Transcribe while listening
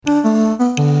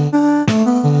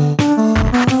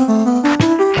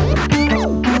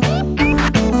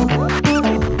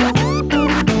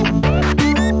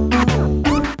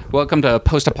welcome to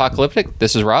Post-Apocalyptic.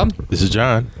 This is Rob. This is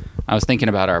John. I was thinking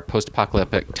about our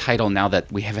post-apocalyptic title now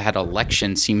that we have had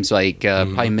election. Seems like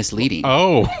probably misleading.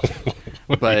 Oh,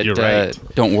 but you're right.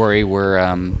 Don't worry,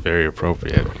 we're very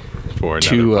appropriate for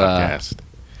another podcast.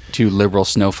 Two liberal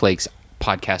snowflakes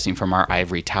podcasting from our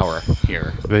ivory tower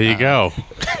here. There you go.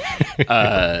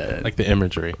 Like the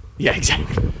imagery. Yeah,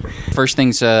 exactly. First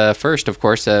things first, of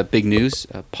course, big news.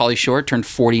 Pauly Shore turned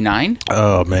 49.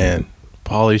 Oh, man.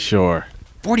 Pauly Shore.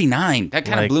 49. That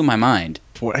kind of blew my mind.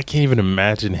 I can't even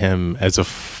imagine him as a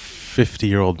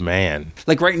 50-year-old man.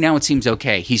 Like right now it seems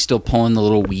okay. He's still pulling the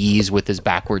little wheeze with his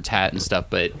backwards hat and stuff,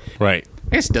 but right.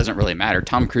 I guess it doesn't really matter.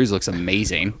 Tom Cruise looks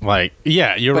amazing. Like,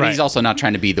 yeah, you're right. But he's also not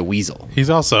trying to be the weasel.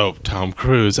 He's also Tom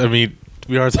Cruise. I mean,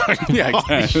 we are talking about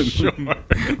exactly. Sure.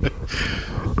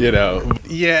 You know.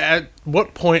 Yeah, at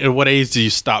what point or what age do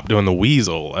you stop doing the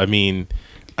weasel? I mean,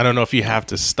 I don't know if you have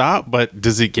to stop, but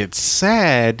does it get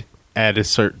sad at a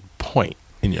certain point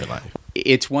in your life?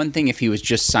 It's one thing if he was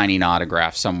just signing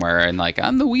autographs somewhere and like,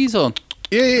 I'm the weasel.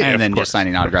 Yeah, and then just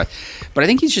signing autographs. But I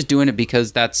think he's just doing it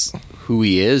because that's who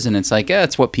he is, and it's like,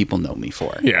 it's what people know me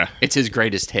for. Yeah. It's his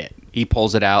greatest hit. He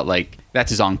pulls it out like, that's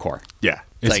his encore. Yeah.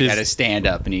 It's like at a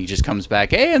stand-up, and he just comes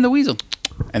back, hey, I'm the weasel.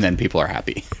 And then people are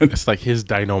happy. It's like his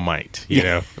dynamite, you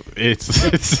know? It's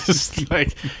just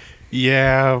like,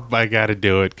 yeah, I got to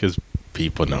do it because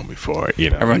people know me for it, you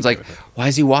know. Everyone's like, why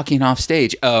is he walking off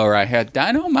stage? Oh, right, had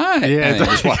dynamite. Yeah, and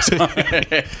just walks on.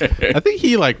 I think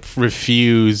he like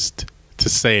refused to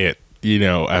say it, you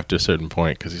know, after a certain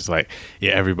point because he's like,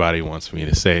 yeah, everybody wants me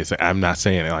to say it. So I'm not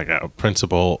saying it. Like on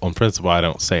principle, I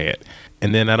don't say it.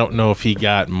 And then I don't know if he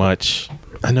got much.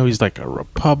 I know he's like a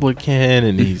Republican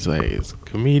and he's like he's a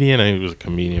comedian. I he was a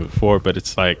comedian before, but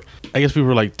it's like I guess we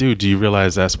were like, dude, do you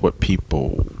realize that's what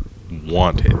people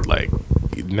wanted? Like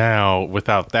now,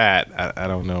 without that, I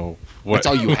don't know what that's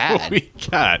all you had. What we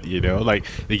got, you know, like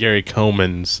the Gary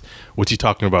Coleman's. What you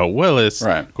talking about, Willis?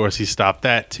 Right. Of course, he stopped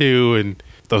that too, and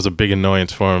that was a big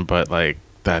annoyance for him. But like,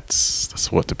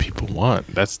 that's what the people want.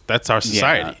 That's our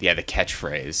society. Yeah, the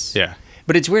catchphrase. Yeah.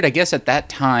 But it's weird. I guess at that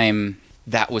time,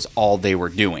 that was all they were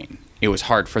doing. It was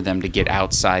hard for them to get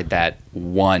outside that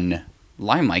one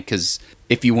limelight because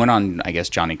if you went on, I guess,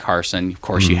 Johnny Carson, of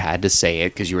course you had to say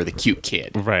it because you were the cute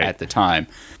kid at the time.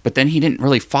 But then he didn't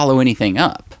really follow anything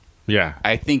up. Yeah.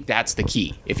 I think that's the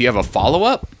key. If you have a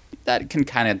follow-up, that can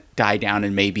kind of die down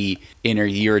and maybe in a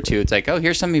year or two, it's like, oh,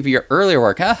 here's some of your earlier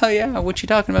work. Oh, yeah, what you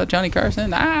talking about, Johnny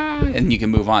Carson? And you can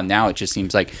move on. Now it just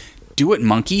seems like, do it,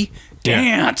 monkey.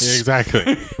 Dance. Yeah,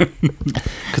 exactly.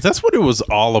 Because that's what it was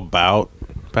all about.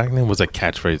 Back then was a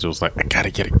catchphrase. It was like, I got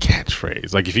to get a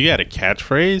catchphrase. Like if you had a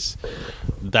catchphrase,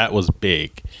 that was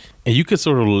big. And you could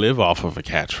sort of live off of a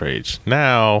catchphrase.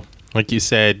 Now, like you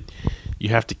said, you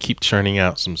have to keep churning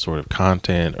out some sort of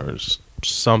content or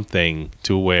something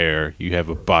to where you have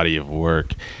a body of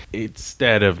work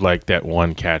instead of like that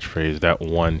one catchphrase, that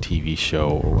one TV show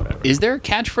or whatever. Is there a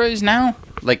catchphrase now?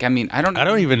 Like, I mean, I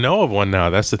don't even know of one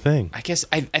now. That's the thing. I guess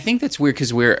I think that's weird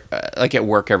because we're like at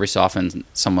work every so often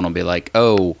someone will be like,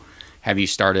 oh, have you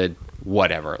started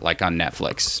whatever, like on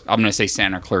Netflix? I'm going to say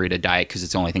Santa Clarita Diet because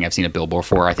it's the only thing I've seen a billboard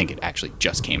for. I think it actually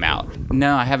just came out.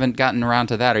 No, I haven't gotten around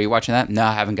to that. Are you watching that? No,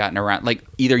 I haven't gotten around. Like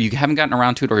either you haven't gotten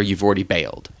around to it or you've already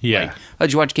bailed. Yeah. Like, oh,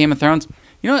 did you watch Game of Thrones?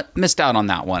 You know what? Missed out on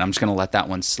that one. I'm just going to let that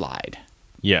one slide.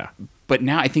 Yeah. But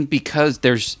now I think because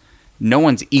there's no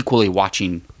one's equally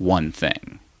watching one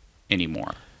thing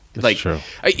anymore. That's like, true.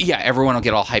 Yeah, everyone will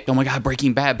get all hyped. Oh my God,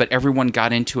 Breaking Bad! But everyone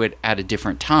got into it at a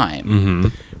different time. Mm-hmm.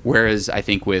 Whereas I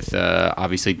think with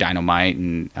obviously Dynamite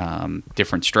and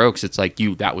Different Strokes, it's like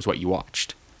that was what you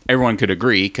watched. Everyone could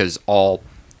agree because all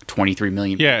 23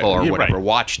 million people or whatever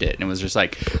watched it, and it was just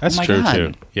like, that's oh my true God.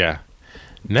 too. Yeah.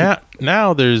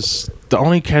 Now there's the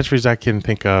only catchphrase I can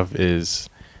think of is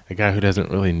a guy who doesn't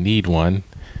really need one.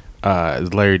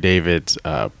 Larry David's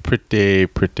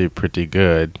pretty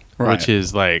good. Right. Which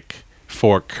is like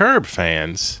for Curb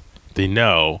fans, they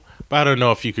know, but I don't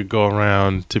know if you could go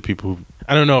around to people.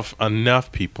 I don't know if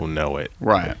enough people know it,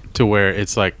 right? To where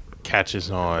it's like catches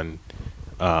on,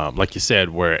 like you said,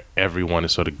 where everyone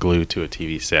is sort of glued to a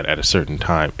TV set at a certain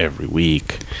time every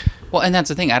week. Well, and that's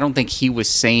the thing. I don't think he was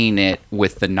saying it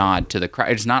with the nod to the crowd.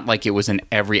 It's not like it was in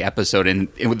every episode,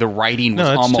 and the writing was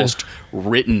almost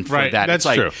written for that. That's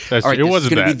it's true. Like, That's all right, true. It this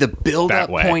wasn't is going to be the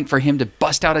build-up point for him to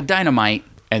bust out a dynamite,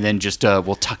 and then just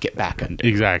we'll tuck it back under.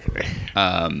 Exactly.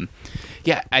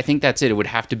 Yeah, I think that's it. It would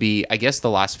have to be, I guess the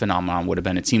last phenomenon would have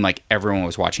been, it seemed like everyone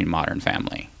was watching Modern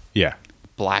Family. Yeah.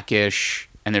 Blackish,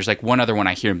 and there's like one other one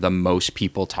I hear the most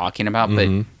people talking about, but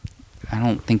I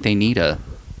don't think they need a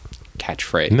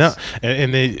catchphrase. No,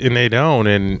 and they don't.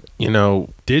 And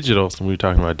digital. So we were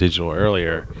talking about digital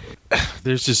earlier.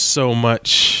 There's just so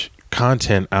much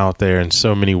content out there and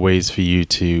so many ways for you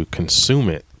to consume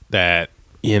it that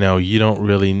you don't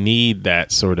really need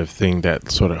that sort of thing,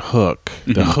 that sort of hook.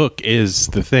 Mm-hmm. The hook is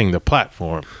the thing, the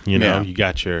platform. You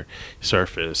got your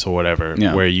Surface or whatever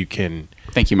where you can.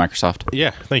 Thank you, Microsoft.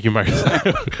 Yeah, thank you,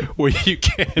 Microsoft. Where you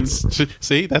can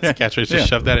see, that's a catchphrase. Just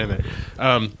shove that in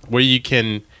there. Where you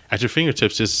can, at your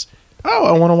fingertips, just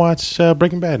I want to watch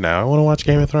Breaking Bad now. I want to watch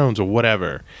Game of Thrones or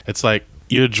whatever. It's like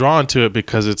you're drawn to it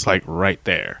because it's like right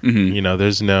there. Mm-hmm.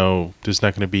 There's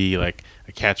not going to be like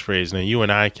a catchphrase. Now you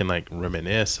and I can like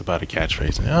reminisce about a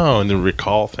catchphrase and then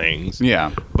recall things.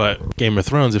 Yeah. But Game of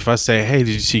Thrones, if I say, "Hey, did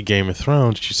you see Game of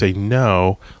Thrones?" You say,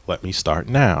 "No, let me start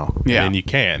now." Yeah. And you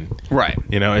can. Right.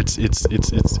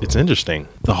 It's interesting.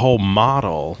 The whole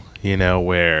model,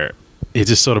 where it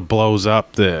just sort of blows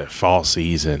up the fall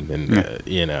season and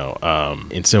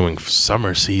ensuing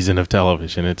summer season of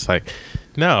television. It's like,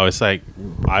 no, it's like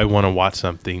I want to watch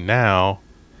something now,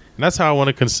 and that's how I want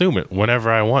to consume it whenever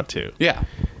I want to. Yeah.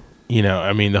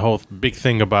 The whole big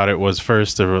thing about it was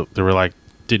first they were like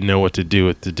didn't know what to do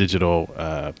with the digital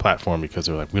platform because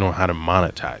they were like, we don't know how to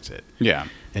monetize it. Yeah.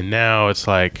 And now it's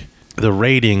like the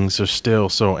ratings are still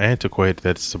so antiquated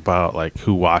that it's about like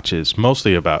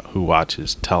mostly about who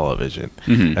watches television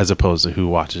as opposed to who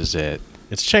watches it.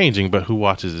 It's changing, but who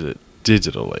watches it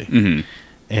digitally. Mm-hmm.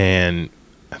 And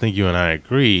I think you and I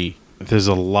agree, there's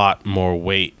a lot more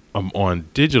weight on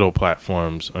digital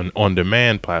platforms,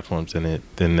 on-demand platforms than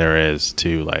there is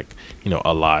to like,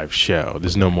 a live show.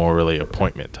 There's no more really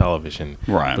appointment television.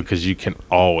 Right. Because you can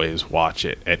always watch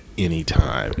it at any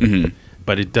time. Mm-hmm.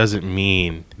 But it doesn't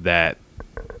mean that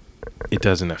it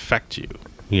doesn't affect you,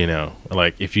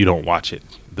 like if you don't watch it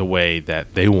the way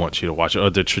that they want you to watch it or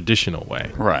the traditional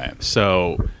way. Right.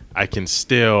 So I can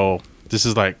still, this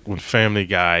is like when Family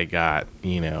Guy got,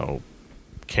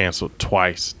 canceled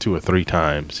twice, 2 or 3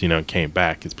 times, and came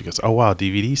back. It's because, oh, wow,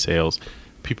 DVD sales,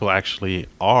 people actually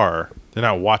they're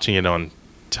not watching it on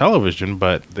television,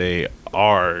 but they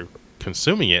are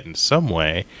consuming it in some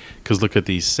way because look at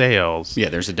these sales. Yeah,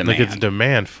 there's a demand. Look at the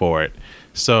demand for it.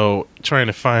 So trying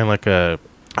to find like a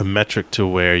metric to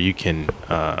where you can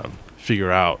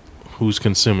figure out who's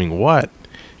consuming what,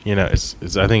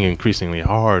 it's I think increasingly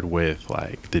hard with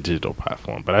like the digital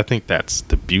platform. But I think that's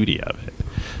the beauty of it.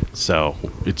 So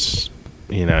it's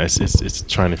it's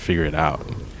trying to figure it out.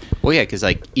 Well, yeah, because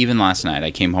like even last night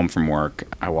I came home from work,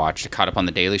 I caught up on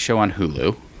the Daily Show on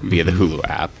Hulu via the Hulu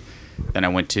app. Then I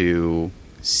went to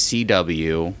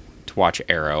CW to watch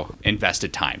Arrow.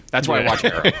 Invested time. That's why I watch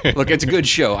Arrow. Look, it's a good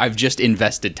show. I've just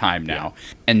invested time now.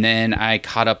 Yeah. And then I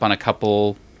caught up on a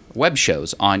couple web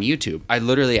shows on YouTube. I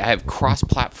have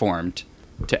cross-platformed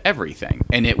to everything.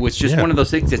 And it was just one of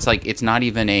those things. It's like, it's not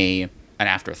even an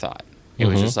afterthought. It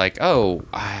was just like,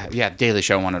 Daily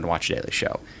Show. I wanted to watch Daily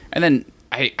Show. And then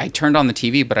I turned on the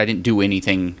TV, but I didn't do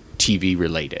anything TV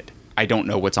related. I don't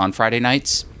know what's on Friday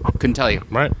nights. Couldn't tell you.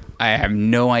 Right. I have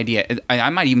no idea.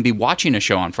 I might even be watching a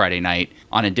show on Friday night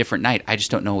on a different night. I just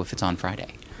don't know if it's on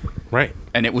Friday. Right.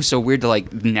 And it was so weird to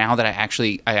like, now that I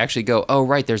actually go, oh,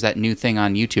 right, there's that new thing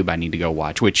on YouTube I need to go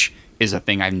watch, which is a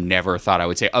thing I've never thought I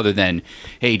would say other than,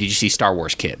 hey, did you see Star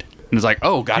Wars Kid? And it's like,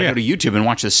 oh, gotta go to YouTube and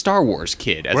watch the Star Wars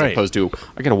Kid, as opposed to,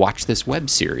 I gotta watch this web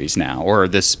series now, or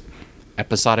this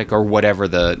episodic or whatever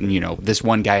this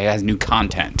one guy has new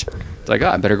content. It's like, oh,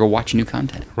 I better go watch new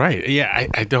content. Right. Yeah,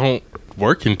 I don't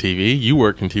work in TV. You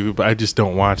work in TV, but I just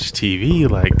don't watch TV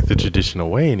like the traditional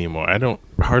way anymore. I don't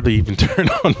hardly even turn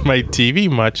on my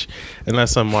TV much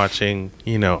unless I'm watching,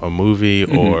 a movie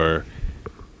or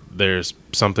there's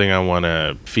something I want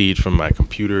to feed from my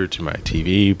computer to my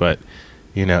TV, but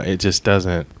it just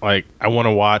doesn't, like, I want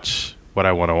to watch what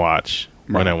I want to watch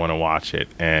when I want to watch it,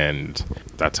 and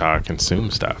that's how I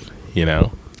consume stuff,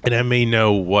 And I may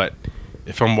know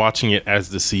if I'm watching it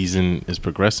as the season is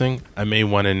progressing, I may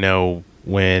want to know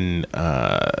when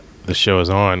the show is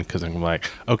on, because I'm like,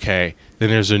 okay, then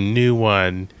there's a new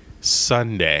one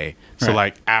Sunday. So,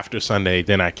 like, after Sunday,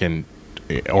 then I can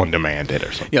on demand it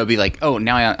or something. Yeah, it'll be like, oh,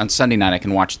 now on Sunday night I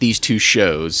can watch these 2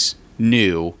 shows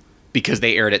new, because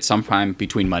they aired at some time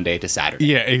between Monday to Saturday.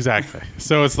 Yeah, exactly.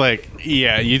 So it's like,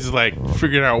 you just like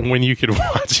figure out when you can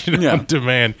watch it on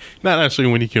demand, not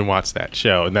actually when you can watch that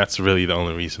show, and that's really the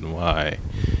only reason why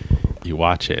you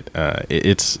watch it.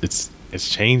 It's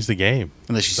changed the game.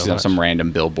 Unless you see some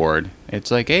random billboard, it's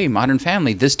like, hey, Modern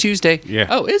Family this Tuesday. Yeah.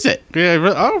 Oh, is it?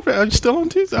 Yeah. Oh, are you still on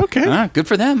Tuesday? Okay. Good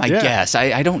for them, I guess.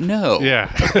 I don't know.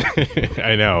 Yeah,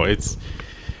 I know.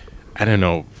 I don't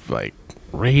know, like,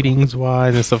 ratings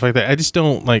wise and stuff like that. I just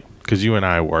don't like because you and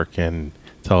I work in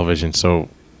television, so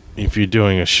if you're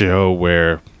doing a show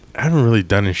where I haven't really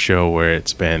done a show where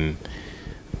it's been,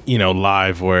 you know,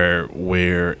 live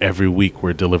where every week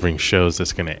we're delivering shows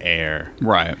that's going to air.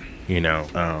 Right. You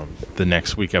know, the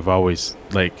next week I've always,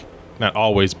 like, not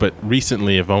always, but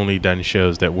recently I've only done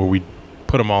shows that where we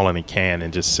put them all in a can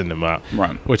and just send them out.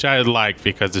 Right. Which I like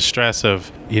because the stress of,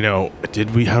 you know,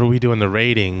 how do we do in the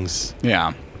ratings?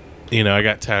 Yeah. You know, I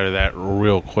got tired of that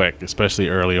real quick, especially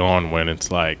early on when it's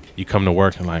like you come to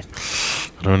work and like,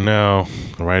 I don't know,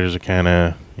 the writers are kind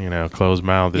of, you know, closed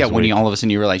mouthed. Yeah, when all of a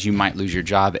sudden you realize you might lose your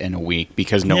job in a week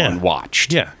because no one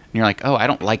watched. Yeah. And you're like, oh, I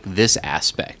don't like this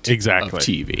aspect of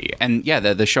TV. And yeah,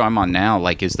 the show I'm on now,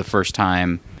 like, is the first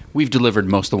time we've delivered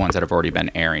most of the ones that have already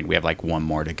been airing. We have like one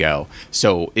more to go.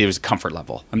 So it was comfort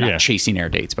level. I'm not chasing air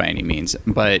dates by any means,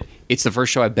 but it's the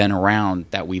first show I've been around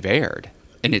that we've aired.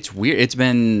 And it's weird. It's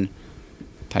been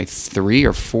like 3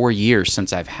 or 4 years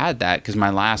since I've had that, because my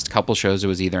last couple shows, it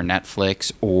was either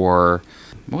Netflix or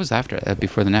what was after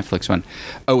before the Netflix one?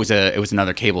 Oh, it was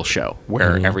another cable show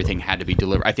where everything had to be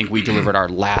delivered. I think we delivered our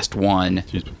last one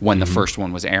when the first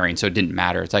one was airing, so it didn't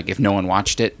matter. It's like if no one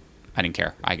watched it, I didn't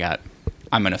care.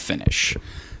 I'm gonna finish.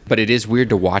 But it is weird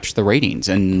to watch the ratings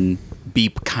and be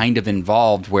kind of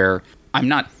involved, where I'm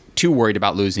not too worried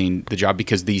about losing the job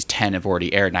because these 10 have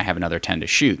already aired and I have another 10 to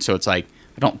shoot. So it's like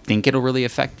I don't think it'll really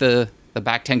affect the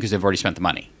back 10 because they've already spent the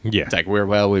money. Yeah. It's like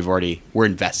we're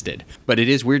invested. But it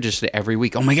is weird just to every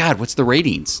week, oh my God, what's the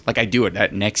ratings? Like I do it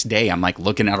that next day. I'm like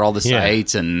looking at all the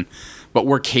sites but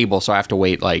we're cable, so I have to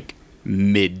wait like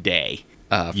midday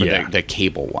for the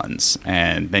cable ones.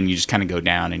 And then you just kind of go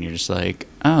down and you're just like,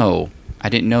 oh, I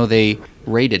didn't know they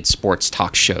rated sports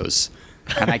talk shows.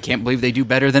 And I can't believe they do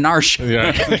better than our show.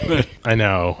 Yeah. I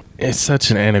know. It's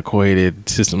such an antiquated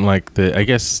system. Like I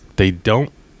guess they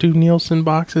don't do Nielsen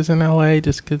boxes in LA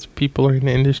just because people are in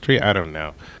the industry. I don't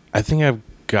know. I think I've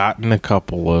gotten a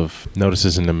couple of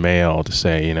notices in the mail to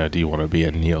say, you know, do you want to be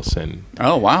a Nielsen?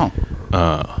 Oh, wow.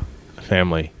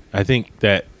 Family. I think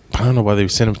that, I don't know why they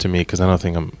sent them to me because I don't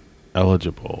think I'm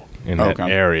eligible in that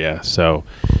area. So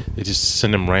they just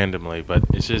send them randomly. But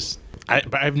it's just,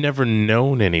 I've never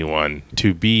known anyone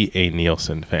to be a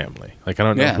Nielsen family. Like, I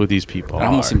don't know who these people are. It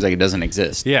almost seems like it doesn't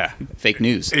exist. Yeah. Fake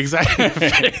news. Exactly.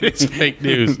 It's fake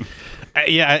news.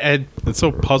 I'm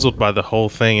so puzzled by the whole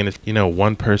thing. And, it's, you know,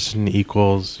 one person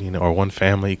equals, you know, or one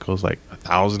family equals like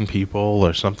 1,000 people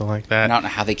or something like that. I don't know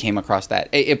how they came across that.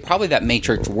 It probably that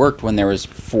matrix worked when there was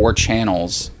 4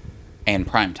 channels and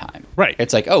primetime. Right.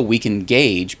 It's like, oh, we can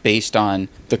gauge based on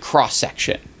the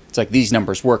cross-section. It's like these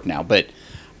numbers work now. But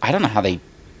I don't know how they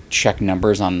check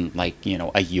numbers on, like, you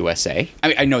know, a USA. I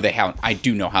mean, I know they have. I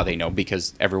do know how they know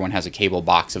because everyone has a cable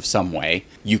box of some way.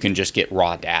 You can just get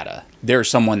raw data. There's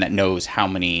someone that knows how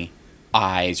many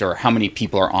eyes or how many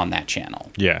people are on that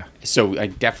channel. Yeah. So I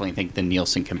definitely think the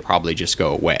Nielsen can probably just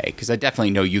go away because I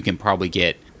definitely know you can probably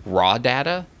get raw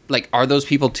data. Like, are those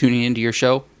people tuning into your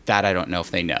show? That I don't know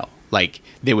if they know. Like,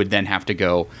 they would then have to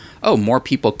go, oh, more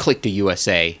people clicked to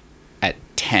USA at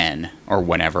 10 or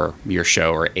whenever your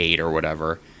show, or 8 or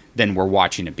whatever, then we're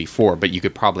watching it before. But you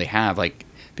could probably have, like,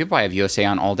 people probably have USA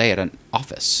on all day at an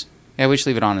office. Yeah, we just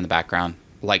leave it on in the background.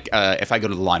 Like, if I go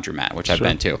to the laundromat, which I've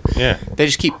been to, they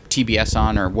just keep TBS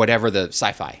on or whatever, the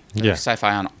sci-fi.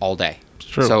 Sci-fi on all day. It's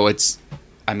true. So it's,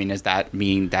 I mean, does that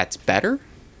mean that's better?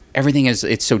 Everything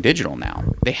it's so digital now.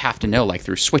 They have to know, like,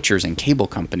 through switchers and cable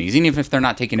companies, even if they're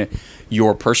not taking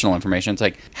your personal information. It's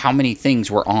like, how many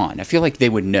things were on? I feel like they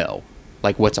would know,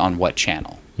 like, what's on what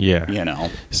channel. Yeah. You know?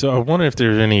 So I wonder if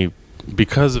there's any,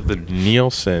 because of the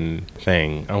Nielsen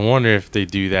thing, I wonder if they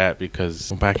do that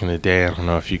because back in the day, I don't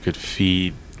know if you could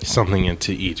feed something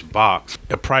into each box.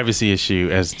 A privacy issue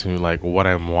as to, like, what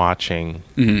I'm watching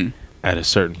at a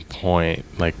certain point.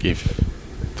 Like, if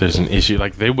there's an issue,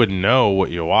 like, they would know what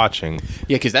you're watching.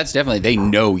 Yeah, because that's definitely, they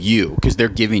know you because they're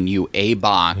giving you a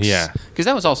box. Yeah. Because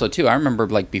that was also, too, I remember,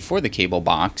 like, before the cable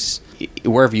box,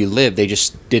 wherever you lived, they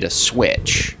just did a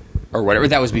switch or whatever.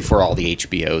 That was before all the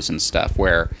HBOs and stuff,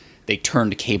 where they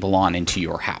turned cable on into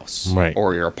your house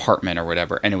or your apartment or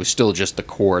whatever, and it was still just the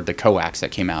cord, the coax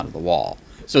that came out of the wall.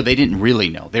 So they didn't really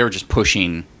know. They were just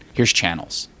pushing, here's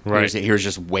channels. Right. Here's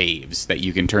just waves that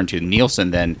you can turn to. Nielsen,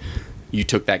 then you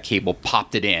took that cable,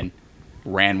 popped it in,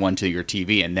 ran one to your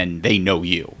TV, and then they know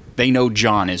you. They know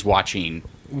John is watching.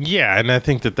 Yeah, and I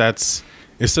think it's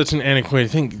such an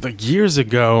antiquated thing. Like, years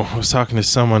ago, I was talking to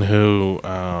someone who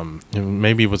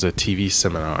maybe it was a TV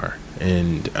seminar,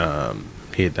 and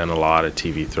he had done a lot of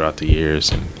TV throughout the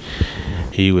years, and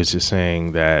he was just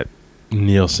saying that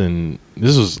Nielsen,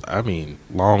 this was, I mean,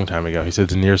 long time ago, he said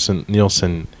the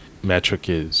Nielsen metric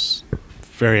is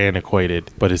very antiquated,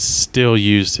 but it's still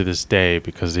used to this day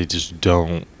because they just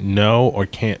don't know or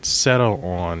can't settle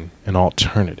on an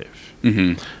alternative.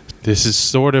 Mm-hmm. This is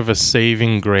sort of a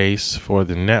saving grace for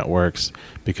the networks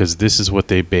because this is what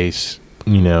they base,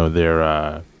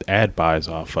 their ad buys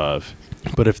off of.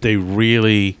 But if they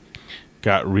really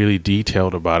got really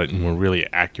detailed about it and were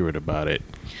really accurate about it,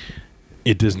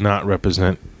 it does not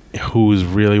represent who's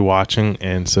really watching,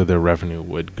 and so their revenue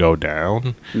would go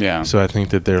down. Yeah. So I think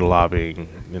that the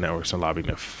networks are lobbying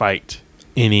to fight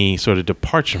any sort of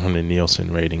departure from the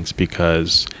Nielsen ratings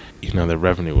because, their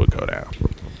revenue would go down.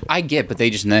 I get, but they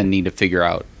just then need to figure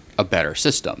out a better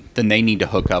system. Then they need to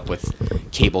hook up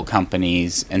with cable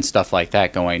companies and stuff like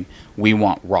that going, we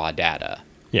want raw data.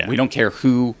 Yeah. We don't care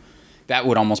who. That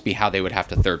would almost be how they would have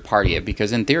to third party it,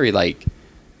 because in theory, like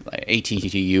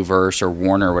AT&T Uverse or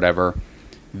Warner or whatever,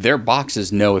 their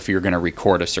boxes know if you're going to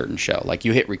record a certain show. Like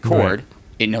you hit record, right.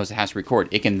 It knows it has to record.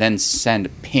 It can then send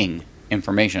ping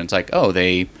information. It's like, oh,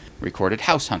 they recorded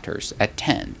House Hunters at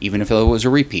 10, even if it was a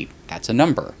repeat. That's a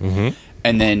number. Mm-hmm.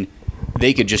 And then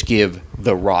they could just give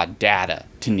the raw data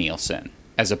to Nielsen,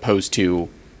 as opposed to,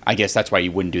 I guess that's why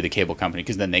you wouldn't do the cable company,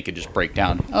 because then they could just break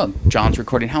down, oh, John's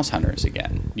recording House Hunters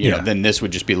again. You know, then this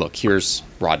would just be, look, here's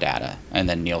raw data. And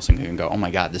then Nielsen can go, oh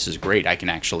my God, this is great. I can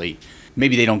actually,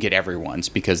 maybe they don't get everyone's,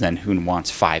 because then who wants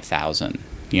 5,000,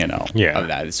 of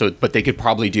that. So, but they could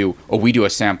probably do, we do a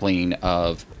sampling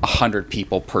of 100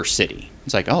 people per city.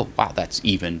 It's like, oh, wow, that's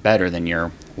even better than your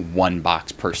one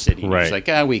box per city. Right. It's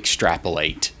like, we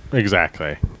extrapolate.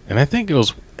 Exactly. And I think it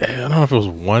was, I don't know if it was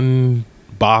one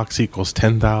box equals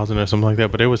 10,000 or something like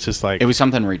that, but it was just like, it was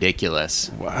something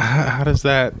ridiculous. How does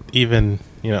that even,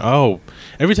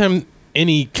 every time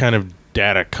any kind of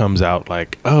data comes out,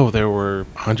 like, oh, there were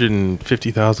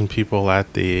 150,000 people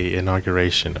at the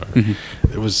inauguration, or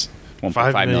it was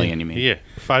 5 million, you mean? Yeah,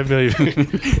 5 million.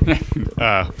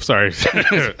 Sorry.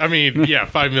 I mean,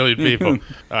 5 million people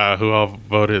who all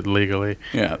voted legally.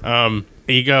 Yeah.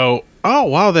 You go, oh,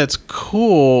 wow, that's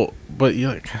cool, but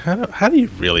you're like, how do you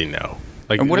really know?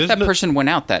 Like, and what if that person went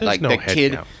out that, like,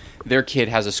 their kid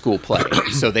has a school play,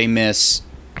 so they miss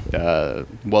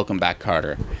Welcome Back,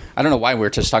 Carter. I don't know why we're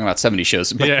just talking about 70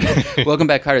 shows, but Welcome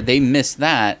Back, Carter, they miss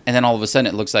that, and then all of a sudden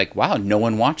it looks like, wow, no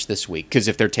one watched this week, because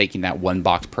if they're taking that one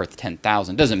box per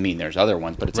 10,000, doesn't mean there's other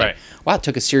ones, but it's like, wow, it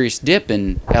took a serious dip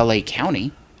in L.A.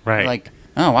 County. Right. Like,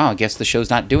 oh, wow, I guess the show's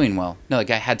not doing well. No, the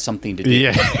guy had something to do.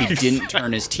 Yeah. He didn't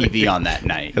turn his TV on that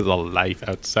night. He has a life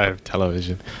outside of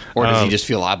television. Or does he just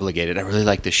feel obligated? I really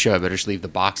like this show. I better just leave the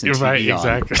box and TV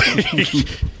on.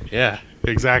 Exactly. Yeah,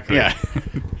 exactly. Yeah.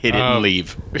 Hit it and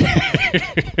leave.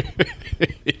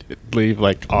 Leave,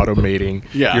 like, automating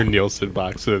your Nielsen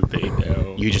box so that they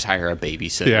know. You just hire a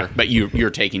babysitter. But you're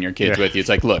taking your kids with you. It's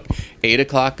like, look, 8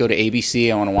 o'clock, go to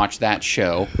ABC. I want to watch that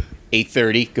show.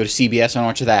 8:30, go to CBS. I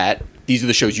want to watch that. These are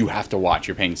the shows you have to watch.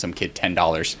 You're paying some kid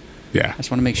 $10. Yeah. I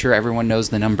just want to make sure everyone knows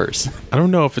the numbers. I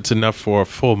don't know if it's enough for a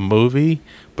full movie,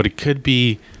 but it could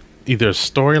be either a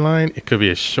storyline, it could be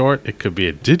a short, it could be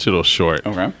a digital short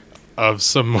of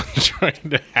someone trying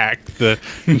to hack the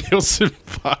Nielsen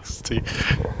box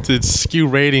to skew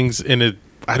ratings in a.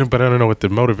 I don't know what the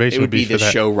motivation would be for that. It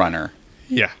would be the showrunner.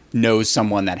 Yeah. Knows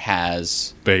someone that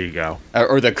has. There you go.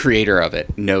 Or the creator of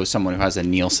it knows someone who has a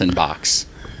Nielsen box.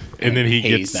 And then he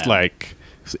gets them. Like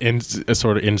a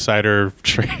sort of insider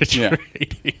trading.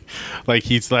 Like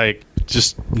he's like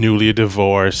just newly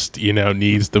divorced,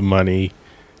 needs the money.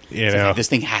 Like, this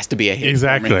thing has to be a hit.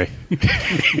 Exactly.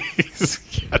 He's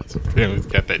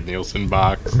got that Nielsen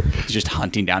box. He's just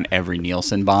hunting down every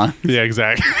Nielsen bond. Yeah,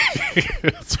 exactly.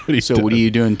 That's what he's doing. What are you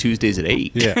doing Tuesdays at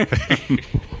 8? Yeah.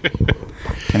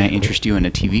 Can I interest you in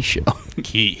a TV show?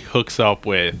 He hooks up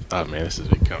with, oh man, this is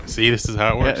becoming, see, this is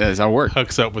how it works. Yeah, that's how it works.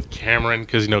 Hooks up with Cameron,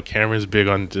 because Cameron's big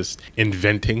on just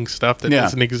inventing stuff that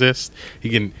doesn't exist. He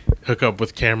can hook up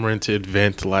with Cameron to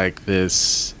invent like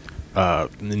this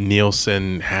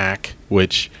Nielsen hack,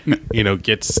 which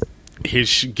gets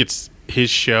his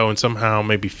show and somehow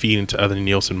maybe feed into other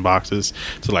Nielsen boxes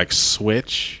to like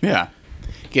switch. Yeah.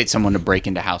 Get someone to break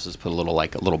into houses, put a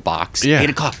little box. Yeah. 8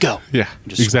 o'clock, go. Yeah,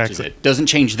 just exactly. It doesn't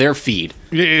change their feed.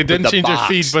 Yeah, it doesn't change their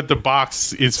feed, but the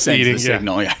box is feeding the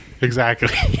signal. Yeah, exactly.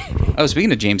 Oh,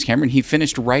 speaking of James Cameron, he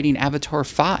finished writing Avatar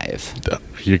 5.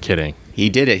 You're kidding. He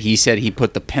did it. He said he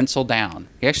put the pencil down.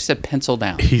 He actually said pencil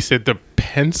down. He said the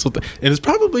pencil. And it's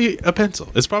probably a pencil.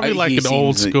 It's probably like an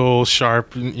old school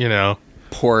sharp, the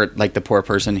poor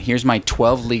person. Here's my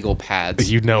 12 legal pads.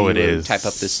 It is. Type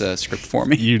up this script for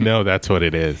me. That's what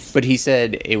it is. But he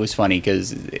said it was funny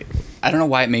because I don't know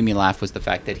why it made me laugh was the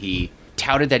fact that he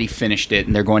touted that he finished it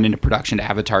and they're going into production to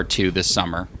Avatar 2 this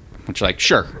summer. Which, like,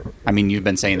 sure. I mean, you've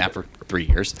been saying that for 3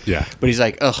 years. Yeah. But he's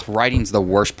like, ugh, writing's the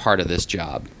worst part of this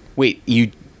job. Wait,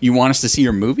 you want us to see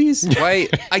your movies? Why?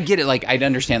 I get it. Like, I'd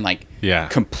understand, like,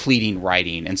 completing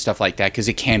writing and stuff like that, because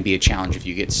it can be a challenge if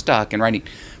you get stuck in writing.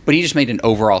 But he just made an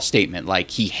overall statement, like,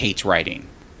 he hates writing,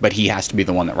 but he has to be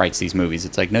the one that writes these movies.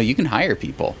 It's like, no, you can hire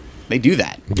people. They do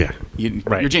that. Yeah.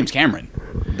 You're James Cameron.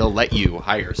 They'll let you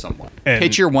hire someone. And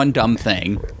pitch your one dumb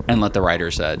thing and let the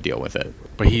writers deal with it.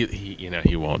 But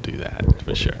he won't do that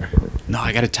for sure. No,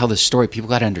 I got to tell this story. People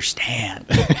got to understand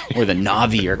where the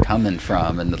Na'vi are coming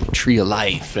from and the Tree of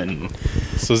Life. And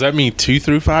so does that mean 2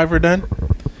 through 5 are done?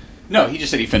 No, he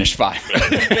just said he finished 5.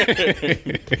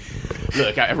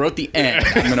 Look, I wrote the end.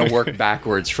 I'm going to work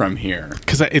backwards from here.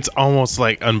 Because it's almost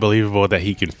like unbelievable that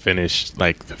he can finish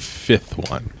like the 5th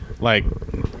one. Like,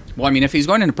 well, I mean, if he's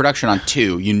going into production on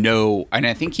 2, and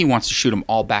I think he wants to shoot them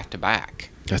all back to back.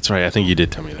 That's right. I think you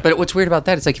did tell me that. But what's weird about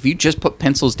that, it's like if you just put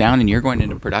pencils down and you're going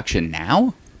into production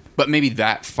now, but maybe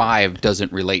that 5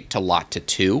 doesn't relate to lot to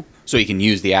 2, so he can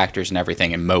use the actors and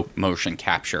everything and motion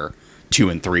capture 2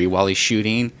 and 3 while he's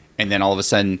shooting, and then all of a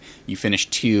sudden you finish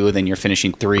 2, then you're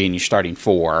finishing 3, and you're starting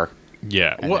 4.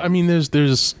 Yeah. Well, I mean,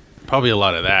 there's probably a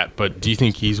lot of that, but do you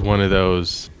think he's one of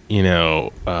those,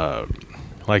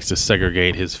 likes to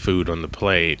segregate his food on the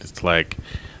plate? It's like,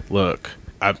 look,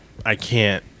 I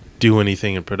can't do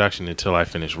anything in production until I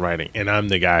finish writing, and I'm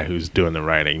the guy who's doing the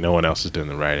writing. No one else is doing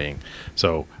the writing,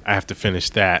 so I have to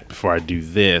finish that before I do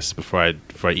this. Before I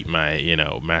eat my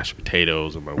mashed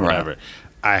potatoes or my whatever. Right.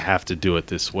 I have to do it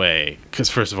this way because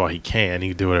first of all, he can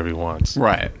do whatever he wants.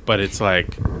 Right. But it's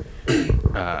like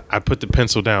I put the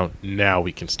pencil down. Now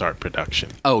we can start production.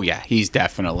 Oh yeah, he's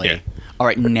definitely. Yeah. All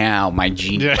right, now my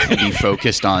genius can be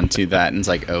focused onto that, and it's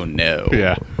like, oh no.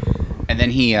 Yeah. And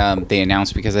then they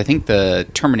announced, because I think the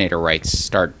Terminator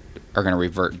rights are going to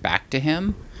revert back to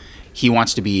him. He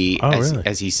wants to be,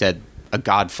 as he said, a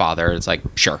godfather. It's like,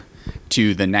 sure,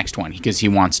 to the next one, because he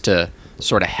wants to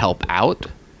sort of help out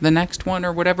the next one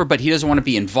or whatever, but he doesn't want to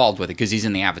be involved with it because he's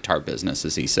in the Avatar business,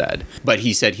 as he said. But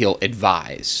he said he'll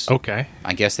advise. Okay.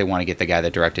 I guess they want to get the guy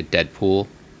that directed Deadpool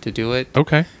to do it.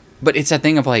 Okay. But it's that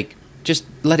thing of like, just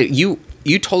let it. You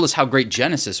told us how great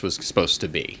Genesis was supposed to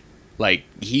be. Like,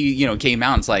 he, came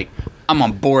out and it's like, I'm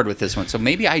on board with this one. So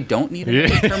maybe I don't need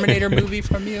another Terminator movie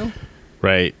from you.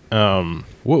 Right.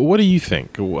 What do you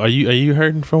think? Are you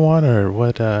hurting for one or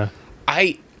what?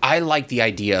 I like the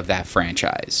idea of that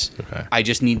franchise. Okay. I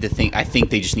think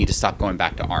they just need to stop going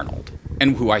back to Arnold,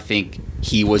 and who I think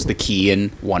he was the key in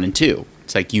 1 and 2.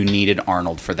 It's like you needed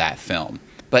Arnold for that film.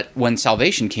 But when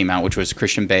Salvation came out, which was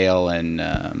Christian Bale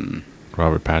and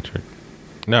Robert Patrick.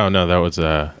 No, that was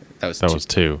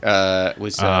 2.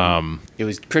 It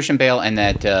was Christian Bale and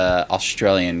that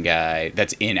Australian guy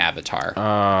that's in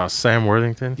Avatar. Sam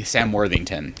Worthington? Yeah, Sam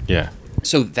Worthington. Yeah.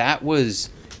 So that was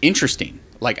interesting.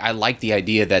 Like, I like the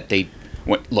idea that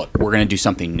look, we're going to do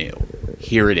something new.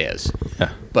 Here it is.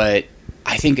 Yeah. But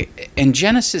I think, and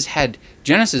Genesis'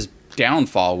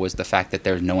 downfall was the fact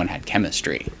that no one had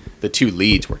chemistry. The 2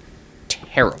 leads were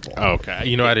terrible. Oh, okay.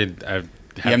 You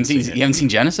haven't seen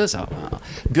Genesis? Oh, wow.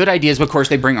 Good ideas, but of course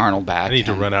they bring Arnold back. I need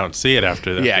to run out and see it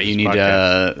after that. Yeah, you need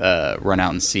to run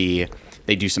out and see.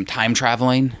 They do some time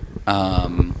traveling.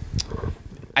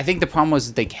 I think the problem was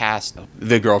that they cast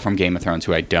the girl from Game of Thrones,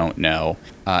 who I don't know,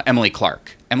 Emily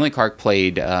Clark. Emily Clark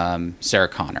played Sarah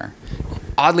Connor.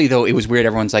 Oddly, though, it was weird.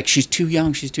 Everyone's like, she's too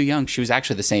young. She's too young. She was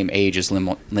actually the same age as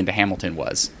Linda Hamilton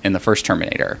was in the first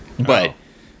Terminator. But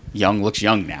young looks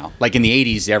young now. Like in the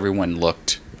 80s, everyone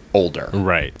looked older.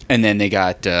 Right. And then they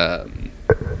got,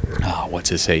 what's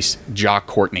his face? Jock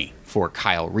Courtney for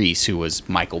Kyle Reese, who was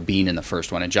Michael Biehn in the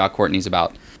first one. And Jock Courtney's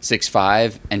about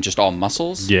 6'5" and just all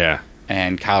muscles. Yeah.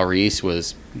 And Kyle Reese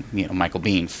was, Michael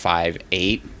Biehn,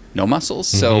 5'8", no muscles.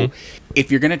 Mm-hmm. So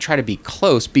if you're going to try to be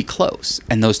close, be close.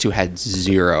 And those two had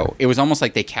 0. It was almost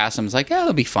like they cast them as like,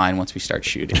 it'll be fine once we start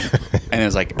shooting. And it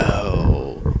was like,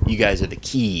 oh, you guys are the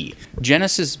key.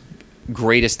 Genesis'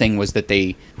 greatest thing was that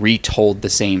they retold the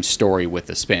same story with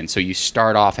a spin. So you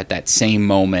start off at that same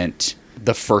moment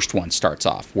the first one starts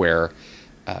off, where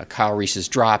Kyle Reese is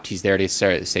dropped. He's there to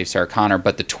save Sarah Connor,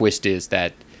 but the twist is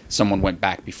that someone went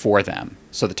back before them,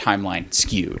 so the timeline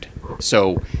skewed.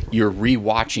 So you're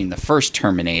rewatching the first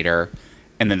Terminator,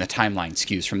 and then the timeline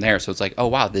skews from there. So it's like, oh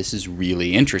wow, this is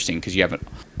really interesting, because you have an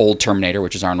old Terminator,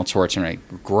 which is Arnold Schwarzenegger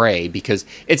gray, because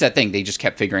it's that thing they just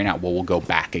kept figuring out, well, we'll go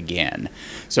back again.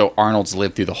 So Arnold's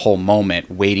lived through the whole moment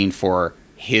waiting for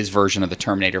his version of the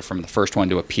Terminator from the first one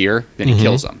to appear, then he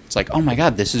kills him. It's like, oh my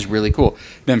god, this is really cool.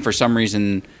 Then for some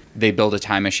reason they build a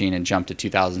time machine and jump to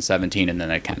 2017, and then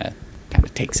it kind of kind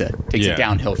of takes it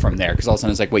downhill from there, because all of a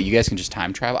sudden it's like, wait, you guys can just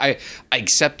time travel? I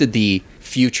accepted the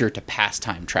future to past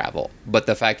time travel, but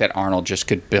the fact that Arnold just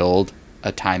could build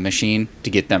a time machine to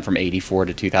get them from 84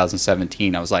 to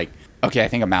 2017, I was like, okay, I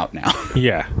think I'm out now.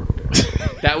 Yeah.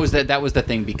 That was the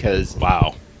thing, because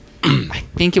Wow. I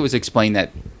think it was explained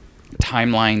that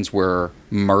timelines were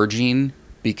merging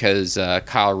because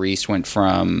Kyle Reese went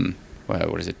from,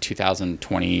 what is it,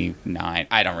 2029?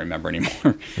 I don't remember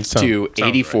anymore. To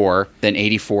 84, right. Then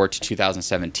 84 to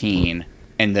 2017.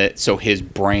 And so his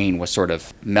brain was sort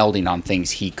of melding on things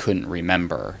he couldn't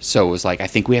remember. So it was like, I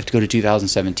think we have to go to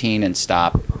 2017 and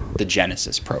stop the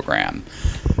Genesis program.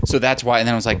 So that's why. And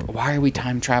then I was like, why are we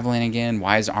time traveling again?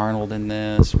 Why is Arnold in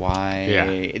this? Why?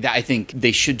 Yeah. I think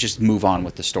they should just move on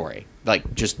with the story.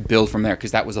 Like, just build from there,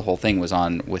 because that was the whole thing, was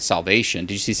on with Salvation.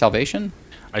 Did you see Salvation?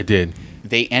 I did.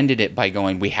 They ended it by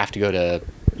going, we have to go to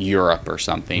Europe or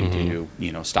something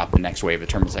to, stop the next wave of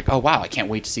term. It's like, oh, wow, I can't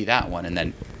wait to see that one. And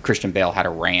then Christian Bale had a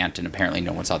rant, and apparently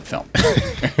no one saw the film.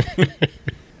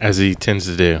 As he tends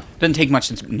to do. Doesn't take much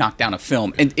to knock down a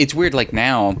film. And it's weird, like,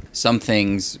 now, some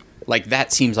things, like,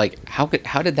 that seems like, how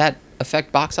did that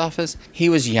affect box office? He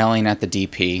was yelling at the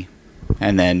DP,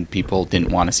 and then people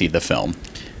didn't want to see the film.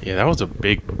 Yeah, that was a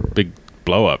big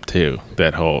blow up too.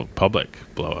 That whole public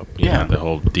blow up. Yeah, the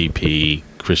whole DP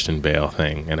Christian Bale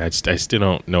thing, and I still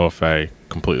don't know if I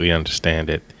completely understand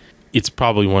it. It's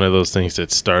probably one of those things that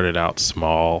started out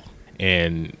small,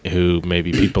 and who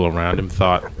maybe people around him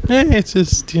thought, it's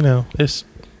just this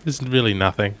is really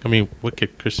nothing. I mean, what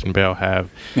could Christian Bale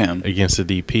have against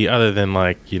the DP other than,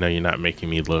 like, you're not making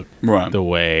me look the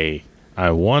way I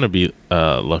want to be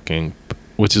looking.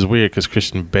 Which is weird, because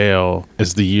Christian Bale,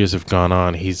 as the years have gone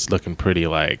on, he's looking pretty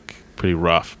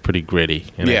rough, pretty gritty.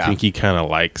 And I think he kind of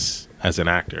likes, as an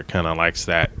actor,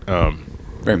 that.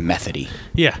 Very methody.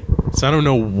 Yeah. So I don't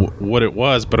know what it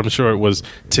was, but I'm sure it was,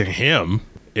 to him,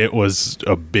 it was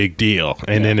a big deal.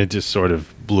 And then it just sort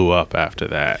of blew up after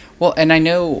that. Well, and I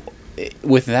know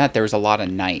with that, there was a lot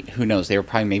of night. Who knows? They were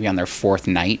probably maybe on their fourth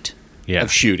night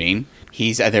of shooting.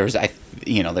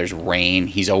 There's rain.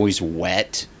 He's always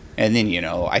wet. And then,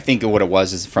 I think what it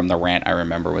was is, from the rant I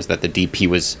remember, was that the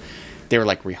DP they were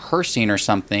like rehearsing or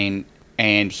something,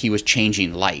 and he was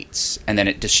changing lights, and then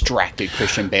it distracted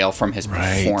Christian Bale from his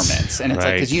performance. And it's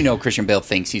like, because Christian Bale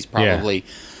thinks he's probably,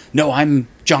 no, I'm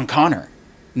John Connor.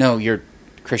 No, you're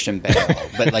Christian Bale.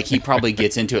 But, like, he probably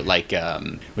gets into it like,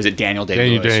 was it Daniel Day-Lewis?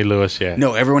 Daniel Day-Lewis, yeah.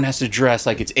 No, everyone has to dress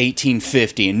like it's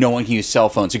 1850, and no one can use cell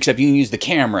phones, except you can use the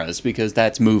cameras, because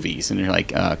that's movies. And you're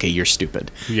like, okay, you're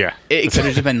stupid. Yeah. It could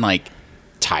have just been, like,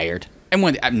 tired. And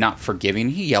when I'm not forgiving,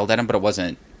 he yelled at him, but it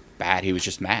wasn't bad. He was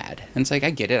just mad. And it's like, I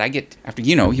get it. After,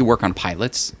 you work on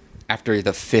pilots, after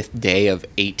the fifth day of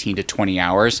 18 to 20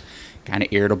 hours, kind of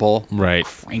irritable,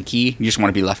 cranky, you just want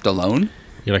to be left alone.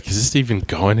 You're like, is this even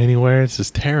going anywhere? This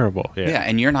is terrible. Yeah,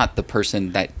 and you're not the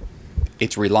person that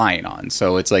it's relying on.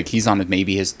 So it's like, he's on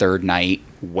maybe his third night,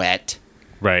 wet,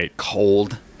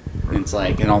 cold. And it's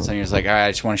like, and all of a sudden you're just like, all right,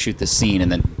 I just want to shoot this scene.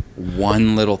 And then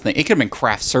one little thing, it could have been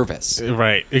craft service.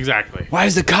 Right, exactly. Why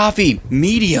is the coffee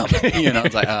medium?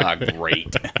 It's like,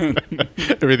 great.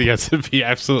 Everything has to be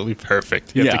absolutely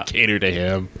perfect. You have to cater to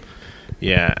him.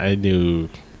 Yeah, I knew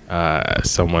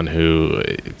someone who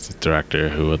is a director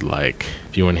who would, like,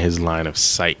 if you were in his line of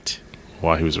sight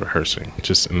while he was rehearsing,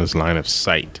 just in his line of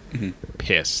sight,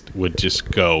 pissed, would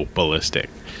just go ballistic.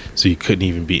 So you couldn't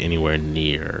even be anywhere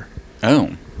near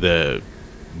the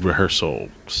rehearsal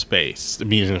space. I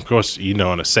mean, of course,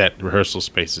 on a set, rehearsal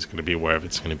space is going to be wherever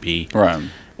it's going to be. Right.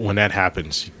 When that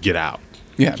happens, get out.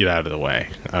 Yeah. Get out of the way.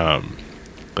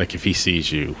 Like, if he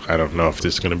sees you, I don't know if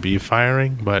there's going to be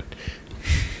firing, but...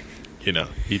 he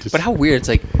just... But how weird. It's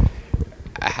like,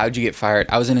 how'd you get fired?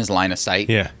 I was in his line of sight.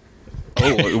 Yeah.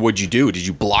 Oh, what'd you do? Did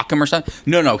you block him or something?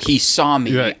 No, he saw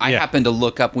me. Yeah, I happened to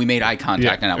look up. We made eye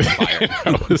contact, and I was fired.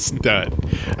 I was done.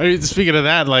 I mean, speaking of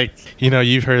that, like,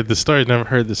 you've heard the stories. Never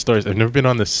heard the stories. I've never been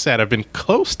on the set. I've been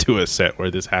close to a set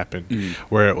where this happened,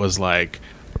 where it was like,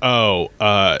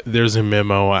 there's a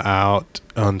memo out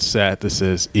on set that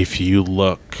says, if you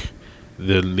look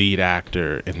the lead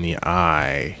actor in the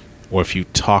eye, or if you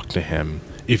talk to him,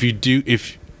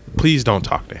 please don't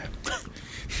talk to him.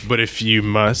 But if you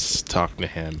must talk to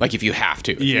him, like, if you have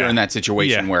to, if you're in that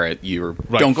situation where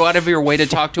don't go out of your way to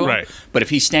talk to him. Right. But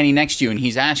if he's standing next to you and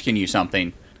he's asking you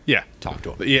something, talk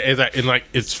to him. Yeah, and like,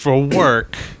 it's for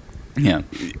work. Yeah.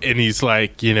 And he's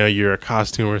like, you're a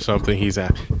costume or something.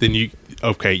 Then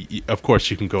of course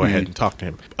you can go ahead and talk to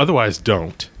him. Otherwise,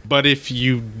 don't. But if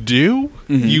you do,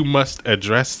 you must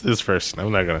address this person.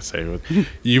 I'm not going to say it.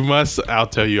 You must, I'll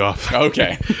tell you off.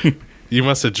 Okay. You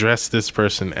must address this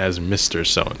person as Mr.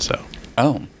 So-and-so.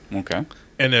 Oh, okay.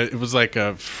 And it was like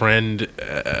a friend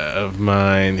of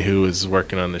mine who was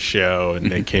working on the show,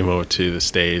 and they came over to the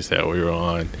stage that we were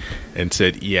on and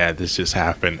said, "Yeah, this just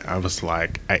happened." I was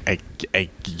like,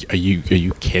 are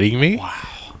you kidding me?"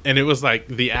 Wow. And it was like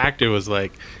the actor was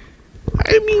like,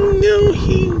 "I mean, no,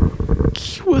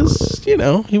 he was,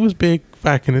 he was big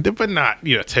back in the day, but not,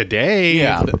 today."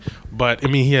 Yeah. But I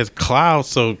mean, he has clout,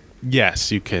 so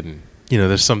yes, you can.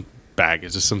 There's some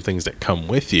baggage, there's some things that come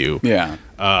with you. Yeah.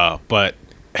 But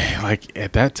like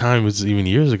at that time, it was even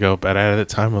years ago, but at that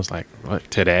time I was like, what,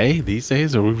 today, these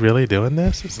days, are we really doing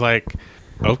this? It's like,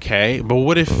 okay, but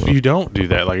what if you don't do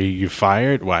that? Like, are you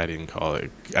fired? Well, I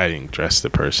didn't dress the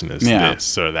person as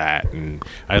this or that. And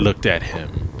I looked at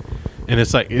him, and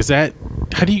it's like,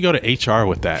 how do you go to HR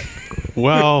with that?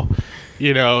 Well,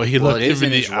 he looked it is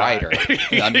in his writer.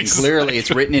 I mean, clearly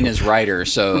it's written in his writer,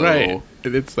 so. Right.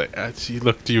 And it's like, she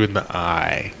looked you in the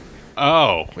eye.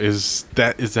 Oh, is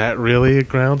that really a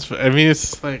grounds for? I mean,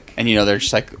 it's like, and they're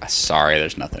just like, sorry,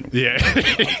 there's nothing. Yeah,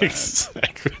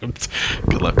 exactly.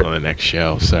 Good luck on the next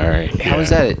show. Sorry. How is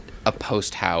that a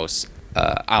post house?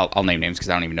 I'll name names because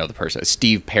I don't even know the person.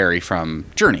 Steve Perry from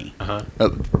Journey,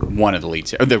 one of the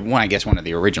lead, or one of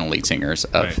the original lead singers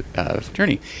of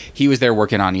Journey. He was there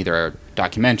working on either a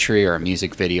documentary or a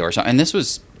music video or something. And this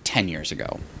was 10 years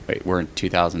ago. Wait, we're in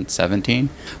 2017.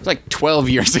 It was like 12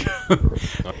 years ago.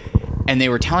 And they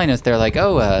were telling us, they're like,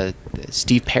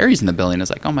 Steve Perry's in the building. I was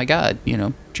like, oh my God,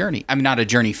 Journey. I'm not a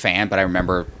Journey fan, but I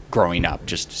remember growing up,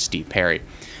 just Steve Perry.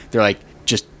 They're like,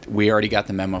 we already got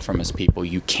the memo from his people.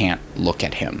 You can't look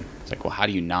at him. It's like, well, how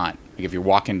do you not? Like, if you're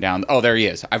walking down, oh, there he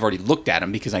is. I've already looked at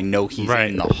him because I know he's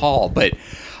in the hall. But I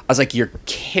was like, you're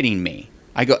kidding me.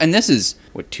 I go, and this is,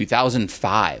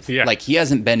 2005. Yeah. Like, he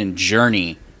hasn't been in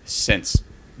Journey since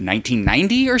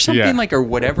 1990 or something, or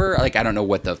whatever. Like, I don't know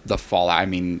what the fallout. I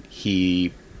mean,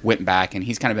 he went back, and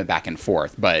he's kind of been back and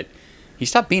forth. But he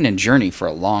stopped being in Journey for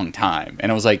a long time.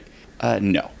 And I was like,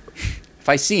 no. If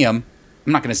I see him,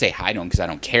 I'm not going to say hi to him because I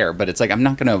don't care, but it's like I'm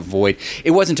not going to avoid.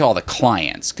 It wasn't to all the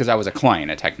clients because I was a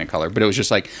client at Technicolor, but it was just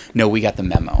like, no, we got the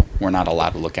memo. We're not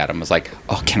allowed to look at him. I was like,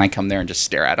 oh, can I come there and just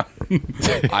stare at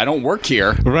him? I don't work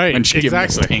here. Right, and give him the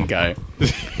exactly. stink eye.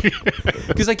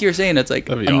 Because like you were saying, it's like,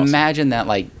 imagine that,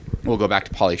 like, we'll go back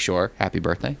to Pauly Shore. Happy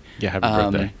birthday. Yeah, happy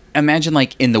birthday. Imagine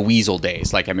like in the Weasel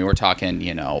days. Like, I mean, we're talking,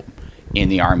 in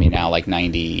the Army now, like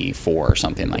 94 or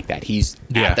something like that. He's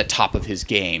at the top of his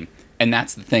game. And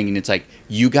that's the thing. And it's like,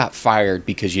 you got fired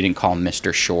because you didn't call him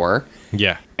Mr. Shore.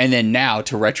 Yeah. And then now,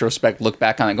 to retrospect, look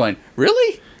back on it going,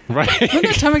 really? Right. Remember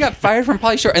that time I got fired from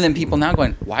Pauly Shore? And then people now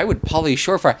going, why would Pauly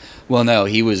Shore fire? Well, no,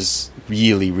 he was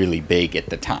really, really big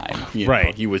at the time.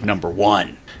 Right. He was number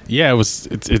one. Yeah,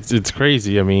 it's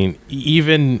crazy. I mean,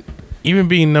 even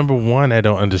being number one, I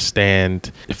don't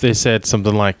understand. If they said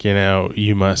something like,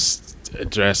 you must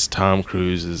address Tom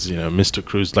Cruise as, Mr.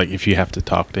 Cruise, like if you have to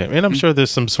talk to him. And I'm sure there's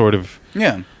some sort of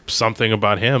something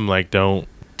about him, like don't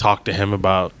talk to him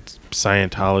about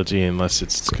Scientology unless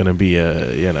it's going to be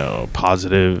a,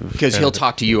 positive. Because he'll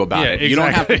talk to you about it. Exactly. You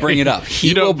don't have to bring it up.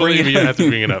 He will bring it up. You don't have to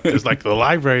bring it up. It's like the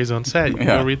library's on set. You can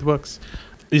go read the books.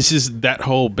 It's just that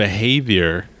whole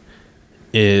behavior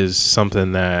is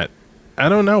something that I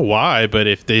don't know why, but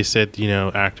if they said,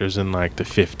 actors in like the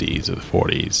 50s or the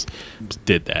 40s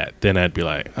did that, then I'd be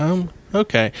like,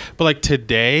 okay. But like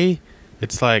today,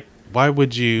 it's like, why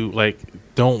would you, like,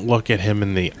 don't look at him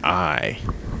in the eye?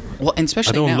 Well, and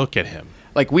especially I don't now, look at him.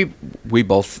 Like, we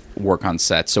both work on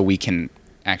set, so we can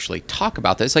actually talk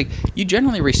about this. Like, you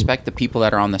generally respect the people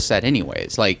that are on the set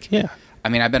anyways. Like, I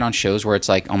mean, I've been on shows where it's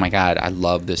like, oh my God, I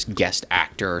love this guest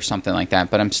actor or something like that,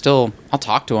 but I'll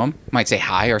talk to him, might say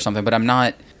hi or something, but I'm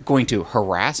not going to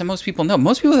harass. And most people know.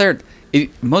 Most people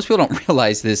don't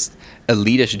realize this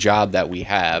elitist job that we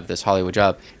have, this Hollywood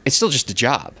job, it's still just a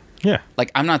job. Yeah. Like,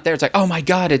 I'm not there. It's like, oh my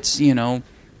God, it's,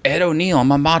 Ed O'Neill on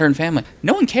My Modern Family.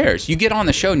 No one cares. You get on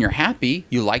the show and you're happy.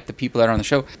 You like the people that are on the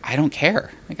show. I don't care.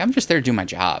 Like, I'm just there to do my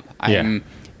job.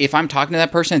 If I'm talking to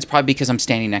that person, it's probably because I'm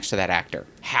standing next to that actor.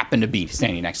 Happen to be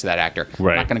standing next to that actor.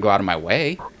 Right. I'm not going to go out of my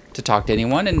way to talk to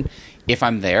anyone. And if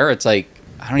I'm there, it's like,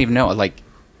 I don't even know. Like,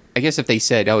 I guess if they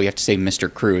said, oh, you have to say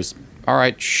Mr. Cruise. All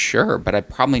right, sure. But I'm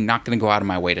probably not going to go out of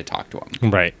my way to talk to him.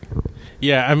 Right.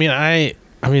 Yeah, I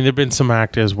mean, there've been some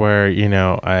actors where,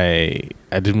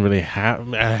 I didn't really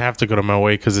have to go to my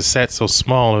way because the set's so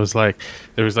small. It was like,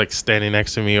 there was like standing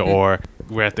next to me or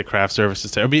we're at the craft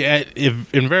services. I mean,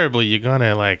 invariably you're going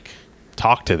to like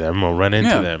talk to them or run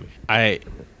into them. I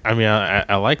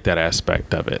like that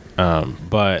aspect of it.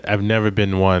 But I've never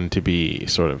been one to be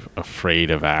sort of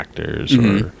afraid of actors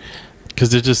or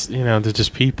because they're just, they're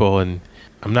just people. And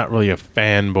I'm not really a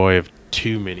fanboy of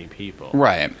too many people.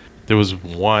 Right. There was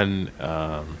one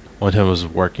time I was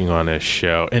working on a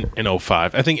show in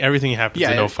 05. I think everything happens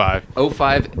in 05.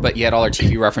 05, but yet all our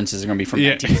TV references are going to be from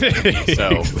 1970.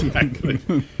 So.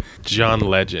 Exactly. John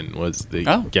Legend was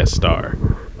the guest star,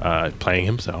 playing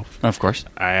himself. Of course.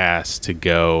 I asked to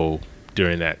go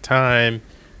during that time,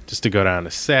 just to go down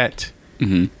the set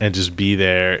and just be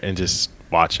there and just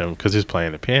watch him because he's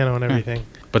playing the piano and everything.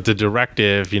 But the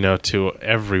directive, to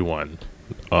everyone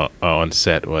on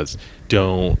set was,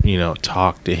 don't,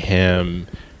 talk to him.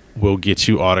 We'll get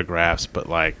you autographs, but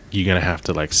you're gonna have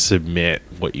to submit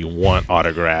what you want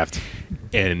autographed,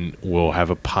 and we'll have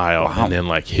a pile, and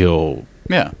then he'll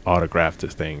autograph the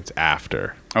things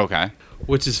after. Okay.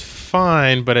 Which is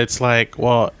fine, but it's I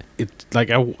want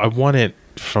it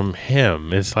from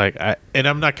him. It's and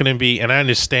I'm not gonna be, and I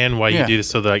understand why you do this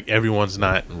so that everyone's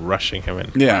not rushing him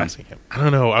and harassing him. I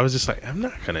don't know. I was just I'm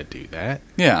not gonna do that.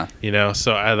 Yeah.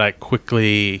 So I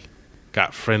quickly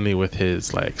got friendly with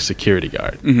his security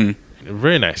guard. A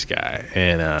very nice guy,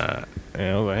 and I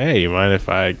was like, hey, you mind if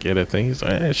I get a thing? He's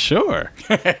like, sure.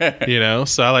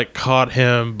 So I caught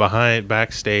him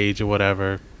backstage or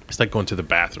whatever. It's going to the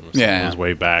bathroom. So on his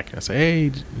way back, and I said,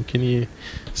 hey, can you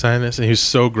sign this? And he was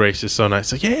so gracious, so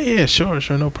nice. Yeah, sure,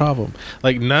 no problem.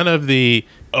 None of the,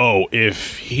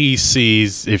 if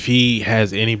he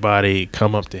has anybody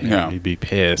come up to him, he'd be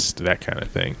pissed, that kind of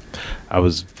thing. I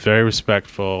was very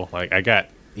respectful. I got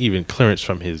even clearance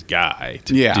from his guy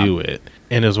to do it.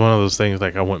 And it was one of those things,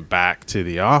 I went back to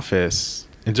the office,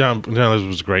 and John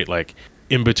was great,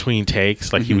 in between takes,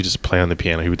 he would just play on the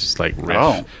piano. He would just riff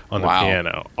on the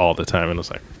piano all the time. And I was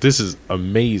like, this is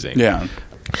amazing. Yeah.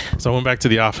 So I went back to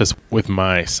the office with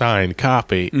my signed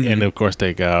copy, and of course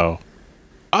they go,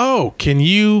 oh, can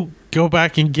you go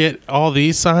back and get all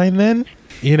these signed then?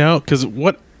 Because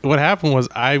what happened was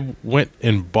I went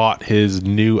and bought his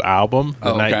new album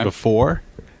the night before,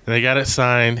 and I got it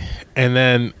signed, and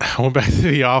then I went back to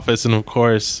the office, and of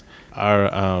course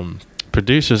our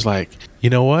producer's like, you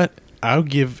know what? I'll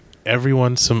give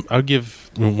one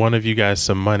of you guys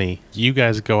some money. You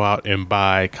guys go out and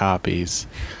buy copies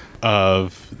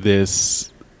of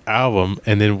this album,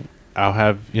 and then I'll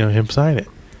have him sign it.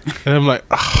 And I'm like,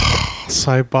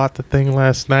 so I bought the thing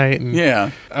last night,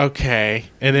 and okay.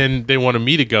 And then they wanted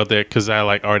me to go there because I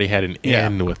already had an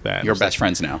in with that. You're best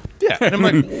friends now. Yeah. And I'm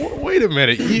like, wait a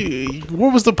minute,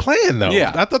 what was the plan though?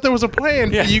 Yeah. I thought there was a plan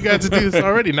for you guys to do this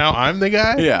already. Now I'm the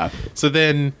guy. Yeah. So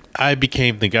then I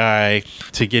became the guy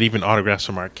to get even autographs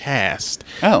from our cast.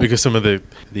 Oh. Because some of the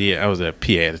I was a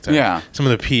PA at the time. Yeah. Some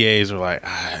of the PAs were like,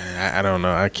 I don't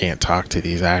know, I can't talk to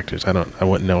these actors. I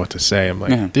wouldn't know what to say. I'm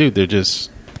like, dude, they're just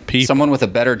people. Someone with a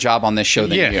better job on this show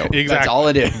than you. Exactly. That's all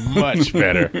it is. Much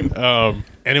better.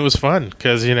 And it was fun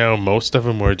because, most of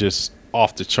them were just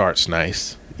off the charts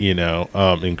nice,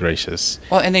 and gracious.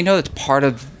 Well, and they know it's part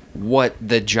of what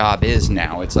the job is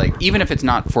now. It's even if it's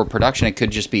not for production, it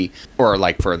could just be, or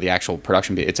for the actual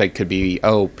production, it's could be,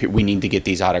 we need to get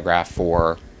these autographed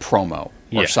for promo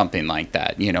or something like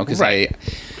that, because I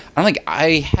don't think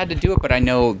I had to do it, but I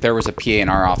know there was a PA in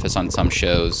our office on some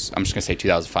shows. I'm just going to say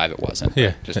 2005 it wasn't.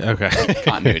 Yeah. Just okay.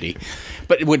 Continuity.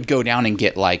 But it would go down and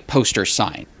get posters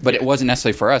signed. But it wasn't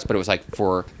necessarily for us, but it was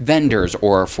for vendors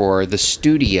or for the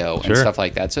studio and stuff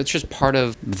like that. So it's just part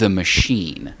of the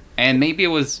machine. And maybe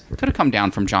could have come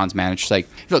down from John's manager.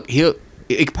 Look,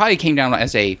 it probably came down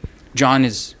as John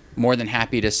is more than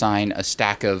happy to sign a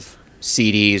stack of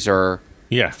CDs or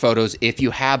photos. If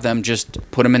you have them, just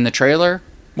put them in the trailer.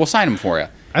 We'll sign them for you.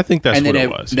 I think that's what it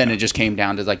was. Then it just came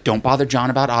down to don't bother John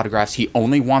about autographs. He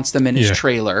only wants them in his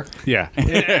trailer. Yeah.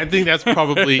 I think that's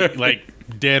probably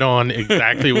dead on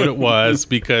exactly what it was,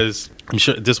 because I'm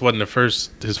sure this wasn't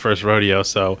his first rodeo.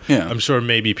 So I'm sure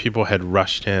maybe people had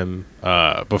rushed him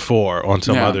before on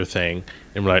some other thing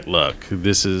and were like, look,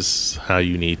 this is how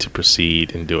you need to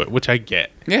proceed and do it, which I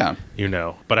get. Yeah.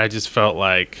 But I just felt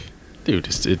dude,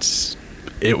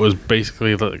 it was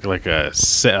basically like a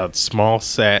small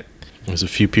set. There's a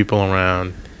few people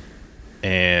around,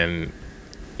 and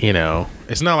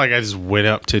it's not like I just went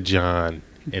up to John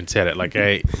and said it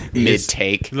hey, mid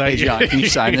take. Hey John, can you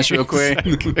sign this real quick?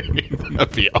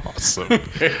 That'd be awesome.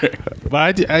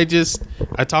 But I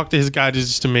talked to his guy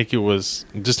just to make sure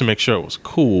it was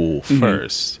cool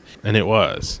first, and it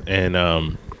was,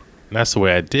 and that's the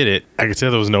way I did it. I could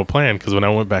tell there was no plan, because when I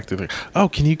went back to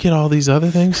can you get all these other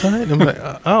things signed? I'm like,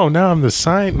 now I'm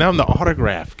the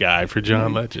autograph guy for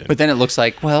John Legend. But then it looks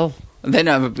then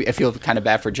I feel kind of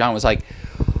bad for John. It was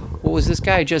was this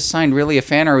guy just signed really a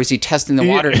fan, or was he testing the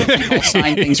water to people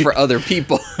sign things for other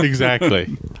people?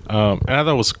 Exactly. And I thought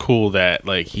it was cool that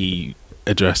he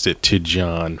addressed it to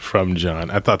John from John.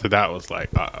 I thought that was like,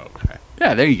 oh, okay.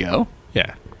 Yeah, there you go.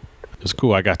 Yeah. It was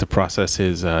cool. I got to process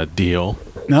his deal.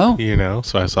 No.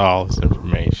 So I saw all this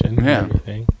information and Yeah.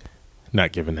 everything.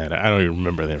 Not giving that. I don't even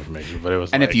remember the information, but it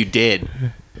was. And if you did,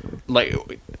 like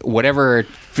whatever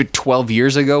 12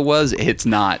 years ago was, it's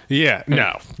not. Yeah.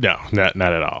 No. Not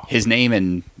at all. His name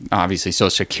and obviously Social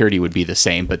Security would be the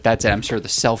same, but that's it. I'm sure the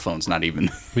cell phone's not even.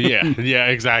 Yeah.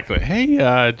 Exactly. Hey,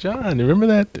 John, you remember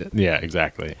that? Yeah.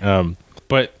 Exactly.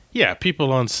 But yeah,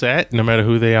 people on set, no matter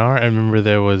who they are. I remember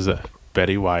there was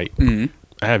Betty White. Mm-hmm.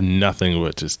 I have nothing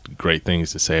but just great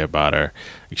things to say about her.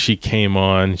 She came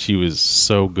on. She was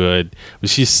so good.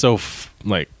 But she's so,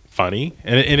 funny.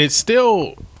 And it's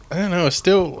still, I don't know, it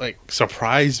still,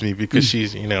 surprised me because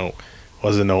she's,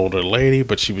 was an older lady,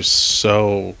 but she was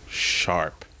so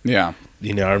sharp. Yeah.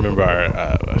 I remember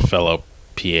our fellow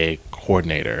PA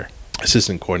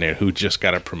assistant coordinator, who just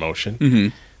got a promotion.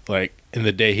 Mm-hmm. In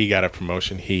the day he got a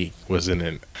promotion, he was in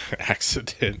an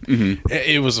accident. Mm-hmm.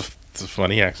 It was a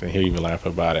funny accident. He'll even laugh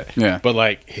about it. Yeah.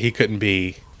 But he couldn't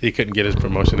get his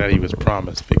promotion that he was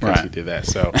promised because Right. he did that.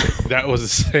 So that was the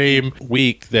same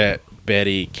week that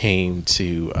Betty came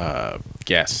to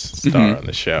guest star on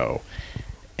the show,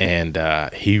 and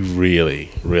he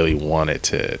really, really wanted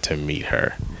to meet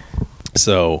her.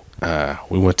 So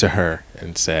we went to her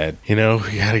and said, we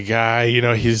got a guy, he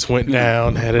just went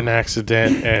down, had an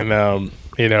accident,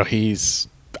 and he's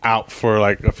out for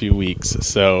a few weeks,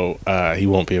 so he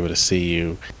won't be able to see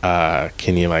you.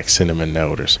 Can you send him a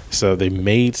note or something? So they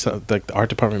made the art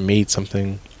department made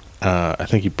something. I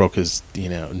think he broke his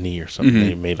knee or something. Mm-hmm.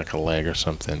 They made a leg or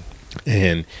something,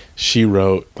 and she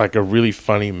wrote a really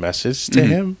funny message to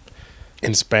him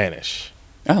in Spanish.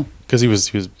 Oh, because he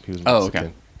was Mexican. Oh,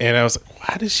 okay. And I was like,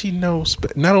 why does she know?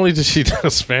 Not only does she know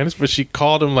Spanish, but she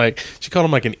called him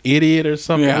an idiot or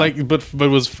something. Yeah. But it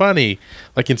was funny,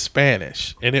 in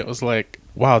Spanish. And it was like,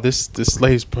 wow, this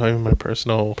lady's probably my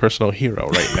personal hero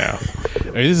right now. I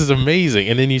mean, this is amazing.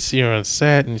 And then you see her on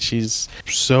set, and she's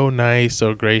so nice,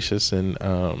 so gracious, and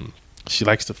she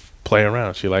likes to play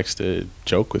around. She likes to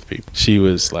joke with people. She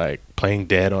was playing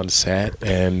dead on set,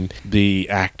 and the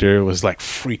actor was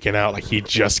freaking out he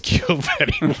just killed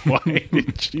Betty White.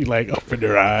 And she opened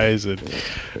her eyes, and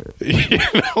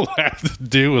the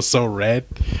dude was so red.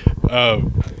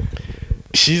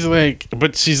 She's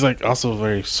but she's also a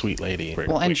very sweet lady.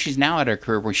 well, and she's now at her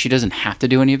career where she doesn't have to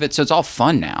do any of it, so it's all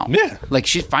fun now. Yeah.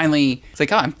 She's finally, it's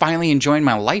oh, I'm finally enjoying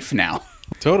my life now.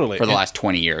 Totally. For the last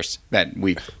 20 years that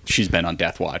she's been on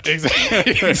Death Watch.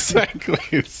 Exactly.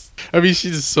 I mean,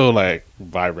 she's just so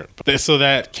vibrant. So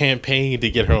that campaign to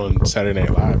get her on Saturday Night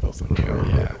Live, I was like, hell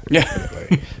yeah. Yeah.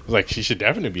 I was she should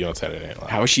definitely be on Saturday Night Live.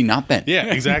 How has she not been? Yeah,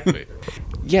 exactly.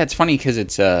 Yeah, it's funny because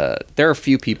it's there are a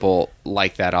few people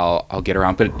like that I'll get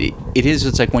around, but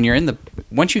it's when you're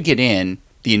once you get in,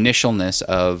 the initialness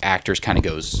of actors kind of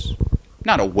goes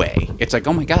not away. It's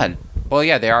oh my God. Well,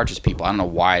 yeah, they are just people. I don't know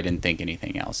why I didn't think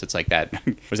anything else. It's that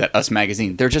was that Us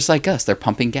magazine. They're just like us. They're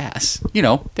pumping gas. They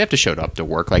have to show up to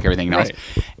work like everything else.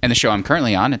 Right. And the show I'm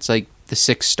currently on, it's the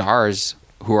 6 stars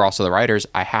who are also the writers.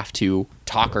 I have to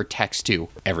talk or text to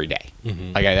every day.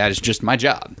 Mm-hmm. That is just my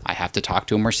job. I have to talk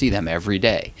to them or see them every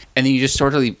day. And then you just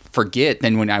sort of forget.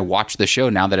 Then when I watch the show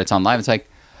now that it's on live, it's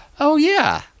oh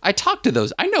yeah, I talked to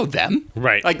those. I know them.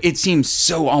 Right. It seems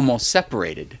so almost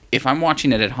separated. If I'm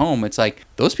watching it at home, it's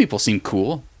those people seem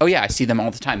cool. Oh yeah, I see them all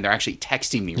the time. They're actually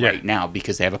texting me right now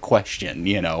because they have a question,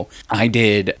 I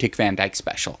did Dick Van Dyke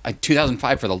special.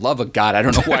 2005, for the love of God. I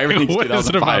don't know why everything's What 2005. is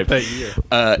it about that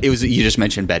year? It was, you just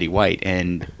mentioned Betty White,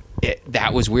 and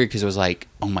that was weird because it was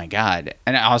oh my God.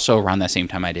 And also around that same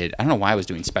time I don't know why I was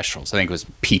doing specials. I think it was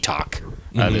P-Talk.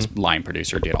 This line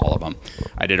producer did all of them.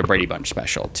 I did a Brady Bunch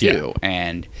special too.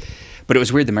 Yeah. But it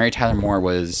was weird. The Mary Tyler Moore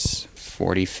was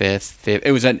 45th.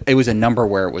 It was a number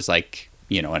where it was an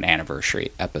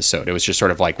anniversary episode. It was just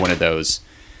sort of one of those,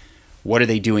 what are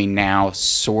they doing now?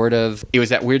 Sort of. It was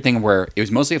that weird thing where it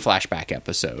was mostly a flashback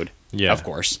episode. Yeah. Of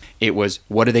course. It was,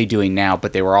 what are they doing now?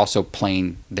 But they were also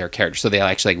playing their character. So they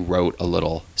actually wrote a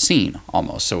little scene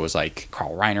almost. So it was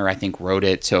Carl Reiner, I think, wrote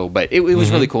it. So, but it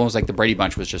was really cool. It was the Brady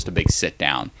Bunch was just a big sit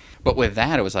down. But with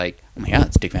that, it was oh my God,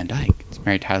 it's Dick Van Dyke. It's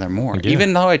Mary Tyler Moore. Yeah.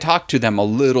 Even though I talked to them a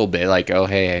little bit, oh,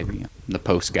 hey, the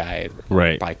post guy.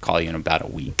 Right. I call you in about a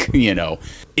week,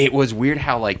 It was weird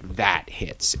how that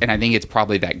hits. And I think it's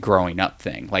probably that growing up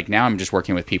thing. Now I'm just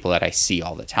working with people that I see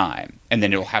all the time. And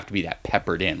then it'll have to be that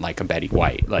peppered in, like a Betty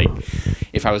White.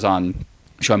 If I was on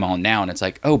show I'm on now and it's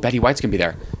oh, Betty White's gonna be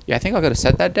there. Yeah, I think I'll go to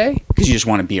set that day. Because you just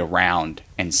want to be around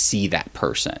and see that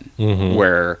person. Mm-hmm.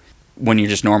 Where when you're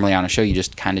just normally on a show, you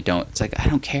just kind of don't. It's like, I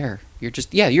don't care. You're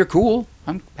just, yeah, you're cool.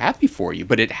 I'm happy for you.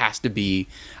 But it has to be,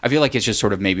 I feel like it's just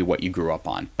sort of maybe what you grew up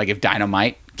on. Like if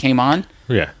Dynamite came on,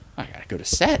 Yeah. I got to go to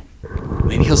set.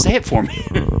 Maybe he'll say it for me.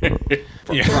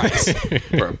 For a price.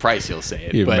 For a price, he'll say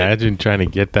it. You but imagine trying to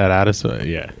get that out of someone?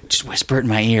 Yeah. just whisper it in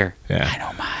my ear. Yeah. I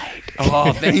don't mind.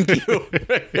 Oh, thank you.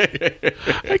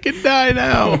 I can die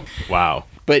now. Wow.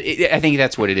 But I think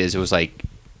that's what it is. It was like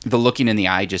the looking in the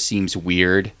eye just seems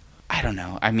weird. I don't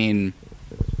know. I mean,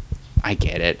 I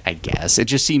get it, I guess. It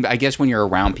just seemed, I guess when you're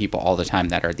around people all the time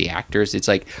that are the actors, it's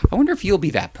like, I wonder if you'll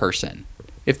be that person.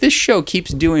 If this show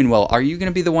keeps doing well, are you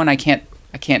going to be the one I can't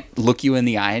look you in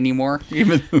the eye anymore?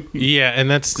 Yeah,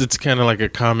 and it's kind of like a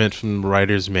comment from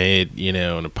writers made, in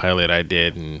a pilot I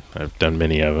did, and I've done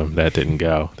many of them that didn't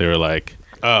go. They were like,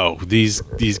 oh, these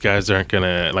guys aren't going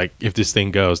to, like, if this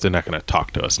thing goes, they're not going to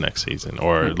talk to us next season.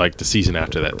 Or, like, the season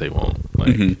after that, they won't.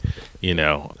 Like,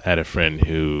 I had a friend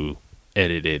who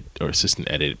edited, or assistant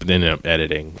edited, but then ended up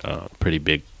editing a pretty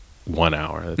big 1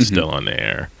 hour that's still on the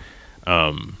air.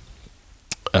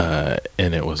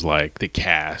 And it was like the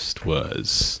cast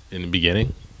was, in the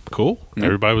beginning, cool.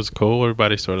 Everybody was cool.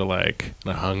 Everybody sort of like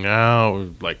hung out,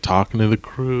 like talking to the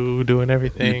crew, doing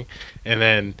everything. And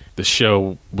then the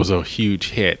show was a huge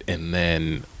hit. And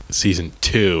then season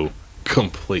 2,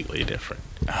 completely different.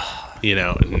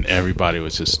 And everybody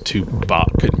was just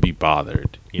couldn't be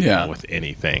bothered, with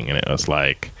anything. And it was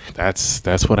like,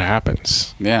 that's what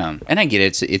happens. Yeah. And I get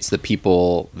it. It's the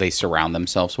people they surround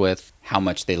themselves with, how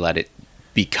much they let it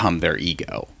become their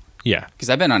ego. Yeah. Because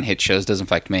I've been on hit shows, doesn't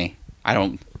affect me.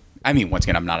 Once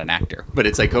again, I'm not an actor, but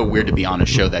it's like, weird to be on a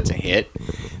show that's a hit.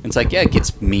 It's like, yeah, it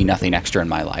gets me nothing extra in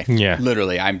my life. Yeah.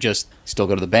 Literally, I'm just still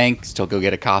go to the bank, still go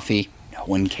get a coffee. No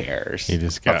one cares. You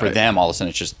just but for them, all of a sudden,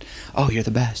 it's just, oh, you're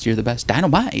the best. You're the best.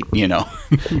 Dynamite,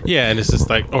 Yeah, and it's just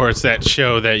like, or it's that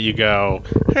show that you go,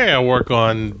 hey, I work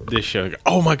on this show. You go,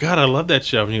 oh my God, I love that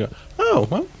show. And you go, oh,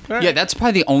 well. Right. Yeah, that's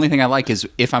probably the only thing I like is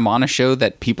if I'm on a show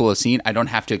that people have seen, I don't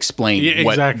have to explain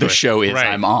what the show is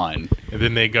I'm on. And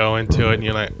then they go into it and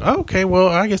you're like, oh, okay, well,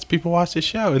 I guess people watch this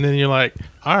show. And then you're like,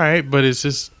 all right, but it's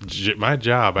just my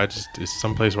job. It's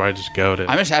someplace where I just go to.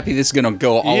 I'm just happy this is going to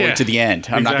go all the way to the end.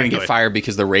 I'm not going to get fired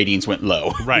because the ratings went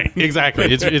low. Right,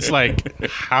 exactly. It's like,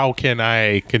 how can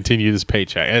I continue this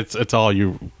paycheck? It's all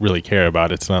you really care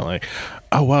about. It's not like,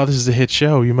 oh, wow, this is a hit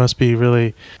show. You must be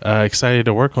really excited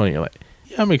to work on it. You're like,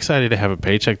 yeah, I'm excited to have a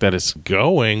paycheck that is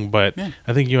going, but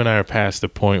I think you and I are past the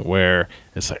point where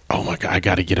it's like, oh my God, I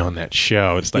got to get on that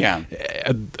show. It's like,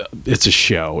 it's a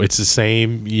show. It's the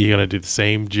same. You're going to do the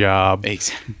same job. The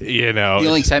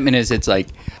only excitement is it's like,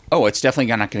 oh, it's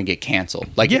definitely not going to get canceled.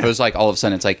 Like, if it was like all of a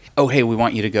sudden it's like, oh, hey, we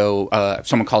want you to go.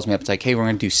 Someone calls me up. It's like, hey, we're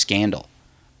going to do Scandal.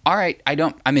 All right,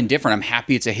 I'm indifferent. I'm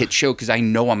happy it's a hit show because I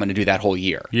know I'm going to do that whole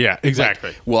year. Yeah,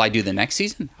 exactly. Like, will I do the next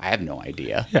season? I have no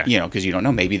idea. Yeah. Because you don't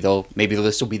know. Maybe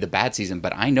this will be the bad season,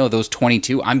 but I know those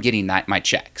 22, I'm getting my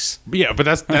checks. Yeah, but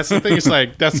that's the thing. It's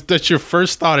like that's your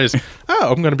first thought is,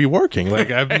 oh, I'm going to be working.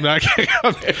 Like I'm not going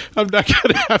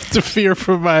to have to fear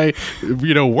for my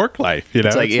work life.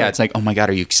 It's like it's like, oh my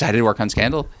God, are you excited to work on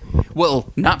Scandal?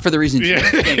 Well, not for the reason you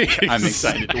think I'm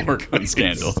excited to work on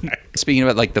Scandal. Exactly. Speaking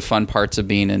about like the fun parts of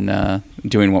being in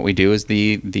doing what we do is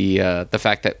the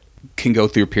fact that can go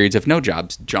through periods of no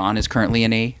jobs. John is currently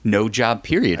in a no job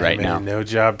period right now. No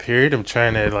job period. I'm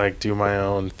trying to like do my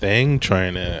own thing,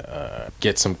 trying to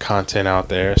get some content out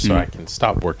there so I can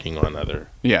stop working on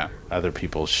other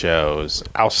people's shows.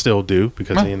 I'll still do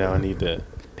because I need the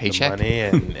paycheck,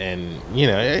 the money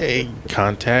and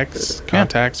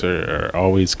contacts are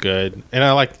always good, and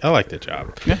I like the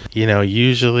job.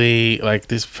 Usually like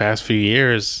this past few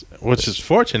years, which is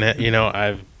fortunate,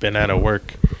 I've been out of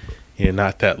work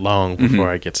not that long before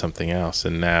I get something else,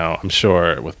 and now I'm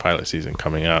sure with pilot season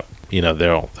coming up,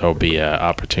 there'll be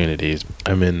opportunities.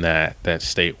 I'm in that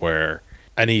state where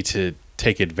I need to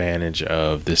take advantage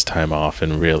of this time off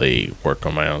and really work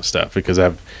on my own stuff, because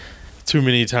I've too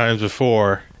many times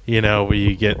before where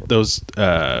you get those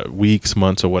weeks,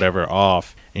 months, or whatever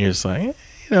off, and you're just like,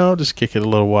 just kick it a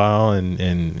little while and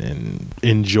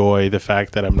enjoy the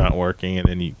fact that I'm not working, and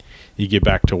then you get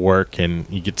back to work and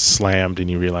you get slammed and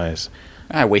you realize,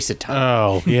 I wasted time.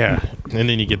 Oh, yeah. And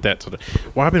then you get that sort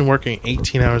of, well, I've been working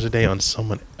 18 hours a day on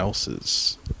someone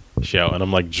else's show, and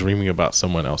I'm like dreaming about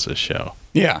someone else's show.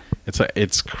 Yeah. It's like,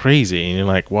 it's crazy, and you're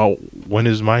like, well, when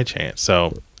is my chance?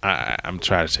 So I'm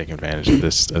trying to take advantage of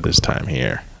this time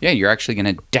here. Yeah, you're actually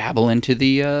going to dabble into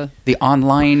the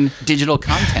online digital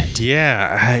content.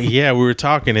 Yeah, we were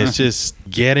talking. It's just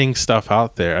getting stuff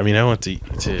out there. I mean, I went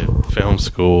to film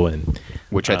school, and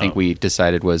which I think we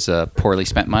decided was poorly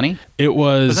spent money. It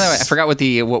was. I forgot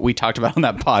what we talked about on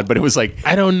that pod, but it was like,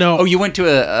 I don't know. Oh, you went to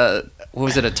a what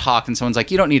was it, a talk, and someone's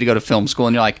like, you don't need to go to film school,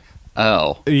 and you're like,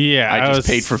 oh, yeah, I just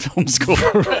paid for film school.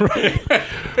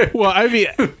 Well, I mean,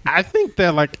 I think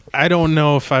that, like, I don't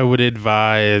know if I would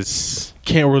advise.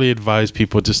 Can't really advise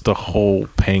people just the whole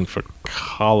paying for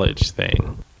college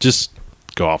thing. Just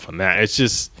go off on that. It's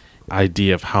just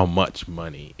idea of how much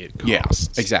money it costs.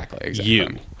 Yeah, exactly.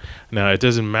 You. Now, it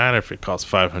doesn't matter if it costs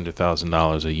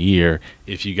 $500,000 a year.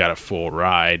 If you got a full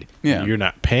ride, you're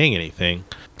not paying anything.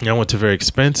 I went to a very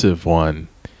expensive one.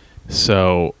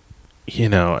 So,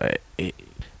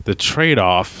 the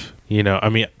trade-off, I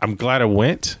mean, I'm glad I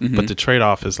went, but the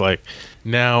trade-off is like,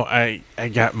 now I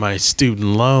got my student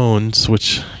loans,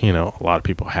 which, a lot of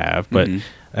people have, but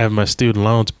I have my student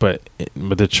loans, but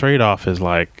the trade-off is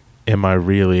like, am I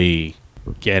really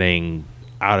getting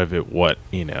out of it what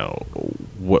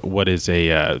is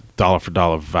a dollar for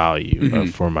dollar value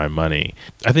for my money?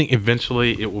 I think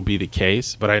eventually it will be the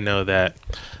case, but I know that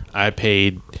I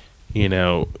paid,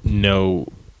 no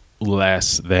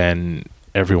less than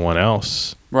everyone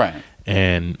else. Right.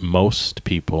 And most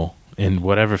people in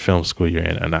whatever film school you're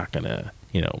in are not going to,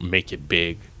 make it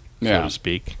big, so to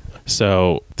speak.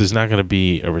 So there's not going to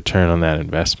be a return on that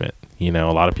investment. A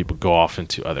lot of people go off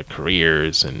into other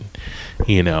careers, and,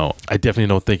 I definitely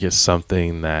don't think it's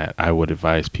something that I would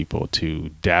advise people to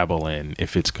dabble in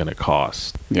if it's going to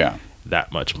cost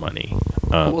that much money.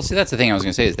 Well, see, that's the thing I was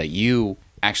going to say, is that you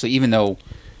actually, even though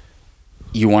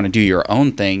you want to do your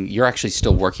own thing, you're actually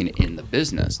still working in the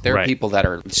business. There are people that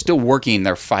are still working,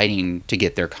 they're fighting to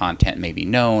get their content maybe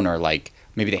known, or like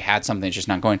maybe they had something that's just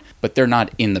not going, but they're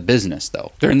not in the business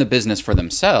though. They're in the business for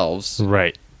themselves.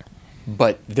 Right.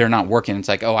 But they're not working. It's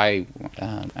like, oh, it's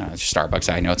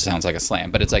Starbucks. I know it sounds like a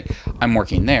slam, but it's like, I'm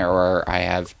working there, or I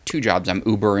have two jobs. I'm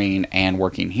Ubering and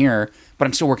working here, but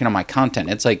I'm still working on my content.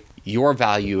 It's like, your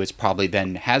value is probably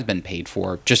then has been paid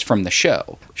for just from the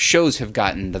show. Shows have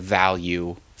gotten the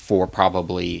value for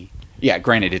probably,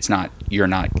 granted, you're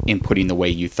not inputting the way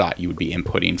you thought you would be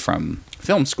inputting from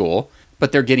film school,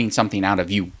 but they're getting something out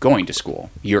of you going to school.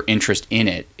 Your interest in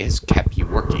it has kept you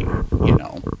working,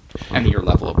 and your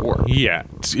level of work. Yeah,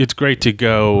 it's great to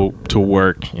go to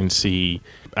work and see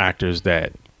actors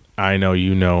that I know,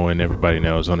 and everybody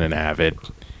knows on an Avid,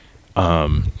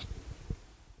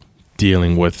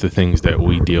 dealing with the things that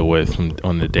we deal with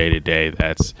on the day-to-day.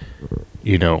 That's,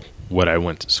 what I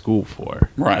went to school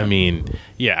for. Right. I mean,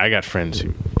 I got friends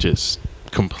who just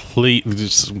completely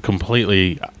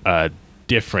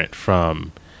different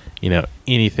from,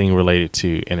 anything related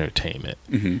to entertainment.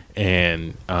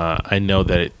 And I know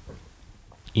that it,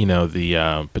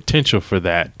 the potential for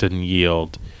that doesn't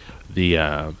yield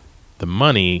the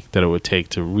money that it would take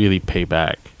to really pay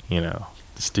back, the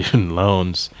student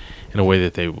loans in a way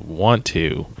that they want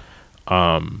to.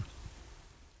 And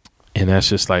that's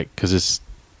just like, because it's,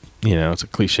 it's a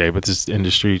cliche, but this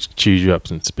industry chews you up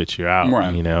and spits you out. Right.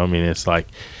 I mean, it's like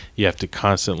you have to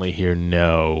constantly hear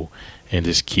no and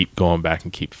just keep going back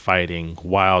and keep fighting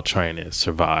while trying to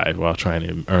survive, while trying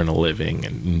to earn a living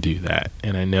and do that.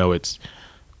 And I know it's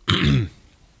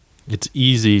it's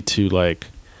easy to, like,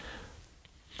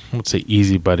 I won't say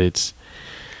easy, but it's,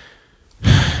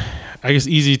 I guess,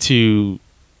 easy to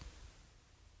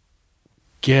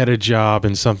get a job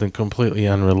in something completely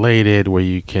unrelated where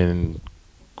you can,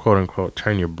 quote unquote,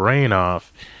 turn your brain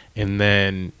off and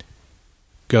then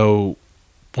go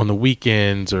on the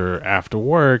weekends or after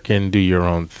work and do your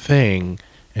own thing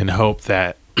and hope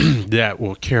that that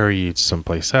will carry you to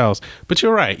someplace else. But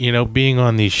you're right, being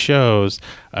on these shows,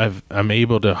 I'm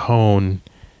able to hone,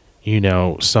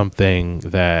 something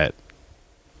that,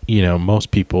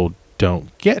 most people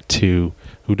don't get to,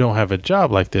 who don't have a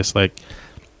job like this. Like,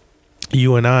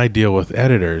 you and I deal with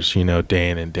editors, day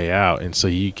in and day out. And so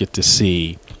you get to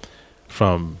see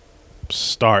from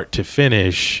start to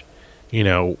finish,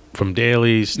 from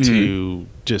dailies to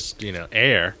just,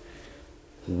 air,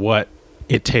 what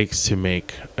it takes to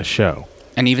make a show.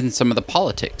 And even some of the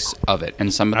politics of it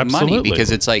and some of the money. Because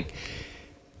it's like,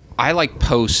 I like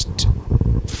post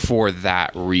for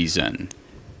that reason,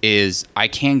 is I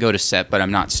can go to set, but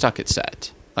I'm not stuck at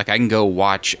set. Like, I can go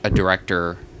watch a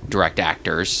director direct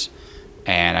actors,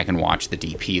 and I can watch the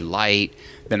DP light.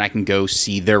 Then I can go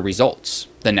see their results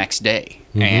the next day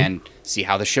and see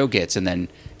how the show gets, and then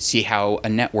see how a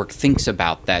network thinks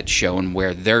about that show and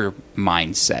where their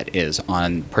mindset is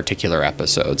on particular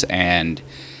episodes. And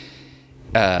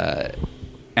I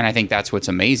think that's what's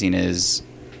amazing, is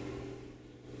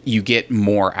you get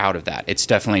more out of that. It's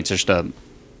definitely just a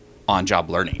on-job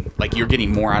learning. Like, you're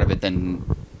getting more out of it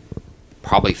than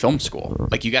probably film school.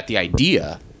 Like, you got the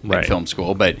idea Right. in film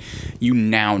school, but you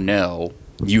now know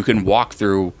you can walk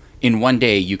through, in one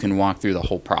day, you can walk through the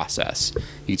whole process.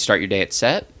 You'd start your day at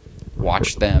set,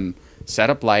 watch them set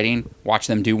up lighting, watch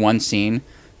them do one scene,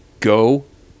 go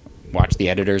watch the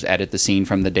editors edit the scene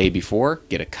from the day before,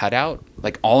 get a cutout.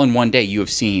 Like, all in one day, you have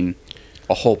seen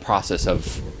a whole process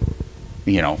of,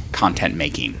 content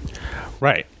making.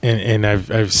 Right. And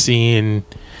I've seen,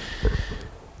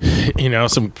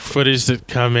 some footage that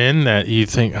come in that you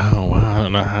think, oh, wow, I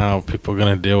don't know how people are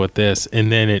going to deal with this.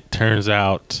 And then it turns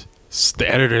out the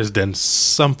editor's done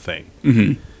something,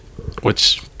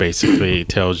 which basically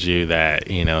tells you that,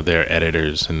 they're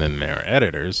editors and then they're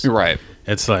editors. Right.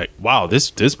 It's like, wow,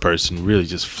 this person really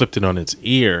just flipped it on its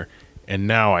ear. And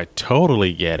now I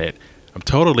totally get it. I'm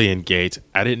totally engaged.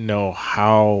 I didn't know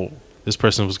how this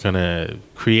person was going to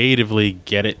creatively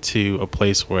get it to a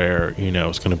place where,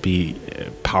 it's going to be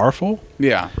powerful.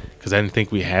 Yeah. Because I didn't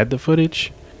think we had the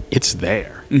footage. It's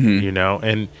there,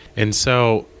 and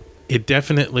so it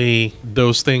definitely,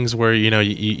 those things where,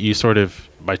 you sort of,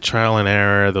 by trial and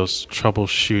error, those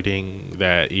troubleshooting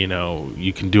that,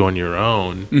 you can do on your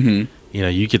own,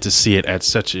 you get to see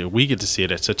it we get to see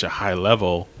it at such a high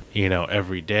level,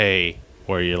 every day,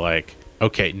 where you're like,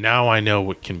 okay, now I know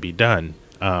what can be done.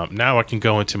 Now I can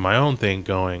go into my own thing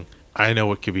going, I know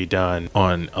what can be done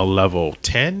on a level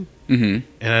 10, and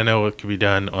I know what can be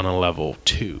done on a level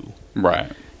 2.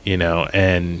 Right. And,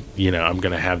 I'm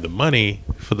going to have the money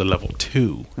for the level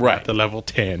 2, right? Not the level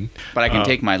 10. But I can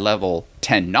take my level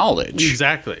 10 knowledge.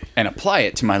 Exactly. And apply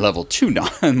it to my level 2,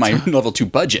 my level 2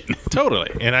 budget. Totally.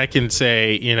 And I can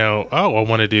say, oh, I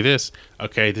want to do this.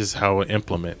 Okay, this is how I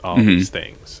implement all these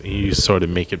things. And you sort of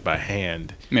make it by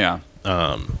hand. Yeah.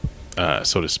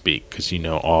 So to speak, because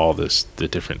all the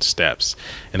different steps.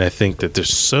 And I think that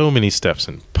there's so many steps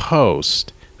in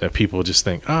post that people just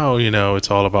think, oh, it's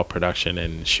all about production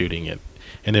and shooting it.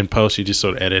 And in post, you just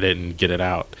sort of edit it and get it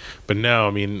out. But no,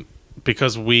 I mean,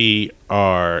 because we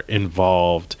are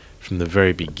involved from the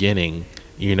very beginning,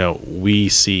 we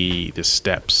see the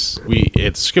steps.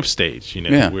 At the script stage,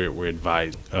 we're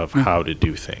advised of how to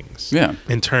do things. Yeah.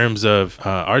 In terms of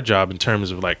our job, in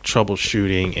terms of like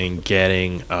troubleshooting and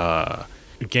getting a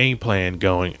game plan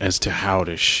going as to how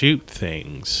to shoot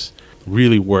things,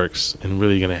 really works and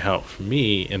really going to help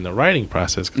me in the writing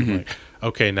process. 'Cause I'm like,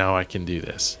 okay, now I can do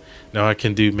this. Now I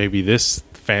can do maybe this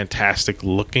fantastic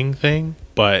looking thing,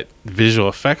 but visual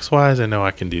effects wise, I know I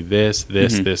can do this,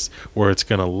 where it's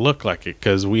going to look like it.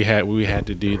 Because we had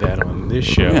to do that on this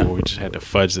show. Where we just had to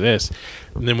fudge this.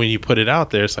 And then when you put it out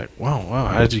there, it's like, wow,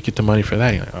 how did you get the money for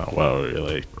that? You're like, oh, well,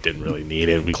 really didn't really need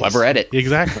it. Clever edit.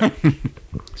 Exactly.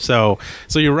 So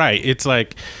you're right. It's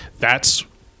like, that's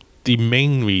the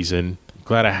main reason. I'm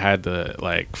glad I had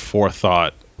the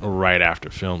forethought right after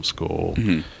film school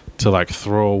to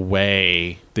throw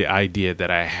away the idea that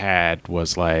I had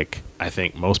was I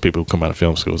think most people who come out of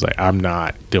film school is I'm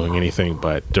not doing anything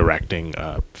but directing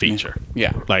a feature.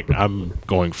 Yeah. I'm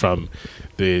going from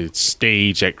the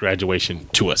stage at graduation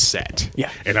to a set. Yeah.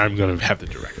 And I'm going to have the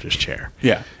director's chair.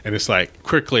 Yeah. And it's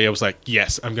quickly I was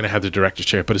yes, I'm going to have the director's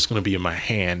chair, but it's going to be in my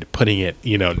hand, putting it,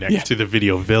 next to the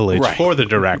video village for the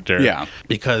director. Yeah.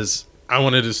 Because I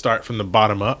wanted to start from the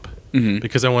bottom up.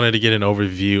 Because I wanted to get an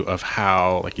overview of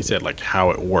how, like you said,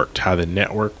 how it worked, how the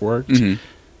network worked.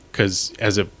 Because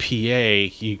as a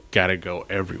PA, you got to go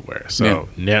everywhere. So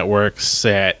network,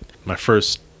 set. My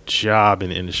first job in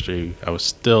the industry, I was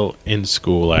still in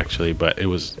school actually, but it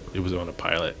was on a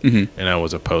pilot, and I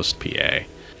was a post PA.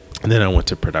 And then I went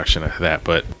to production after that.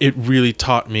 But it really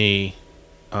taught me,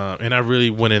 and I really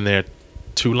went in there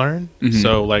to learn.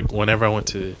 So whenever I went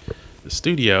to the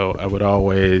studio, I would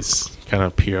always kind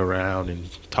of peer around and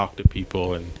talk to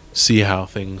people and see how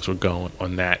things were going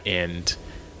on that end,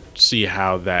 see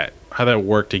how that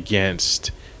worked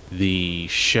against the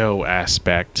show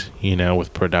aspect,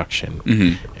 with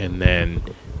production, and then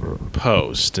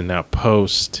post. And now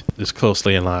post is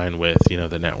closely in line with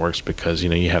the networks, because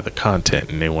you have the content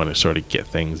and they want to sort of get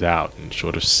things out and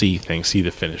sort of see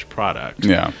the finished product.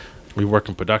 Yeah. We work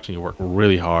in production, you work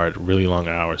really hard, really long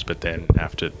hours, but then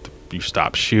after you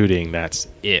stop shooting, that's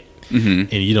it.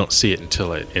 And you don't see it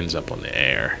until it ends up on the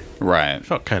air. Right. I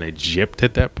felt kind of gypped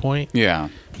at that point. Yeah.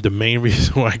 The main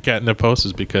reason why I got into post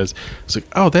is because it's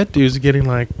oh, that dude's getting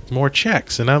more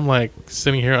checks, and I'm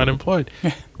sitting here unemployed.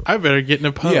 I better get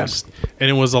into post. Yeah. And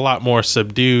it was a lot more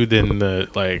subdued than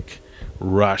the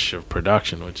rush of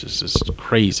production, which is just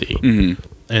crazy.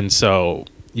 And so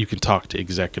you can talk to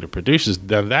executive producers.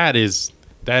 Now that is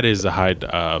that is a high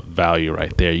value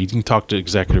right there. You can talk to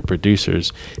executive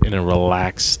producers in a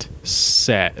relaxed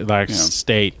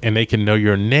state, and they can know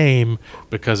your name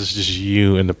because it's just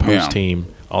you and the post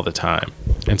team all the time.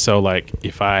 And so, like,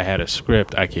 if I had a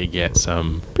script, I could get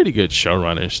some pretty good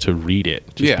showrunners to read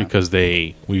it just because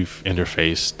we've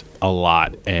interfaced a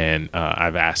lot, and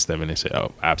I've asked them, and they say,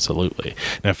 "Oh, absolutely."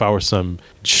 Now, if I were some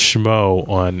schmo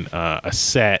on a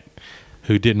set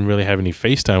who didn't really have any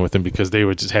FaceTime with them because they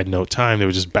just had no time, they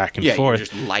were just back and forth,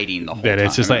 just lighting the whole then time.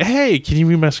 it's just like, "Hey, can you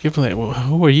read my script?" Like, well,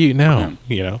 who are you? No,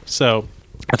 So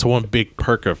that's one big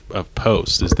perk of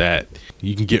post, is that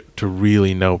you can get to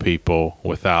really know people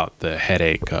without the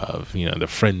headache of the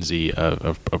frenzy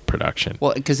of production.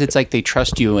 Well, because it's like they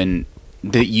trust you, and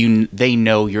they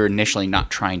know you're initially not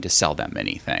trying to sell them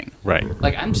anything. Right.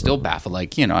 Like, I'm still baffled.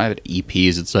 Like, I have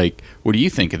EPs. It's like, what do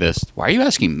you think of this? Why are you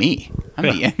asking me? I'm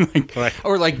the end. Right.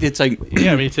 Or like, it's like,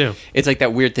 yeah, me too. It's like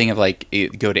that weird thing of like,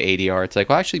 go to ADR. It's like,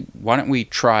 well, actually, why don't we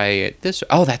try it this?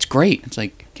 Oh, that's great. It's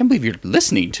like, I can't believe you're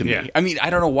listening to me. Yeah. I mean,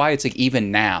 I don't know why. It's like,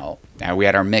 even now we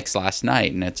had our mix last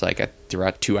night, and it's like I threw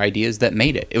out 2 ideas that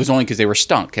made it. It was only because they were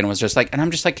stunk, and it was just like, and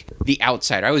I'm just like the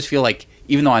outsider. I always feel like,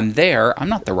 even though I'm there, I'm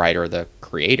not the writer or the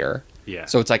creator. Yeah.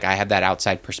 So it's like I have that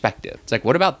outside perspective. It's like,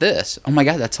 what about this? Oh my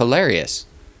God, that's hilarious.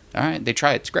 All right, they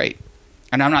try it. It's great.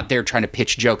 And I'm not there trying to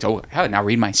pitch jokes. Oh, now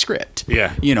read my script.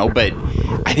 Yeah. But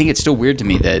I think it's still weird to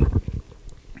me that,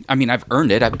 I mean, I've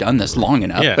earned it. I've done this long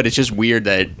enough. Yeah. But it's just weird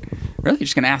that, really, you're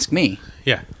just going to ask me.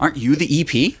 Yeah. Aren't you the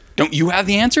EP? Don't you have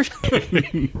the answer?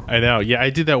 I know. Yeah, I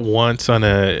did that once on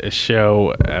a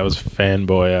show I was a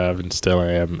fanboy of, and still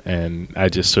am, and I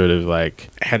just sort of like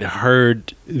had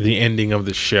heard the ending of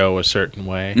the show a certain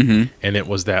way, and it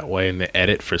was that way in the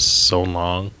edit for so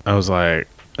long. I was like,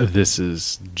 this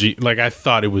is like, I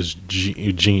thought it was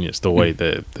genius the way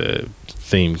the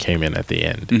theme came in at the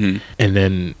end, and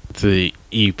then the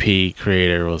EP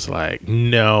creator was like,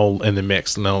 no, in the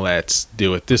mix, no, let's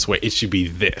do it this way, it should be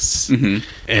this,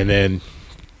 and then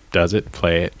does it,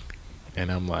 play it,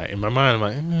 and I'm like, in my mind, I'm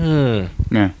like,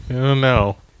 I don't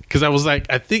know, because I was like,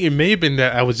 I think it may have been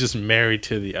that I was just married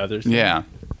to the other thing.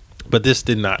 But this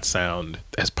did not sound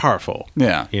as powerful,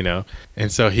 and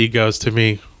so he goes to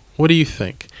me, what do you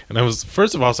think? And I was,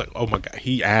 first of all, I was like, oh my God,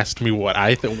 he asked me what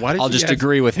I think. I'll just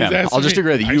agree with him. I'll just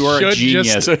agree that you are a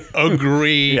genius. Just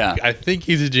agree. I think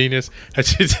he's a genius. I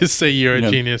should just say you're a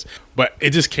genius. But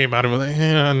it just came out of me like,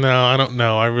 no, I don't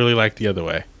know. I really like the other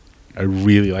way.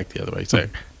 He's like,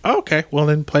 oh, okay, well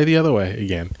then play the other way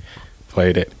again.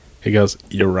 Played it. He goes,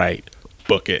 you're right.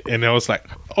 Book it. And I was like,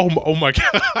 oh my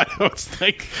God. I was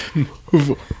like,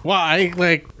 wow, I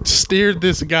like steered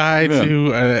this guy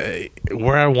to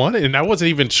where I wanted, and I wasn't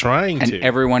even trying to.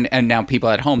 And now people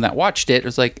at home that watched it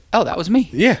was like, oh, that was me.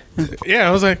 Yeah.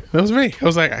 I was like, that was me. I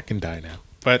was like, I can die now.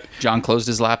 But John closed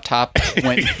his laptop,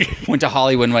 went to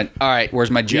Hollywood and went, all right,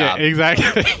 where's my job? Yeah,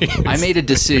 exactly. I made a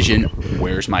decision.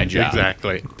 Where's my job?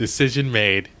 Exactly. Decision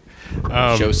made.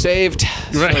 Show saved.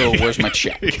 Right. So where's my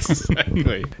check?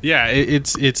 Exactly. Yeah,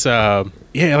 it's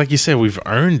like you said, we've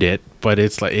earned it, but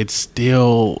it's like it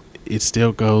still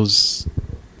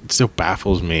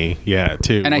baffles me. Yeah,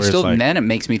 too. And then it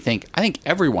makes me think, I think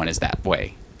everyone is that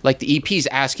way. Like, the EP's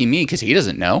asking me because he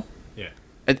doesn't know. Yeah.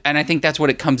 And I think that's what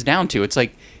it comes down to. It's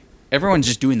like everyone's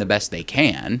just doing the best they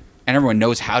can, and everyone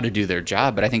knows how to do their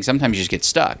job, but I think sometimes you just get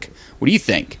stuck. What do you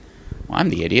think? Well, I'm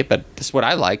the idiot, but this is what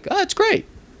I like. Oh, it's great.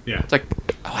 Yeah. It's like,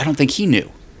 oh, I don't think he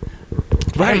knew.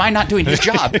 Why am I not doing his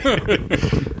job?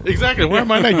 Exactly. Why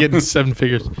am I not getting 7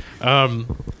 figures?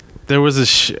 There was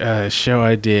a show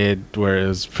I did where it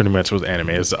was pretty much anime.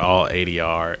 It was all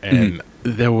ADR, and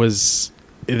there was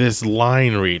this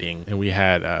line reading, and we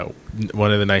had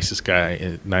one of the nicest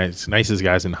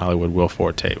guys in Hollywood, Will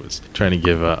Forte, was trying to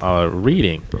give a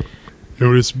reading. It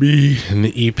was me and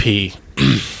the EP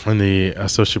and the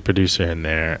associate producer in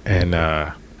there, and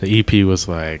the EP was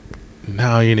like,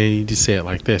 no, you need to say it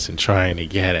like this, and trying to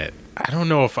get it. I don't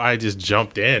know if I just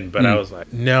jumped in, but I was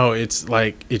like, no, it's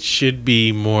like, it should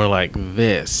be more like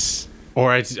this.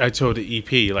 Or I told the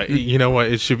EP, like, you know what,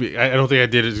 it should be, I don't think I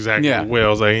did it exactly well. I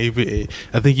was like, EP,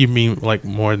 I think you mean like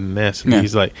more than this. And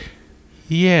he's like,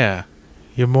 yeah,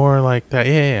 you're more like that.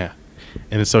 Yeah.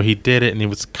 And so he did it, and he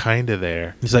was kind of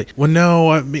there. He's like, well,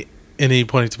 no, and he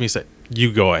pointed to me, he's like,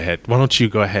 you go ahead. Why don't you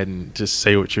go ahead and just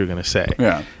say what you're going to say?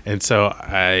 Yeah. And so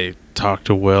I talked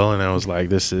to Will, and I was like,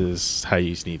 this is how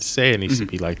you need to say it. It needs to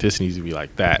be like this. It needs to be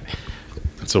like that.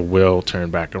 And so Will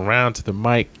turned back around to the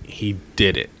mic. He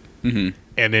did it. And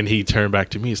then he turned back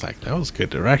to me. He's like, that was good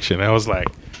direction. I was like,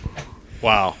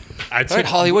 wow. I All right,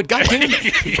 Hollywood, God damn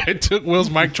it. I took Will's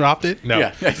mic, dropped it. No,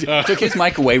 Yeah. Took his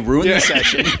mic away, ruined the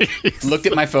session, looked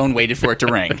at my phone, waited for it to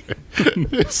ring.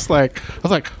 It's like I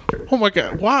was like, oh my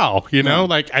god, wow, you know,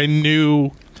 like I knew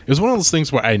it was one of those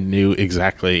things where I knew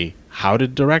exactly how to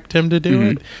direct him to do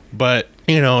it, but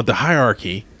you know, the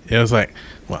hierarchy, it was like,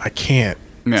 well, I can't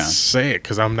say it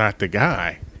because I'm not the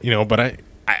guy, you know, but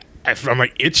I'm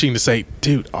like itching to say,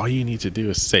 dude, all you need to do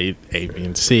is say A, B,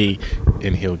 and C,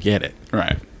 and he'll get it.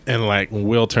 Right. And like when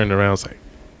Will turned around, I was like,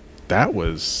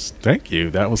 thank you.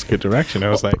 That was good direction. I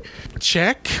was like,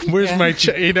 check. Where's my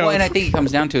check? You know. Well, and I think it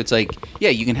comes down to, it's like, yeah,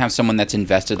 you can have someone that's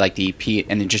invested like the EP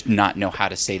and then just not know how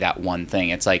to say that one thing.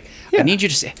 It's like, I need you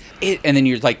to say it. And then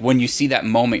you're like, when you see that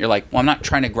moment, you're like, well, I'm not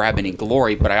trying to grab any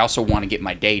glory, but I also want to get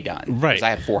my day done. Right. Because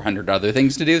I have 400 other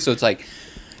things to do. So it's like,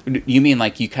 you mean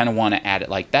like you kind of want to add it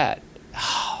like that?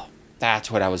 Oh, that's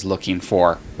what I was looking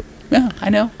for. Yeah, I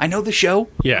know. I know the show.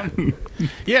 Yeah.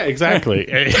 Yeah, exactly.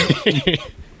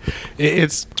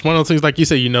 It's one of those things, like you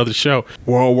say, you know the show.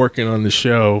 We're all working on the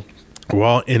show. We're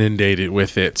all inundated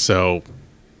with it. So,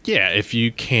 yeah, if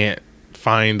you can't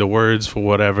find the words for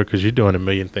whatever, because you're doing a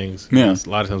million things, a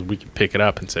lot of times we can pick it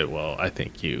up and say, well, I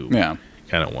think you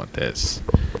kind of want this.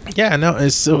 Yeah, no,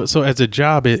 it's so as a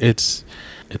job, it's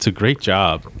a great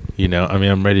job. You know, I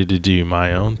mean, I'm ready to do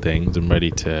my own things. I'm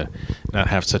ready to not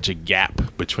have such a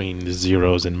gap between the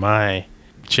zeros in my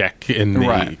check and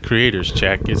the creator's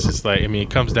check. It's just like, I mean, it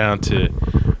comes down to,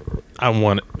 I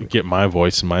want to get my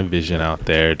voice and my vision out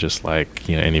there just like,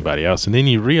 you know, anybody else. And then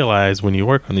you realize when you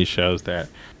work on these shows that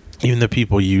even the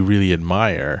people you really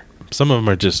admire, some of them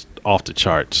are just off the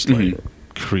charts, like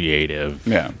creative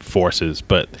forces,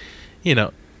 but, you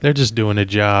know, they're just doing a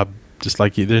job just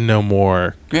like you. They're no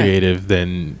more creative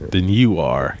than you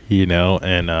are, you know,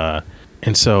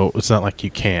 and so it's not like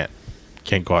you can't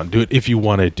go out and do it if you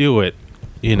want to do it.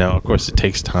 You know, of course, it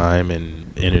takes time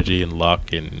and energy and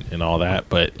luck and all that,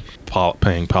 but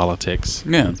playing politics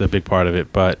is a big part of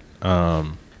it. But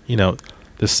you know,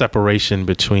 the separation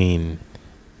between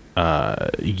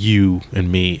you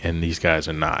and me and these guys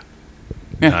are not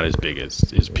as big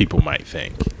as people might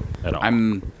think at all.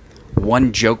 I'm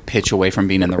one joke pitch away from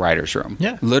being in the writer's room.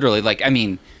 Yeah. Literally, like, I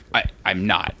mean, I'm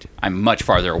not. I'm much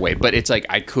farther away, but it's like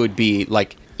I could be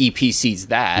like EP sees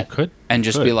that and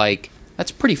just be like,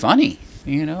 that's pretty funny.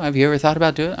 You know, have you ever thought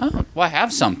about doing it? Oh, well, I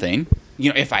have something.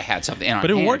 You know, if I had something on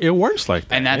hand. But it works like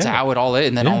that. And that's how it all is.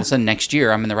 And then all of a sudden next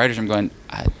year, I'm in the writer's room going,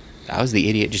 I was the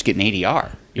idiot just getting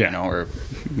ADR, you know, or,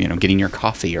 you know, getting your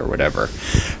coffee or whatever.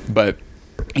 But,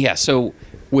 yeah, so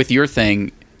with your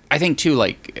thing, I think, too,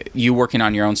 like, you working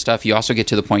on your own stuff, you also get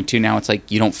to the point, too, now it's like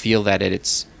you don't feel that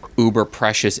it's uber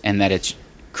precious and that it's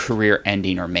career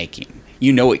ending or making.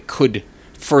 You know it could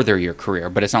further your career,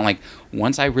 but it's not like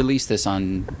once I release this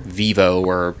on Vivo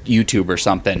or YouTube or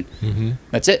something,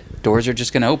 that's it. Doors are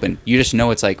just going to open. You just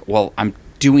know it's like, well, I'm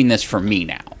doing this for me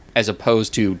now, as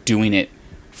opposed to doing it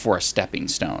for a stepping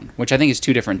stone, which I think is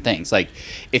two different things. Like,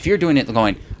 if you're doing it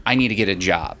going, I need to get a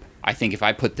job. I think if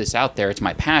I put this out there, it's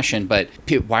my passion, but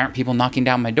why aren't people knocking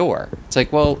down my door? It's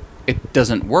like, well, it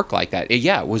doesn't work like that.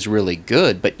 It was really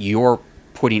good, but you're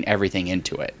putting everything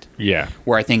into it. Yeah.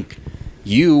 Where I think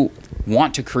you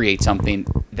want to create something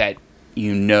that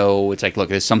you know, it's like, look,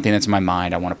 there's something that's in my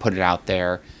mind. I want to put it out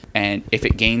there. And if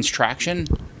it gains traction,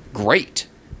 great.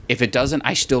 If it doesn't,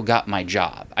 I still got my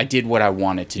job. I did what I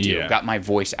wanted to do. Got my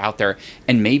voice out there.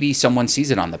 And maybe someone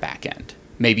sees it on the back end.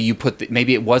 Maybe you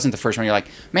maybe it wasn't the first one. You're like,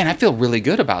 man, I feel really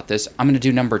good about this. I'm going to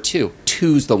do number 2.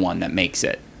 2's the one that makes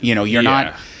it. You know, you're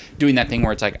not doing that thing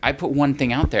where it's like, I put one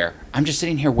thing out there. I'm just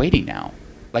sitting here waiting now.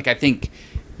 Like, I think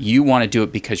you want to do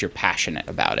it because you're passionate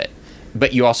about it.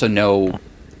 But you also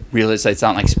realize it's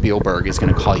not like Spielberg is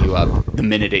going to call you up the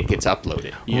minute it gets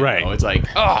uploaded. You know? It's like,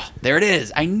 oh, there it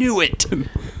is. I knew it.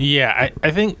 Yeah,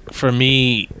 I think for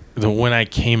me, when I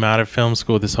came out of film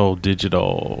school, this whole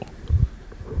digital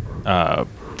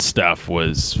stuff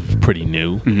was pretty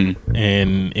new.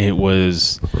 And it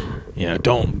was, you know,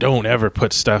 don't ever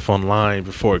put stuff online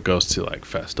before it goes to like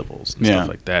festivals and stuff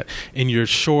like that. And your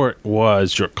short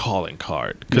was your calling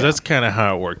card, because that's kind of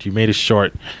how it worked. You made a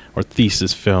short or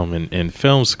thesis film in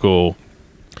film school,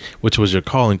 which was your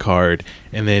calling card,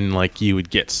 and then like you would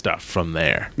get stuff from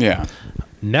there.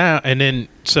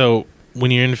 So when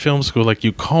you're in film school, like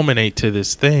you culminate to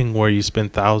this thing where you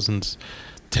spend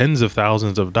tens of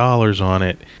thousands of dollars on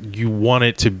it. You want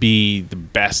it to be the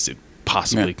best it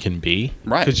possibly can be,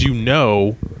 right? Because you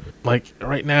know, like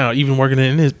right now, even working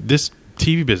in this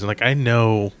TV business, like I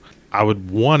know I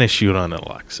would want to shoot on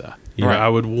Alexa. You know, I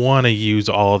would want to use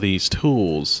all these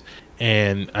tools,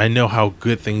 and I know how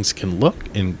good things can look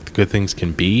and good things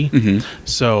can be.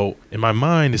 So in my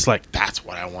mind, it's like, that's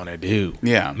what I want to do.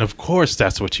 Yeah. And of course,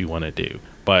 that's what you want to do.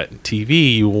 But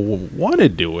TV, you want to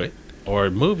do it,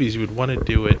 or movies, you would want to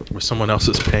do it where someone else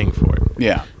is paying for it.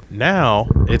 Yeah. Now,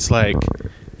 it's like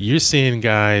you're seeing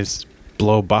guys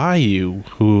blow by you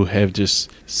who have just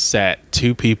sat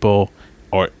two people,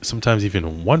 or sometimes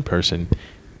even one person,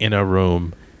 in a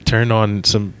room, turned on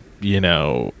some,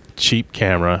 cheap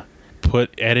camera,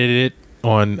 edited it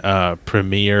on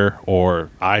Premiere or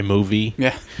iMovie,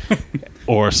 Yeah.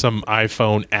 or some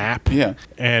iPhone app, Yeah.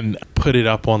 and put it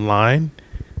up online.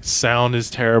 Sound is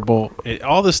terrible.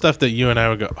 All the stuff that you and I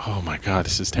would go, oh my God,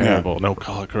 this is terrible. No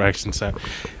color correction sound.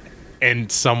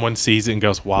 And someone sees it and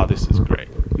goes, wow, this is great.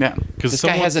 Yeah. Because this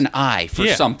guy has an eye for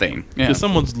something. Yeah. Because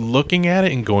someone's looking at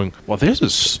it and going, well, there's a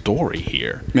story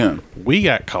here. Yeah. We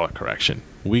got color correction.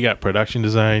 We got production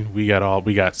design. We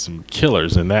got some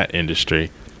killers in that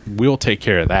industry. We'll take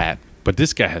care of that. But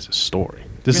this guy has a story.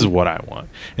 This is what I want.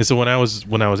 And so when I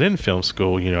was in film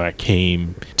school, I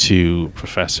came to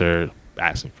professor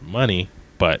asking for money,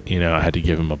 but I had to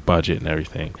give him a budget and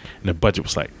everything. And the budget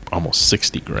was like almost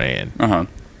 $60,000.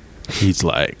 He's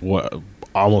like, what?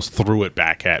 Almost threw it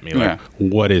back at me. Like,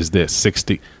 what is this?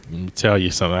 60? Let me tell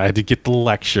you something. I had to get the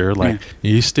lecture. Like,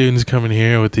 you students coming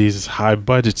here with these high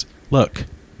budgets. Look,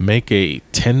 make a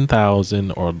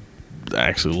 10,000 or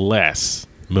actually less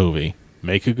movie.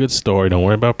 Make a good story. Don't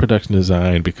worry about production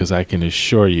design, because I can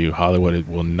assure you Hollywood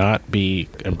will not be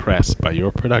impressed by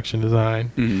your production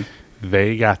design.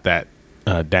 They got that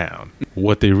down.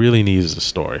 What they really need is a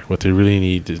story. What they really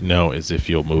need to know is if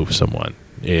you'll move someone.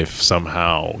 If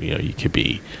somehow, you could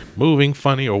be moving,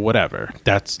 funny, or whatever.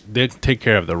 They take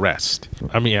care of the rest.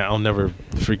 I mean, I'll never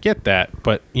forget that.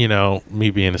 But, me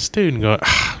being a student going,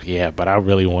 but I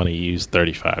really want to use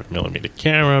 35 millimeter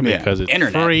camera because it's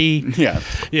Internet. free. Yeah.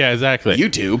 Yeah, exactly.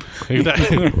 YouTube.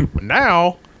 Exactly.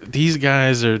 Now, these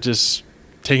guys are just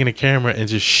taking a camera and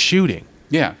just shooting.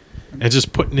 Yeah. And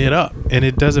just putting it up. And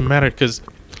it doesn't matter, because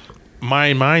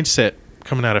my mindset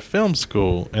coming out of film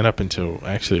school and up until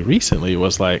actually recently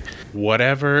was like,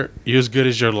 whatever, you're as good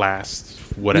as your last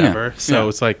whatever. So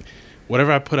it's like,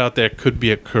 whatever I put out there could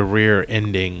be a career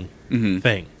ending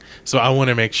thing. So I want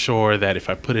to make sure that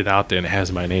if I put it out there and it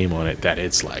has my name on it, that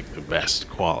it's like the best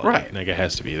quality. Right. Like, it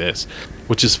has to be this,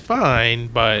 which is fine,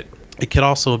 but it could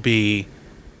also be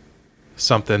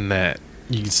something that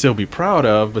you can still be proud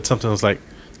of, but something that's like,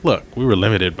 look, we were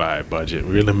limited by budget.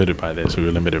 We were limited by this. We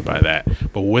were limited by that.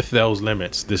 But with those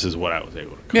limits, this is what I was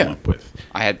able to come up with.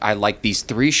 I like these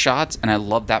 3 shots, and I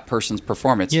love that person's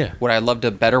performance. Yeah. Would I loved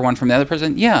a better one from the other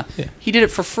person? Yeah. He did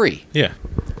it for free. Yeah.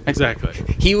 Exactly.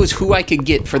 He was who I could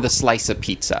get for the slice of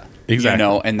pizza.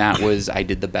 Exactly. And that was, I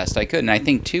did the best I could. And I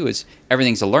think, too, is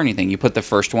everything's a learning thing. You put the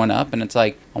first one up, and it's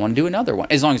like, I want to do another one.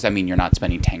 As long as, you're not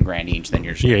spending $10,000 each, then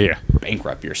you're just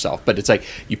bankrupt yourself. But it's like,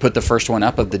 you put the first one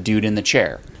up of the dude in the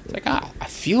chair. It's like, I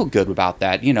feel good about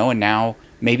that, and now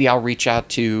maybe I'll reach out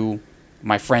to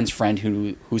my friend's friend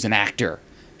who's an actor,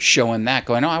 show him that,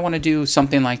 going, I want to do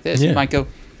something like this. He might go,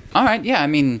 all right,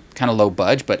 kind of low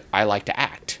budge, but I like to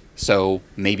act. So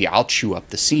maybe I'll chew up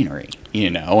the scenery,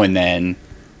 and then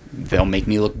they'll make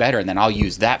me look better, and then I'll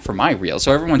use that for my reel.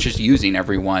 So everyone's just using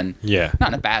everyone. Yeah. Not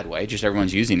in a bad way, just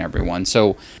everyone's using everyone.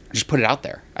 So just put it out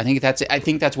there. I think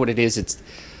that's what it is. It's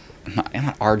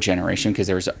not our generation, because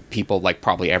there's people like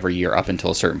probably every year up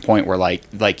until a certain point where like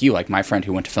my friend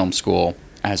who went to film school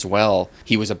as well,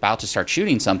 he was about to start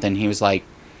shooting something. He was like,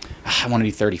 I want to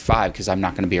do 35 because I'm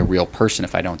not going to be a real person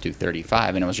if I don't do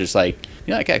 35. And it was just like,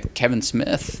 that guy Kevin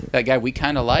Smith, that guy we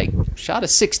kind of like, shot a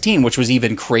 16, which was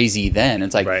even crazy then.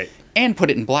 It's like, and put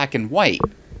it in black and white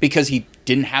because he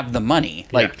didn't have the money.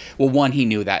 Like, well, one, he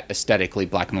knew that aesthetically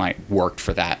black and white worked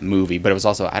for that movie, but it was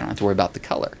also, I don't have to worry about the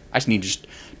color. I just need to just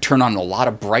turn on a lot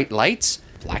of bright lights.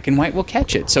 Black and white will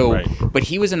catch it. So, but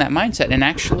he was in that mindset. And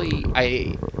actually,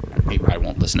 he probably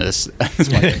won't listen to this.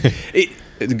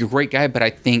 A great guy, but I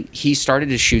think he started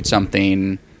to shoot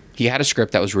something. He had a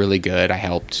script that was really good. I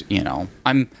helped,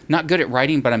 I'm not good at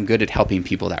writing, but I'm good at helping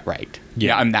people that write.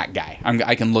 Yeah, I'm that guy.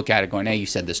 I can look at it going, hey, you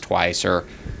said this twice, or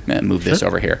move this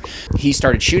over here. He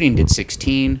started shooting, did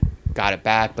 16, got it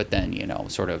back, but then,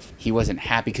 sort of, he wasn't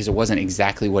happy because it wasn't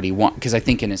exactly what he wanted. Because I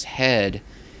think in his head,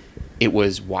 it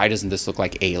was, why doesn't this look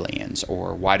like Aliens?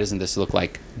 Or why doesn't this look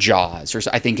like Jaws? Or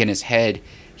I think in his head,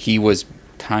 he was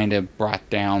kind of brought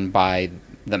down by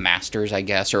the masters, I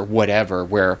guess, or whatever,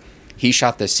 where he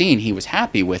shot the scene, he was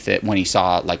happy with it when he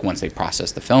saw, like, once they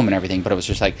processed the film and everything, but it was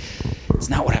just like, it's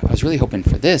not what I was really hoping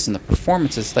for this, and the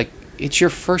performance is like, it's your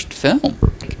first film.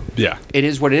 Yeah. It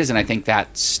is what it is, and I think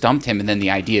that stumped him. And then the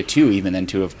idea too, even then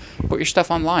to have put your stuff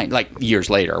online, like years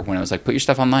later when I was like, put your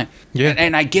stuff online. Yeah.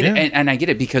 And I get it, and I get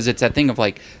it because it's that thing of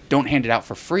like, don't hand it out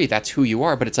for free. That's who you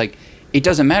are. But it's like, it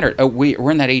doesn't matter.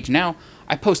 We're in that age now.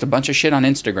 I post a bunch of shit on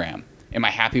Instagram. Am I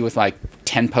happy with like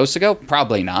 10 posts ago?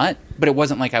 Probably not. But it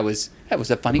wasn't like that was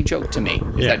a funny joke to me.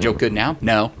 Is that joke good now?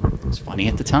 No. It was funny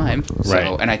at the time. So,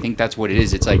 Right. and I think that's what it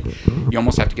is. It's like, you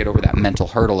almost have to get over that mental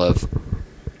hurdle of,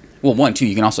 well, 1, 2,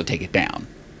 you can also take it down.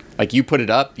 Like, you put it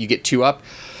up, you get 2 up.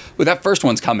 Well, that first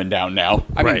one's coming down now.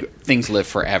 I mean, things live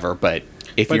forever, but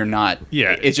if you're not,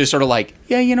 it's just sort of like,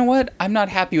 yeah, you know what? I'm not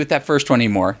happy with that first one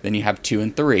anymore. Then you have 2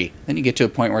 and 3. Then you get to a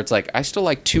point where it's like, I still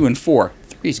like 2 and 4.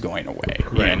 3's going away,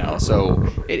 you know? So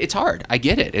it's hard. I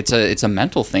get it. It's a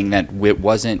mental thing that it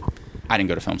wasn't, I didn't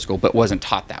go to film school, but wasn't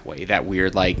taught that way. That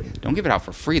weird, like, don't give it out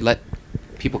for free. Let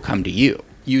people come to you.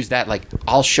 Use that, like,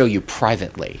 I'll show you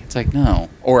privately. It's like, no.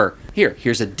 Or,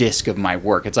 here's a disc of my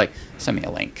work. It's like, send me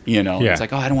a link, you know? Yeah. It's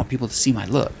like, oh, I don't want people to see my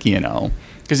look, you know?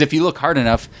 Because if you look hard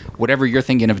enough, whatever you're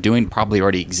thinking of doing probably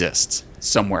already exists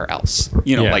somewhere else.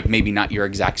 You know, like, maybe not your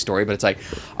exact story, but it's like,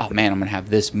 oh, man, I'm going to have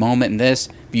this moment and this.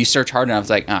 If you search hard enough, it's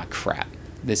like, ah, crap.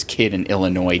 This kid in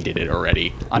Illinois did it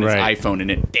already on his iPhone,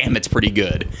 and it's pretty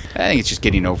good. I think it's just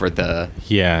getting over the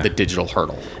digital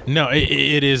hurdle. No,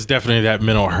 it is definitely that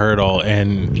mental hurdle.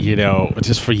 And, you know,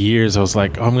 just for years, I was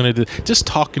like, oh, I'm going to do, just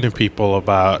talking to people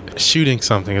about shooting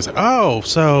something. It's like, oh,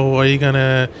 so are you going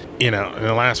to, you know, in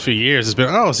the last few years, it's been,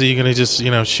 oh, so you're going to just,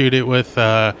 you know, shoot it with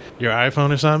your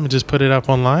iPhone or something and just put it up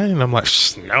online? And I'm like,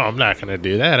 no, I'm not going to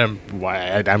do that. I'm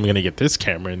going to get this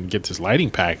camera and get this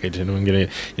lighting package, and I'm going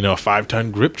to, you know, a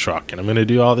 5-ton grip truck, and I'm going to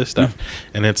do all this stuff.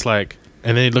 And it's like,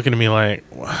 and they're looking at me like,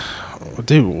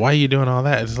 dude, why are you doing all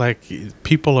that? It's like,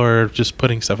 people are just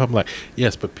putting stuff up. I'm like,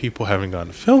 yes, but people haven't gone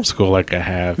to film school like I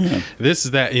have. This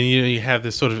is that, and you have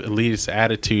this sort of elitist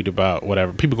attitude about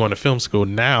whatever. People going to film school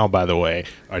now, by the way,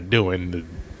 are doing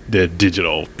the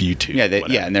digital YouTube.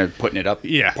 Yeah, and they're putting it up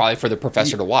probably for the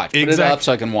professor to watch. Put it up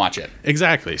so I can watch it.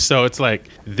 Exactly. So it's like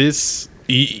this,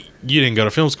 you didn't go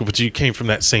to film school, but you came from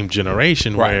that same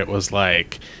generation where it was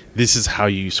like, this is how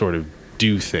you sort of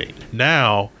do things.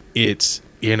 Now it's,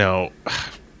 you know,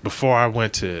 before I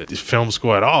went to film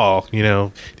school at all, you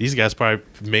know, these guys probably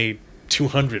made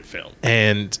 200 films.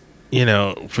 And, you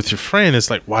know, with your friend, it's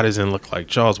like, why doesn't it look like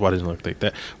Jaws? Why doesn't it look like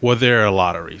that? Well, there are a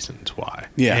lot of reasons why.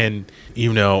 Yeah. And,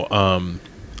 you know,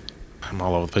 I'm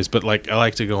all over the place, but like, I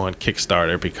like to go on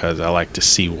Kickstarter because I like to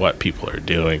see what people are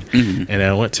doing. And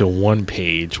I went to one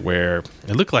page where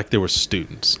it looked like there were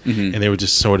students, and they were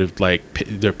just sort of like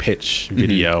their pitch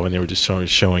video, and they were just sort of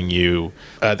showing you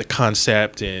the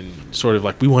concept, and sort of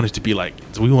like, we want it to be like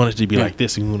this, and we want it to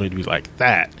be like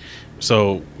that.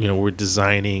 So, you know, we're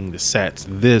designing the sets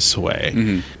this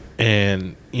way.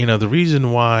 And, you know, the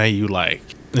reason why you like,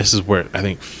 this is where I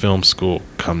think film school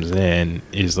comes in,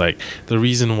 is like, the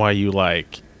reason why you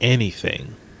like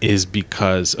anything is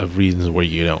because of reasons where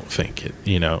you don't think it,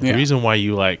 you know. The reason why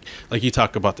you like you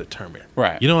talk about the Terminator.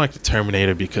 Right. You don't like the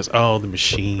Terminator because, oh, the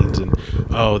machines, and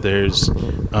oh, there's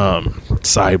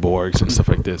cyborgs and stuff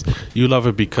like this. You love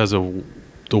it because of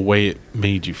the way it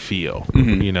made you feel.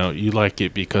 You know, you like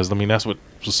it because, I mean, that's what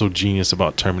was so genius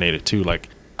about Terminator 2. Like,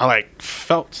 I like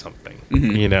felt something,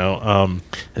 you know.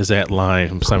 There's that line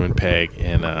from Simon Pegg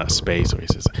in Space where he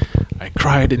says, I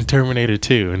cried in Terminator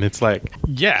 2. And it's like,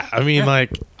 yeah, I mean,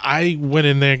 like, I went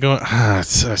in there going,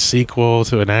 it's a sequel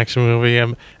to an action movie.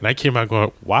 And I came out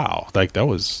going, wow, like, that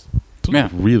was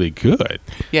really good.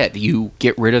 Yeah, you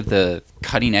get rid of the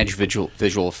cutting edge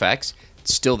visual effects.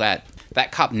 Still that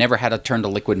cop never had to turn to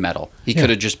liquid metal. He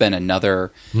could have just been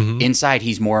another, inside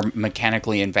he's more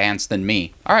mechanically advanced than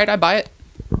me. All right, I buy it.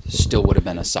 Still would have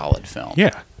been a solid film.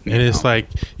 Yeah. And it's like,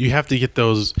 you have to get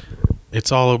those,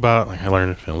 it's all about, like, I learned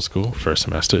in film school first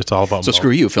semester, it's all about, so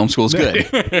screw you, film school's good.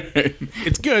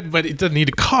 It's good, but it doesn't need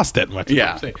to cost that much.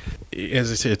 Yeah.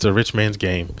 As I said, it's a rich man's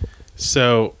game.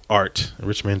 So a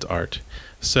rich man's art.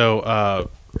 So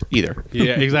either.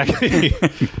 Yeah, exactly.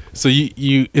 So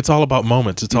you it's all about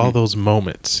moments. It's all those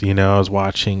moments. You know, I was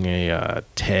watching a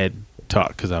TED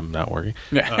talk, because I'm not working,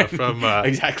 from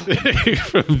exactly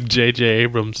from J.J.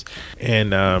 Abrams,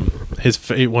 and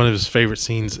one of his favorite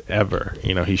scenes ever,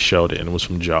 you know, he showed it, and it was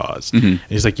from Jaws. And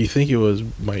he's like, you think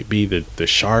it might be the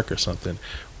shark or something,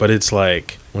 but it's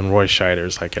like when Roy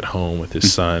Scheider's like at home with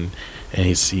his son, and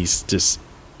he's just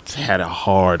had a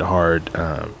hard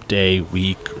day,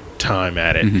 week, time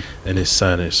at it, and his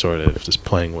son is sort of just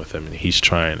playing with him, and he's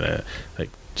trying to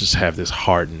like just have this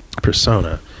hardened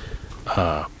persona.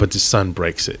 But the son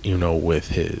breaks it, you know, with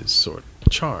his sort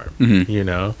of charm, you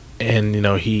know, and, you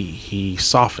know, he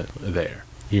softened there.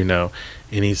 you know,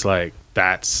 and he's like,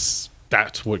 that's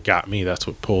what got me, that's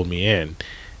what pulled me in.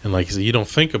 And like he said, you don't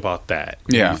think about that.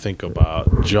 Yeah. You think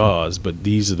about Jaws, but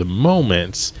these are the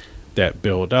moments that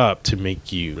build up to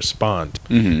make you respond.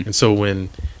 Mm-hmm. And so when,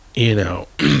 you know,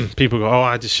 people go, oh,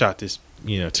 I just shot this,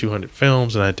 200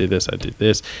 films and I did this,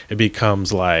 it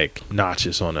becomes like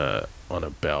notches on a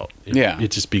belt.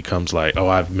 It just becomes like, oh,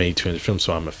 I've made 200 films,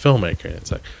 so I'm a filmmaker. And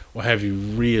it's like, well, have you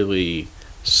really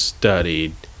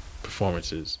studied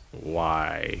performances,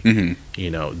 why,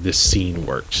 this scene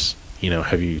works?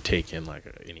 Have you taken like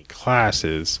any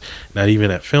classes, not even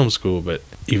at film school, but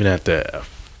even at the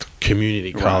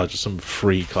community college or some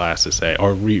free classes, say,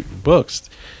 or read books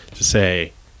to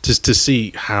say, just to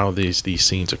see how these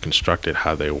scenes are constructed,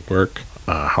 how they work,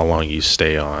 how long you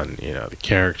stay on, the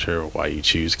character, why you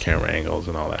choose camera angles,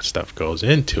 and all that stuff goes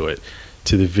into it,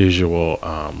 to the visual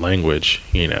language,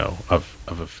 of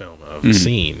a film, of a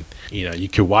scene. You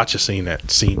could watch a scene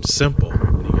that seems simple,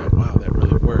 and you go, wow, that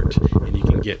really worked. And you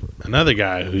can get another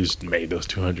guy who's made those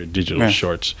 200 digital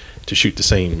shorts to shoot the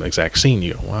same exact scene.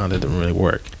 You go, wow, that didn't really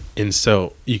work. And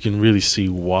so you can really see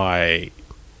why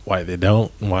they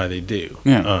don't and why they do.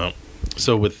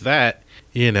 So with that,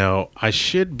 I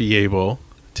should be able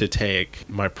to take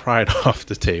my pride off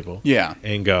the table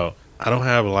and go, I don't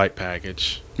have a light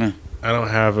package. I don't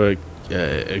have a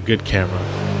good camera.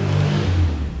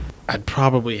 I'd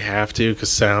probably have to, because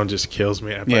sound just kills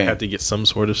me. I'd probably have to get some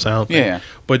sort of sound thing.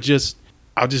 But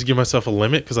I'll just give myself a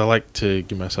limit, because I like to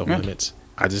give myself limits.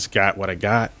 I just got what I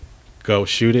got. Go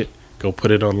shoot it. Go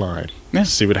put it online.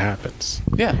 See what happens.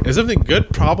 And something good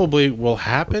probably will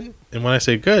happen. And when I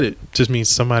say good, it just means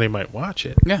somebody might watch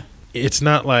it. It's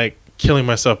not like killing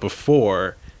myself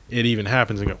before it even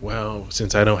happens and go, well,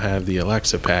 since I don't have the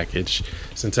Alexa package,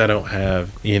 since I don't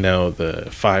have, the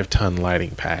 5-ton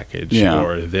lighting package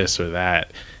or this or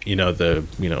that, the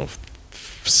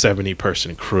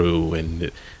 70-person crew,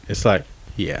 and it's like,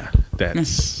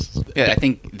 that's I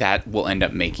think that will end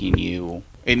up making you,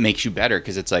 it makes you better,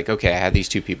 because it's like, okay, I have these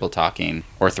 2 people talking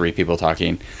or 3 people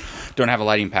talking, don't have a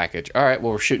lighting package. All right,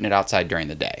 well, we're shooting it outside during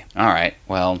the day. All right,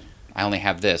 well, I only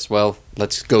have this. Well,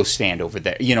 let's go stand over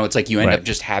there. It's like you end up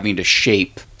just having to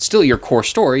shape still your core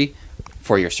story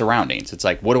for your surroundings. It's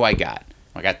like, what do I got?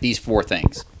 I got these 4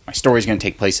 things. My story's going to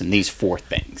take place in these 4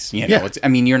 things. It's, I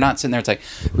mean, you're not sitting there. It's like,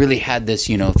 really had this,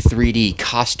 3D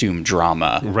costume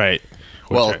drama. Right.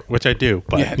 Which I do,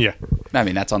 but I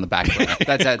mean, that's on the back burner.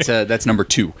 That's number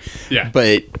 2.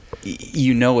 But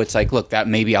it's like, look, that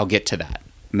maybe I'll get to that.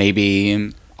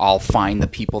 Maybe I'll find the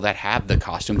people that have the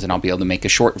costumes, and I'll be able to make a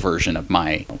short version of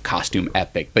my costume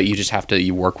epic. But you just have to,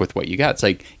 you work with what you got. It's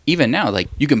like, even now, like,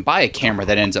 you can buy a camera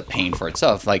that ends up paying for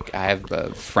itself. Like, I have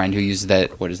a friend who uses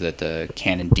that, what is that, the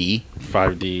Canon D?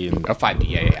 5D.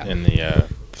 5D, And the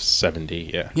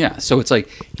 7D, Yeah, so it's like,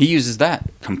 he uses that.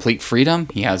 Complete freedom.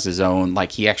 He has his own,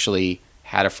 like, he actually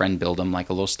had a friend build him, like,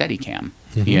 a little Steadicam,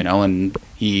 and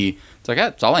it's like,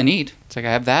 that's all I need. It's like,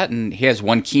 I have that, and he has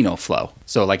one Kino flow.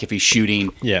 So, like, if he's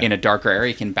shooting in a darker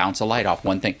area, he can bounce a light off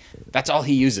one thing. That's all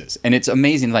he uses. And it's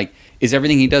amazing. Like, is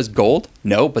everything he does gold?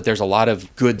 No, but there's a lot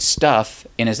of good stuff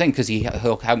in his thing, because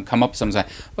he'll have him come up with something like,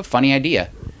 a funny idea.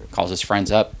 Calls his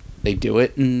friends up. They do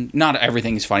it, and not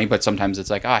everything is funny, but sometimes it's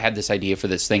like, I had this idea for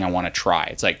this thing I want to try.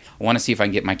 It's like, I want to see if I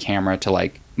can get my camera to,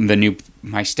 like,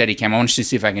 my Steadicam. I want to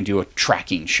see if I can do a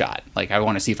tracking shot. Like, I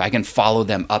want to see if I can follow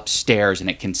them upstairs and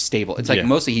it can stable. It's like,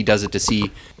 mostly he does it to see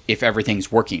if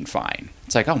everything's working fine.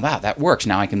 It's like, oh, wow, that works.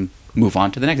 Now I can move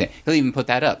on to the next thing. He'll even put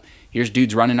that up. Here's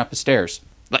dudes running up the stairs.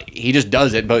 Like, he just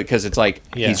does it, but because it's like,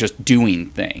 he's just doing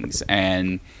things.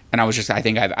 And I was just, I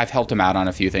think I've helped him out on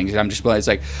a few things. And I'm just, it's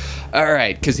like, all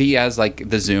right, because he has, like,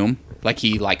 the Zoom. Like,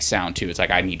 he likes sound, too. It's like,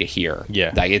 I need to hear.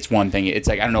 Like, it's one thing. It's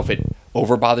like, I don't know if it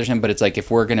over bothers him, but it's like,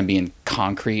 if we're going to be in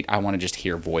concrete, I want to just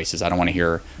hear voices. I don't want to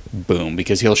hear boom,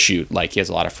 because he'll shoot. Like, he has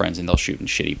a lot of friends, and they'll shoot in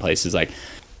shitty places. Like,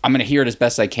 I'm going to hear it as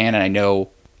best I can, and I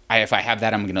know if I have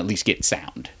that, I'm going to at least get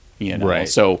sound. Right.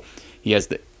 So he has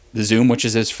the Zoom, which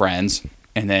is his friends,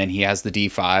 and then he has the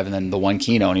D5, and then the one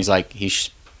Kino, and he's like, he's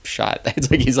shot.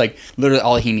 It's like, he's like, literally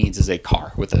all he needs is a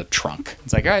car with a trunk.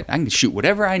 It's like, all right, I can shoot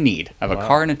whatever I need. I have a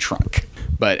car and a trunk.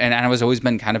 But, and I was always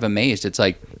been kind of amazed. It's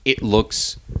like, it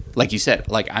looks, like you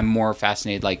said, like, I'm more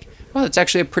fascinated, like, well, it's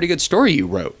actually a pretty good story you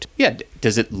wrote. Yeah,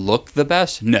 does it look the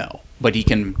best? No. But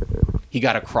he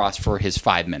got across for his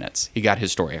 5 minutes. He got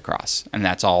his story across. And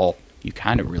that's all you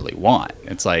kind of really want.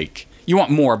 It's like, you want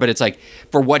more, but it's like,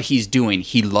 for what he's doing,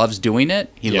 he loves doing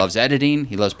it. He loves editing.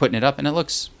 He loves putting it up, and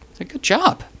it's a good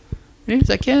job. And he's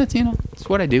like, yeah, it's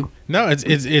what I do. No,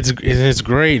 it's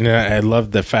great, and I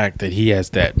love the fact that he has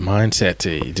that mindset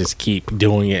to just keep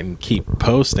doing it and keep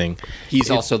posting. He's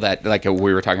also that, like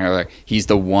we were talking earlier, he's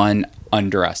the one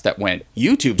under us that went,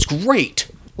 YouTube's great.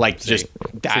 Like, just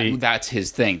that's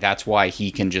his thing. That's why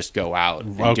he can just go out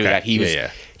and do that.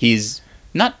 He's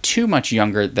not too much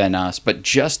younger than us, but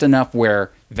just enough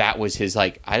where that was his,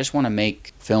 like, I just want to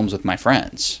make films with my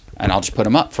friends, and I'll just put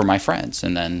them up for my friends,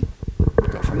 and then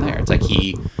go from there. It's like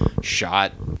he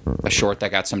shot a short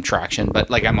that got some traction, but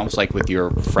like I'm almost like with your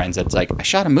friends that's like, I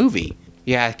shot a movie.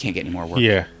 Yeah, I can't get any more work.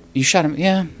 Yeah. You shot him?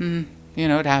 Yeah.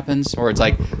 It happens. Or it's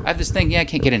like, I have this thing. Yeah, I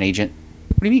can't get an agent.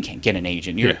 What do you mean you can't get an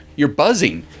agent? You're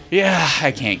buzzing. Yeah,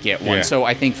 I can't get one. Yeah. So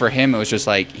I think for him, it was just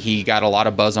like he got a lot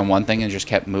of buzz on one thing and just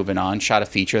kept moving on. Shot a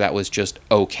feature that was just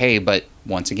okay, but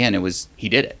once again, he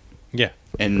did it. Yeah.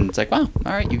 And it's like, wow,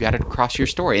 all right, you got to cross your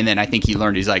story. And then I think he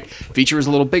learned, he's like, feature was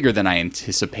a little bigger than I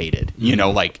anticipated.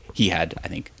 Mm-hmm. Like he had, I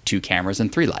think, 2 cameras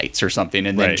and 3 lights or something.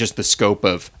 And then just the scope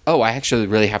of, I actually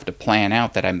really have to plan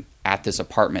out that I'm at this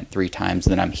apartment 3 times,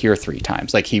 then I'm here 3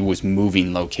 times. Like he was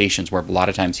moving locations where a lot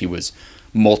of times he was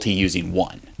multi-using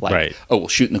one. Like, we'll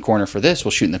shoot in the corner for this,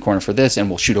 we'll shoot in the corner for this, and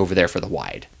we'll shoot over there for the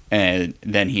wide. And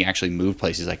then he actually moved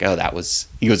places like, he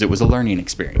goes, it was a learning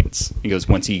experience. He goes,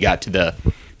 once he got to the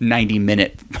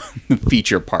 90-minute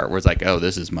feature part where it's like,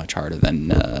 this is much harder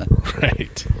than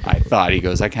I thought. He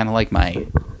goes, I kind of like my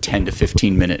 10 to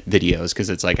 15-minute videos because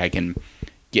it's like I can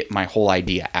get my whole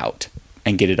idea out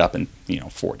and get it up in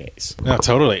 4 days. No,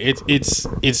 totally. It's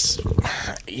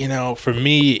for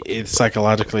me, it's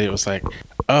psychologically, it was like,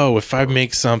 if I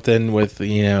make something with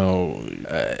an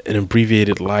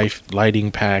abbreviated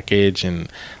lighting package and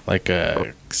like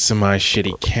a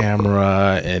semi-shitty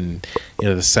camera and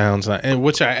the sounds, and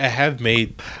which I have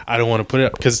made, I don't want to put it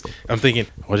up because I'm thinking,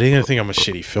 are they gonna think I'm a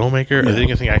shitty filmmaker? Are they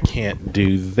gonna think I can't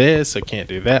do this, I can't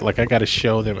do that? Like I gotta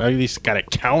show them, I at least gotta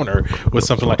counter with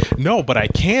something like, no, but I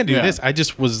can do this. I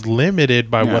just was limited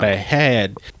by what I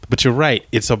had. But you're right,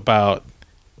 it's about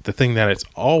the thing that it's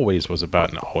always was about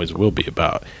and always will be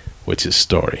about, which is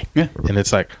story. Yeah. And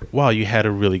it's like, wow, you had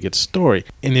a really good story.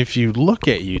 And if you look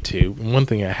at YouTube, one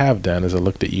thing I have done is I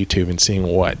looked at YouTube and seeing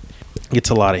what gets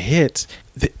a lot of hits.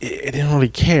 It didn't really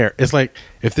care. It's like,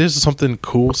 if there's something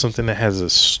cool, something that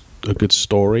has a good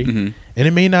story, and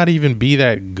it may not even be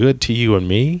that good to you and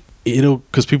me,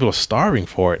 because people are starving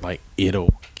for it, like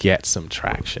it'll get some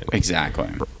traction. Exactly.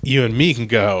 You and me can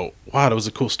go, wow, that was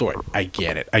a cool story. I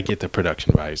get it. I get the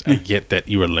production values. I get that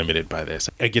you were limited by this.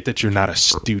 I get that you're not a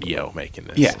studio making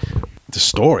this. Yeah. The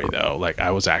story, though, like I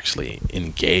was actually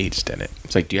engaged in it.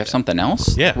 It's like, do you have something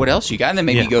else? Yeah. What else you got? And then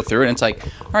maybe you go through it and it's like,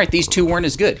 all right, these 2 weren't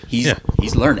as good. He's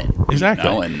learning.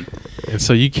 Exactly. And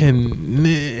so you can,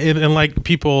 and like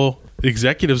people,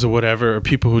 executives or whatever, or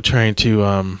people who are trying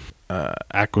to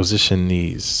acquisition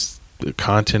these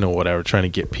content or whatever, trying to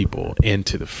get people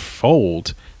into the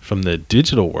fold from the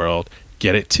digital world,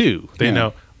 get it too. They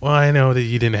know, well, I know that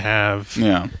you didn't have,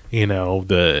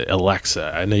 the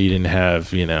Alexa. I know you didn't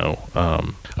have,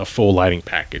 a full lighting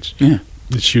package to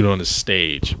shoot on the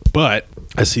stage, but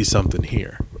I see something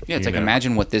here. Yeah, it's like,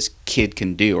 imagine what this kid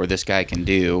can do, or this guy can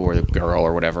do, or the girl,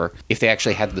 or whatever, if they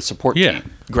actually had the support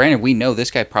team. Granted, we know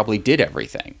this guy probably did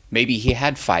everything. Maybe he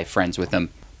had 5 friends with him,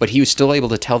 but he was still able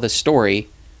to tell this story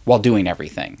while doing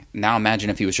everything. Now imagine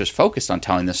if he was just focused on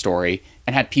telling the story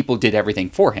and had people did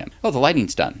everything for him. The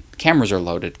lighting's done. Cameras are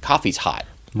loaded. Coffee's hot.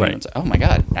 Right. It's like, oh my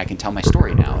God, I can tell my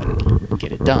story now and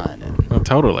get it done. And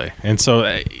totally. And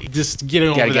so just get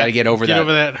over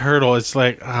that hurdle. It's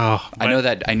like,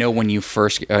 I know when you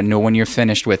first when you're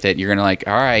finished with it, you're gonna like,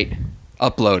 all right,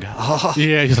 upload.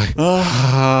 Yeah, you're like,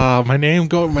 my name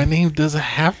doesn't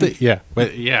have to. Yeah,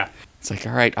 but yeah, it's like,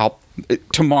 all right,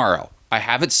 tomorrow. I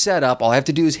have it set up. All I have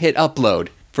to do is hit upload.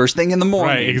 First thing in the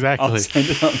morning. Right, exactly. I'll send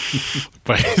it up.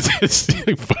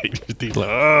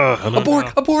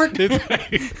 Abort.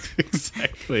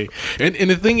 Exactly. And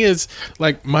the thing is,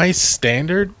 like, my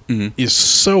standard is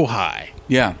so high.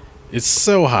 Yeah. It's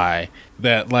so high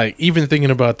that, like, even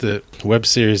thinking about the web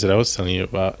series that I was telling you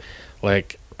about,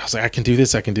 like, I was like, I can do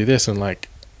this. And, like,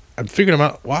 I'm figuring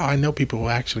out, wow, I know people who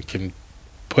actually can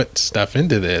put stuff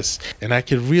into this. And I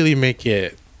could really make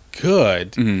it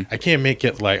good. I can't make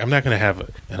it like, I'm not going to have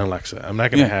an Alexa. I'm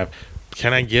not going to have,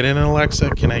 can I get an Alexa?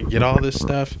 Can I get all this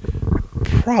stuff?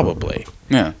 Probably.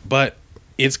 Yeah. But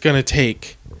it's going to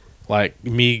take like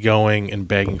me going and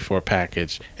begging for a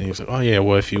package. And he was like, oh yeah,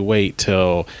 well, if you wait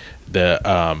till the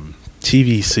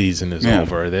TV season is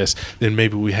over, then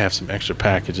maybe we have some extra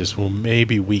packages. Well,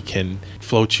 maybe we can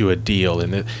float you a deal.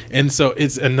 And so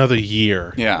it's another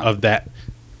year of that.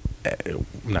 I'm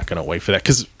not going to wait for that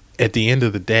because at the end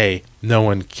of the day, no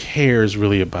one cares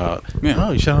really about,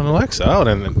 oh, you shot on Alexa. Oh,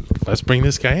 then let's bring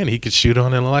this guy in. He could shoot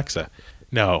on an Alexa.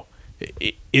 No,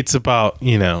 it's about,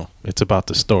 it's about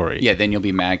the story. Yeah, then you'll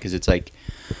be mad because it's like,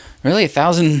 really,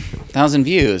 1,000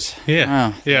 views.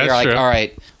 Yeah. Oh. Yeah, You're like, true. all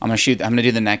right, I'm going to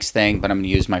do the next thing, but I'm going to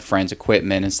use my friend's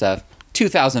equipment and stuff.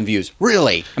 2,000 views.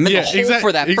 Really? I'm in the hole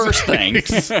for that first thing.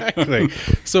 Exactly.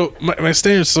 So my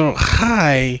standard's so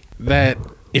high that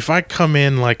if I come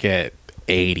in like at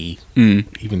 80,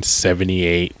 even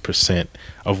 78%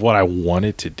 of what I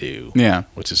wanted to do,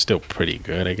 which is still pretty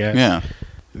good, I guess.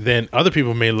 Then other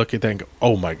people may look at that and go,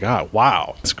 oh my God,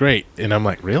 wow, it's great. And I'm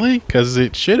like, really? Because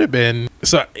it should have been.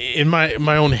 So in my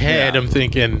own head, I'm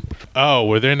thinking, oh,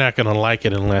 well, they're not going to like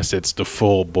it unless it's the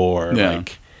full bore,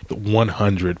 like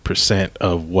 100%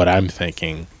 of what I'm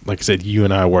thinking. Like I said, you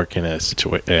and I work in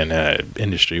a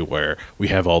industry where we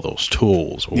have all those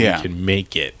tools where we can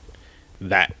make it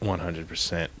that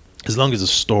 100%. As long as the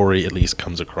story at least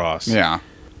comes across. Yeah.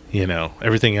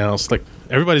 Everything else, like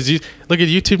everybody's look at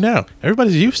YouTube now.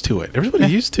 Everybody's used to it. Everybody's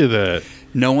used to the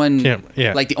no one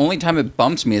like the only time it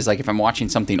bumps me is like if I'm watching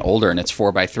something older and it's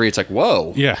 4:3, it's like,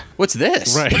 whoa, what's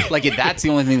this? Right. Like that's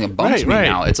the only thing that bumps me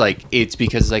now. It's like it's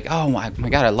because it's like, oh my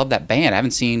God, I love that band. I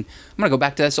haven't seen. I'm gonna go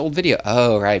back to this old video.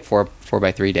 Oh right,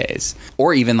 4x3 days.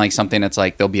 Or even like something that's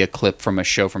like there'll be a clip from a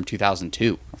show from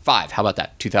 2002. 5. How about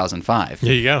that? 2005.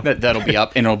 There you go. That'll be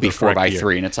up and it'll be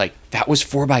 4x3, and it's like that was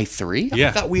 4x3. I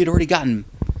thought we had already gotten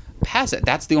past it.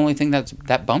 That's the only thing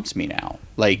that bumps me now.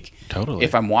 Like totally.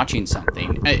 If I'm watching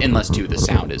something, unless too the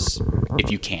sound is, if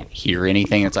you can't hear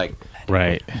anything, it's like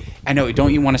right. I know.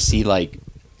 Don't you want to see like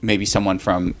maybe someone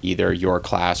from either your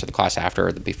class or the class after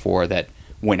or the before that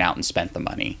went out and spent the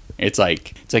money? It's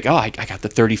like oh, I got the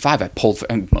 35. I pulled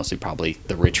mostly probably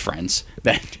the rich friends.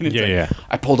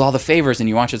 I pulled all the favors, and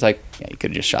you watch. It's like you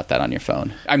could have just shot that on your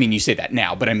phone. I mean, you say that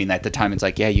now, but I mean at the time, it's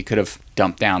like you could have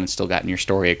dumped down and still gotten your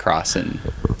story across, and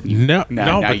now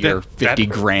you're 50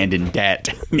 grand in debt,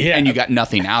 and you got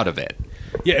nothing out of it.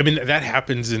 Yeah, I mean that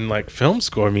happens in like film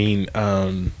school. I mean,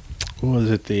 what was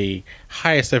it? The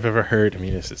highest I've ever heard. I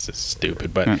mean, this is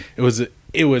stupid, but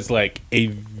it was like a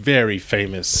very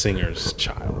famous singer's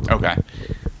child. Okay.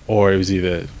 Or it was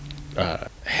either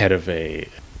head of a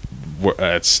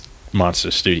Monster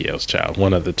Studios child.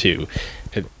 One of the two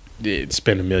had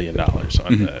spent $1 million on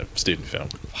the student film.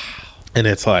 Wow. And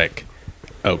it's like,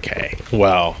 okay,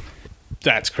 well,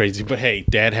 that's crazy. But hey,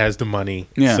 dad has the money,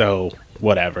 so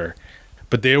whatever.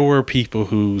 But there were people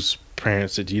whose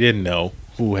parents that you didn't know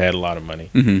who had a lot of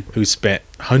money, who spent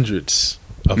hundreds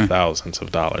of thousands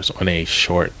of dollars on a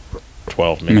short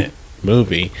 12-minute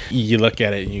movie. You look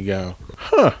at it and you go,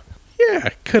 huh, yeah,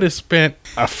 could have spent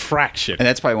a fraction. And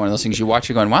that's probably one of those things you watch,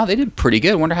 you're going, wow, they did pretty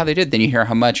good. I wonder how they did. Then you hear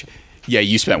how much. Yeah,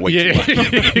 you spent way too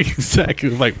much. Exactly.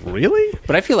 Like, really?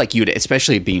 But I feel like you'd,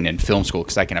 especially being in film school,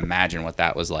 because I can imagine what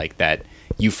that was like, that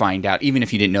you find out, even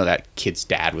if you didn't know that kid's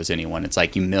dad was anyone, it's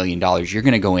like $1 million. You're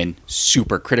going to go in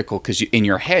super critical because in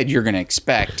your head, you're going to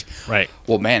expect,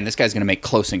 well, man, this guy's going to make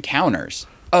Close Encounters.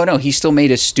 Oh, no, he still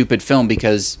made a stupid film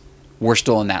because we're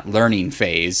still in that learning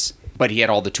phase, but he had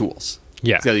all the tools.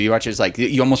 Yeah. So you watch it, it's like,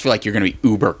 you almost feel like you're going to be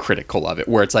uber critical of it,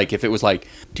 where it's like, if it was like,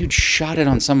 dude shot it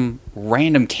on some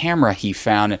random camera he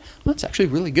found, well, it's actually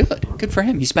really good. Good for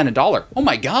him. He spent $1. Oh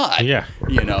my God. Yeah.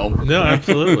 You know? No,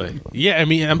 absolutely. Yeah. I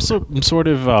mean, I'm sort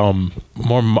of,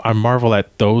 I marvel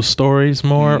at those stories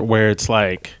more, where it's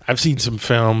like, I've seen some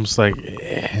films like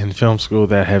in film school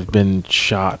that have been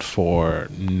shot for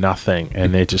nothing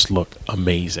and they just look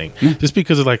amazing. Just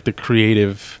because of like the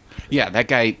creative. Yeah, that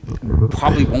guy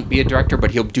probably won't be a director,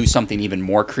 but he'll do something even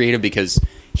more creative because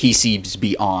he sees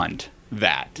beyond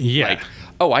that. Yeah. Like,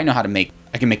 oh, I know how to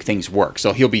I can make things work.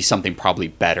 So he'll be something probably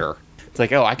better. It's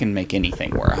like, oh, I can make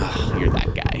anything work. Oh, you're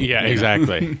that guy. Yeah,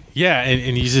 exactly. Yeah,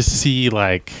 and you just see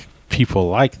like people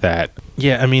like that.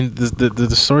 Yeah, I mean,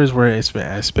 the stories where I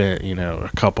spent,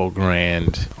 a couple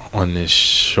grand on this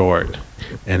short,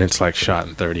 and it's like shot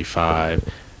in 35,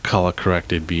 color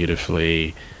corrected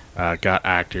beautifully. Got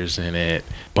actors in it,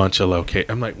 bunch of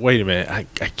I'm like, wait a minute, I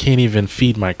can't even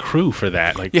feed my crew for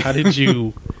that. Like, how did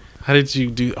you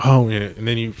do? Oh, and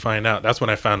then you find out. That's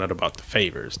when I found out about the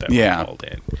favors that were called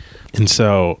in, and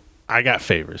so I got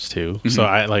favors too. Mm-hmm. So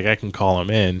I can call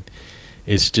them in.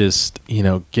 It's just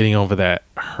getting over that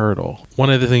hurdle.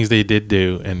 One of the things they did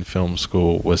do in film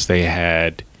school was they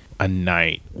had a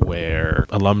night where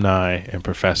alumni and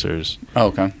professors,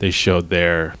 they showed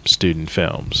their student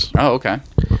films. Oh, okay.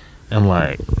 And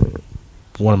like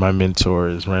one of my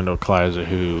mentors, Randall Kleiser,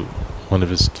 who one of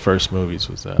his first movies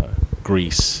was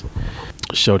Grease,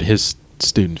 showed his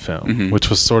student film, which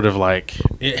was sort of like,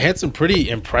 it had some pretty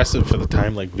impressive for the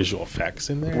time, like visual effects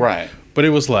in there. Right. But it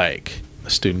was like a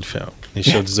student film. It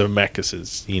showed Zemeckis's,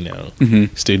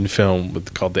 student film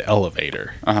called The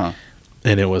Elevator. Uh-huh.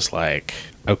 And it was like,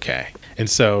 okay. And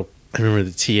so I remember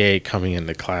the TA coming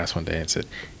into class one day and said,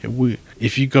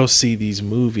 if you go see these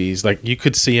movies, like you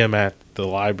could see them at the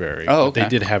library. Oh, okay. They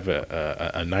did have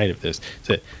a night of this.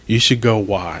 Said, you should go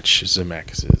watch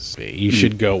Zemeckis's. You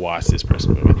should go watch this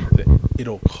person's movie. Said,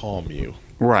 it'll calm you.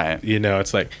 Right.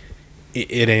 It's like,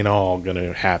 it ain't all going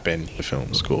to happen in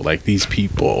film school. Like these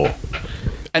people...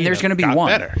 And there's going to be got one.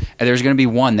 Better. And there's going to be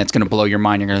one that's going to blow your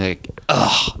mind. You're going to be like,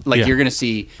 ugh. Like, Yeah. you're going to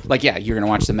see, like, yeah, you're going to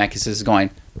watch the Zemeckis going,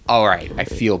 all right, I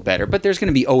feel better. But there's going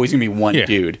to be always going to be one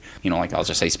dude, like, I'll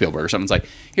just say Spielberg or something's like,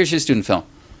 here's his student film.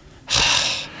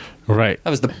 Right. That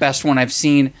was the best one I've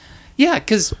seen. Yeah,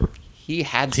 because he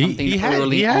had something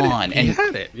early on. He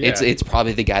had it. Yeah. It's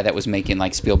probably the guy that was making,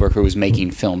 like, Spielberg, who was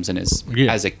making films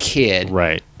as a kid,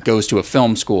 Right. goes to a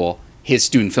film school. His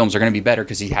student films are going to be better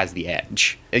because he has the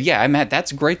edge. Yeah,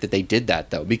 that's great that they did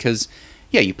that, though, because,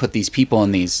 you put these people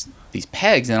in these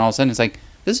pegs, and all of a sudden it's like,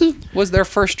 was their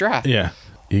first draft. Yeah.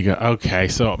 You go, okay,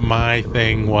 so my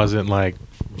thing wasn't like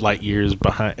light years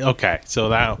behind. Okay, so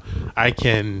now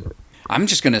I'm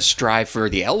just going to strive for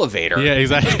the elevator. Yeah,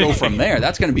 exactly. And go from there.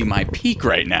 That's going to be my peak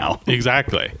right now.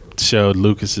 Exactly. Showed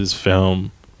Lucas's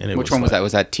film. And Which one was that?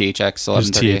 Was that THX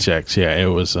 1138? It was THX, yeah. It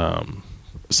was...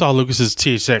 saw Lucas's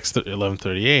THX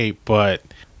 1138, but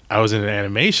I was in an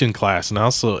animation class, and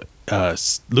also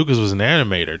Lucas was an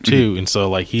animator too, and so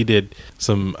like he did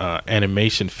some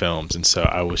animation films, and so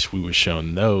I wish we were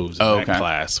shown those in that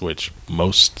class, which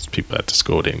most people at the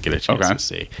school didn't get a chance to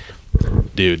see.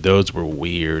 Dude, those were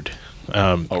weird.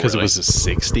 Because it was the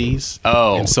 60s.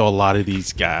 Oh. And so a lot of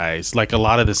these guys, like a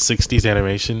lot of the 60s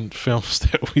animation films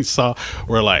that we saw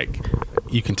were like,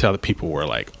 you can tell that people were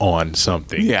like on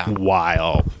something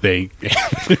while they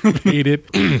animated.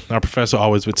 Our professor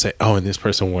always would say, oh, and this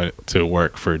person wanted to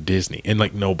work for Disney. And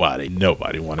like nobody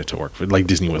wanted to work for, like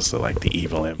Disney was the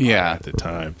evil empire at the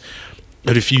time.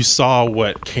 But if you saw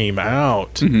what came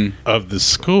out of the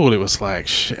school, it was like,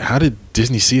 shit, how did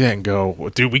Disney see that and go, well,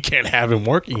 dude, we can't have him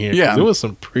working here? Yeah. It was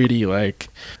some pretty,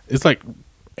 it's like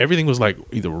everything was like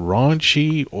either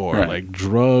raunchy or like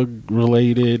drug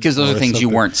related. Because those are things you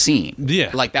weren't seeing. Yeah.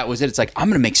 Like that was it. It's like, I'm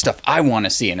going to make stuff I want to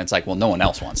see. And it's like, well, no one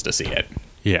else wants to see it.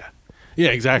 Yeah.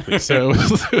 Yeah, exactly. So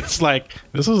it was like,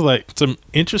 this was like some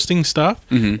interesting stuff,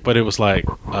 but it was like,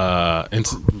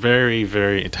 it's very,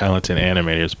 very talented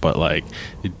animators, but like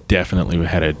it definitely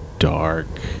had a dark,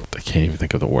 I can't even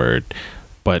think of the word,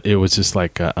 but it was just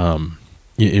like,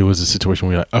 it was a situation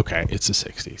where you're like, okay, it's the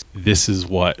 60s. This is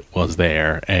what was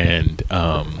there. And,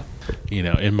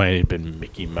 it might have been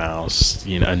Mickey Mouse,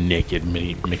 a naked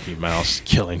Mickey Mouse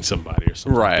killing somebody or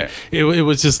something. Right. It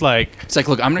was just like... It's like,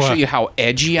 look, I'm going to show you how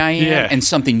edgy I am and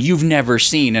something you've never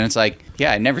seen. And it's like,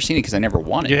 yeah, I've never seen it because I never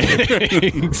wanted it.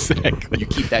 Exactly. You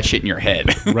keep that shit in your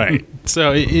head. Right.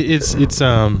 So it's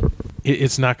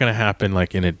not going to happen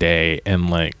like in a day, and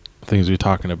like things we're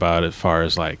talking about as far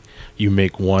as like you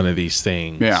make one of these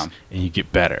things and you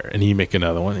get better, and you make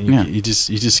another one, and you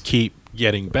just keep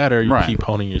getting better. You keep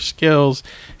honing your skills,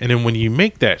 and then when you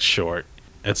make that short,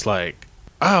 it's like,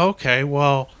 oh, okay,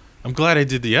 well, I'm glad I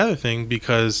did the other thing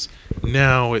because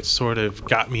now it sort of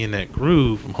got me in that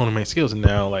groove. I'm honing my skills, and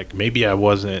now like maybe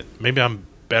I'm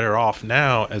better off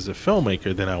now as a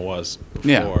filmmaker than I was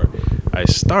before I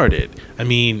started. I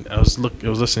mean, I was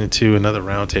listening to another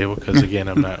roundtable because again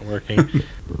I'm not working,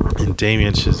 and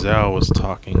Damien Chazelle was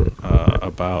talking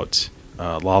about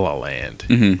La La Land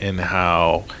and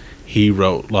how he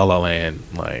wrote La La Land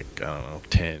like, I don't know,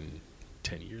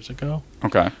 10 years ago.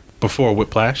 Okay. Before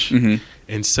Whiplash.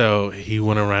 And so he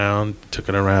went around, took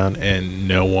it around, and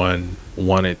no one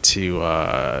wanted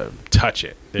to touch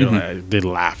it. They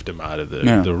laughed him out of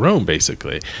the room,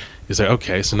 basically. He's like,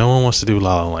 okay, so no one wants to do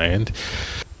La La Land.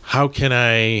 How can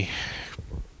I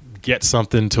get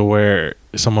something to where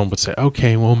someone would say,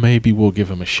 okay, well, maybe we'll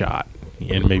give him a shot,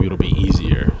 and maybe it'll be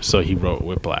easier. So he wrote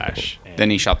Whiplash. Then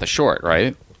he shot the short,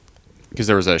 right? Because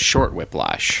there was a short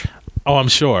Whiplash. Oh, I'm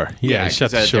sure. Yeah, he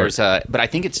shot the short. But I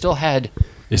think it still had...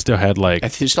 It still had like...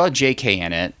 It still had JK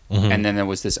in it, and then there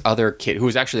was this other kid who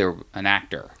was actually an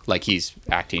actor. Like, he's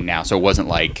acting now, so it wasn't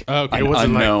like it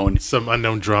wasn't unknown... Like some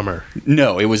unknown drummer.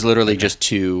 No, it was literally just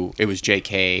two... It was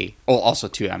JK... Oh, also,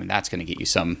 too, I mean, that's going to get you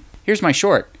some... Here's my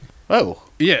short. Oh.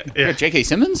 Yeah. J.K.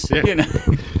 Simmons? Yeah.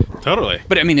 Totally.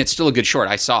 But, I mean, it's still a good short.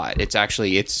 I saw it.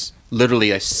 It's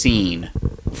literally a scene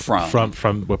from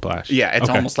Whiplash. Yeah, it's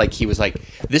almost like he was like,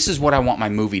 this is what I want my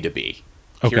movie to be.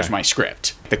 Here's my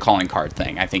script. The calling card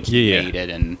thing. I think he made it,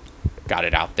 and got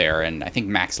it out there. And I think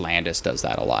Max Landis does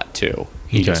that a lot too.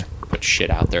 He Okay. just puts shit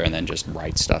out there and then just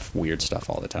writes stuff, weird stuff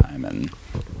all the time. And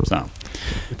so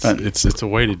It's a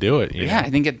way to do it. yeah, I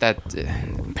think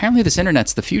apparently this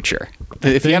internet's the future.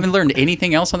 If you haven't learned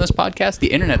anything else on this podcast,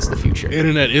 the internet's the future.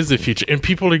 Internet is the future, and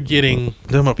people are getting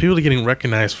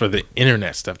recognized for the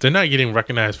internet stuff. They're not getting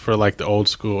recognized for like the old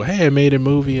school. Hey, I made a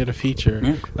movie and a feature.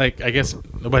 Yeah. Like, I guess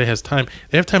nobody has time.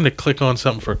 They have time to click on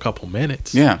something for a couple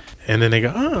minutes. Yeah. And then they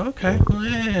go, oh, okay, well,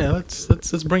 yeah,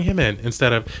 let's bring him in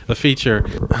instead of a feature.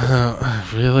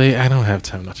 Really, I don't have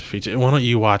time to watch a feature. Why don't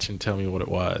you watch and tell me what it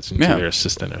was, and to their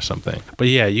assistant or something. But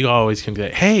yeah, you always can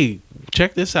say, hey,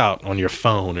 check this out on your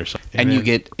phone or something. And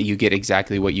you get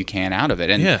exactly what you can out of it.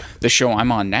 And the show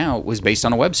I'm on now was based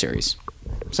on a web series.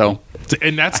 So,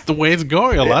 and that's the way it's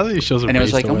going. A lot of these shows are. And it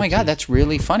was like, oh my web God, series. that's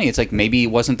really funny. It's like maybe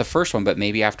it wasn't the first one, but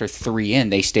maybe after 3 in,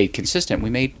 they stayed consistent. We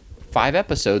made 5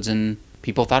 episodes and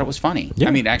people thought it was funny. Yeah.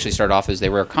 I mean, it actually started off as they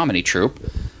were a comedy troupe,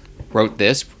 wrote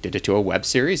this, did it to a web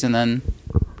series, and then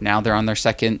now they're on their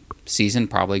 2nd season,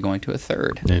 probably going to a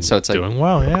 3rd. And so it's like doing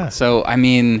well, yeah. So I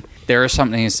mean, there is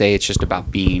something to say. It's just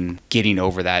about getting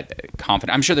over that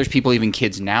confidence. I'm sure there's people, even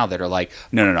kids now, that are like,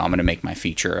 no, I'm going to make my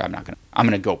feature. I'm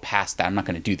going to go past that. I'm not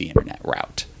going to do the internet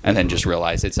route. And then just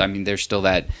realize there's still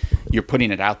that you're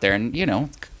putting it out there, and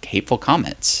hateful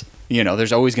comments.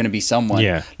 There's always going to be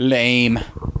someone lame,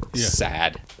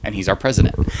 sad, and he's our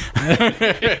president.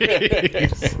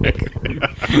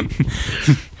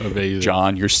 Amazing.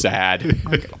 John, you're sad.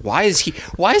 Like, why is he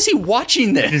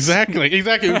watching this? Exactly.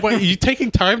 But you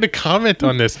taking time to comment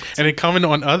on this and then comment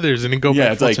on others and then go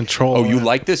back and troll. Oh, you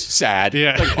like this? Sad.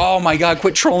 Yeah. Like, oh my God,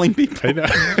 quit trolling people. I know.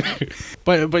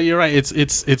 but you're right.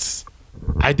 It's.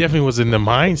 I definitely was in the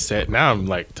mindset. Now I'm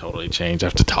like totally changed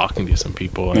after talking to some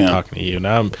people and talking to you.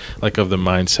 Now I'm like of the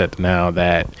mindset now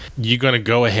that you're gonna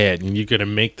go ahead and you're gonna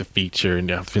make the feature, and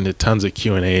there's been tons of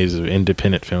Q&As of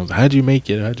independent films. How'd you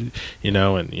make it?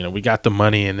 We got the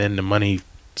money, and then the money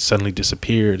suddenly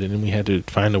disappeared, and then we had to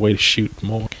find a way to shoot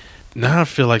more. Now I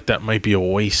feel like that might be a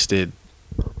wasted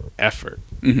effort.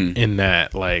 Mm-hmm. In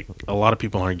that, like, a lot of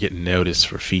people aren't getting noticed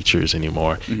for features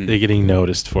anymore. Mm-hmm. They're getting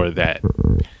noticed for that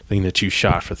thing that you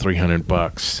shot for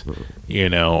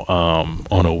 $300,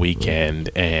 on a weekend,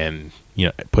 and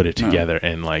put it together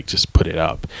and like just put it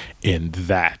up, and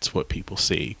that's what people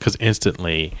see, because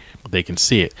instantly they can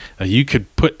see it. You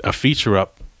could put a feature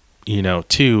up,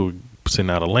 to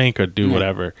send out a link or do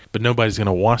whatever, but nobody's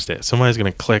gonna watch that. Somebody's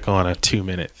gonna click on a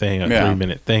 2-minute thing, a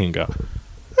 3-minute thing, and go,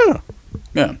 oh.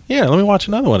 Yeah, let me watch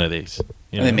another one of these.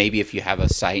 And then maybe if you have a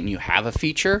site and you have a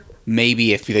feature,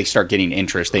 maybe if they start getting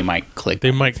interest, they might click.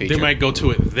 They might go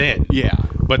to it then. Yeah.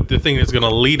 But the thing that's going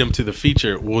to lead them to the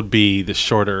feature would be the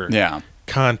shorter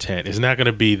content. It's not going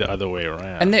to be the other way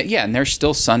around. And there's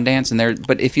still Sundance,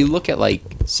 but if you look at like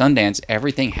Sundance,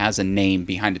 everything has a name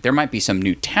behind it. There might be some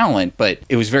new talent, but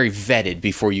it was very vetted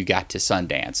before you got to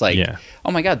Sundance. Like,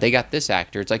 oh my God, they got this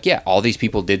actor. It's like, all these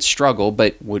people did struggle,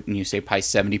 but wouldn't you say probably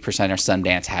 70% of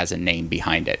Sundance has a name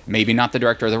behind it? Maybe not the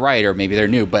director or the writer, maybe they're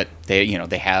new, but they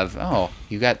have,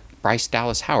 you got Bryce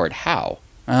Dallas Howard. How?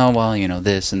 Oh, well,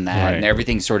 this and that, and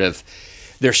everything's sort of.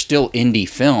 They're still indie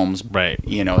films, right?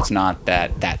 It's not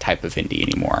that type of indie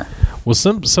anymore. Well,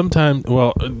 sometimes,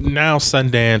 now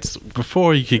Sundance.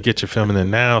 Before you could get your film, and then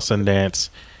now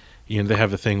Sundance, they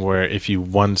have a thing where if you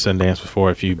won Sundance before,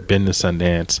 if you've been to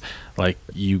Sundance, like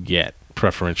you get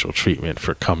preferential treatment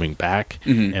for coming back.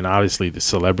 Mm-hmm. And obviously the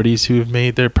celebrities who have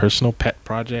made their personal pet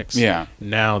projects,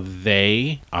 now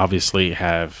they obviously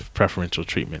have preferential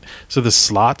treatment. So the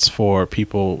slots for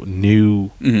new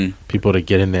people to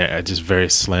get in there are just very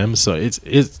slim. So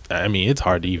it's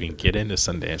hard to even get into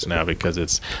Sundance now because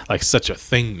it's like such a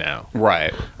thing now.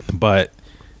 Right. But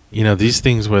these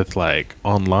things with like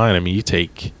online, you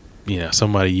take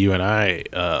somebody you and I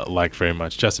like very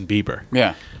much, Justin Bieber.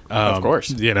 Yeah. Of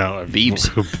course.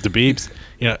 Biebs. The Biebs.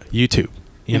 YouTube.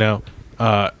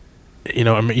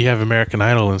 You have American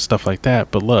Idol and stuff like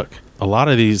that. But look, a lot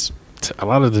of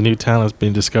the new talent's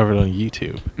been discovered on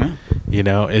YouTube.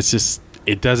 It's just,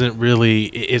 it doesn't really,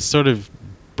 it's sort of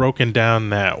broken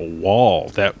down that wall,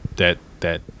 that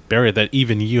barrier that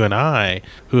even you and I,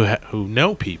 who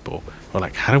know people, are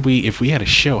like, if we had a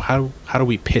show, how do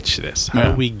we pitch this?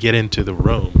 How do we get into the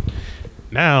room?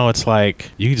 Now it's like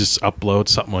you can just upload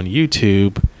something on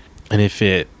YouTube, and if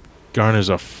it garners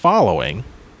a following,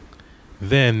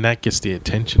 then that gets the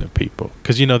attention of people.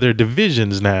 Because, there are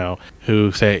divisions now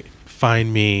who say,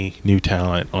 find me new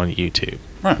talent on YouTube.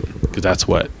 Right. Because that's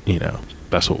what,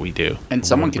 that's what we do. And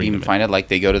someone could even find it, like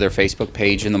they go to their Facebook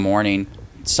page in the morning,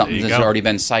 something that's already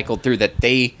been cycled through that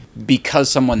they because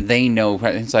someone they know,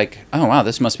 it's like, oh wow,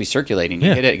 this must be circulating. You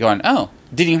Yeah. hit it, going, oh,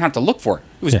 didn't even have to look for it.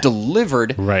 It was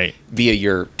delivered Right. via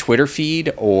your Twitter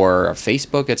feed or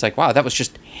Facebook. It's like, wow, that was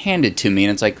just handed to me,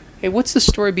 and it's like, hey, what's the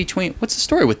story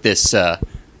with this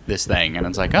this thing? And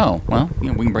it's like, oh, well, we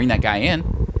can bring that guy in,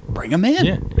 bring him in.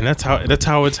 Yeah, and that's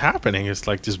how it's happening. It's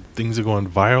like just things are going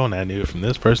viral, and I knew it from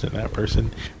this person, that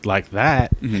person, like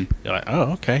that. You're like,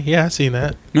 oh, okay, yeah, I seen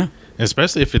that. Yeah.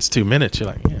 Especially if it's 2 minutes, you're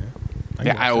like, yeah.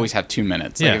 I always have 2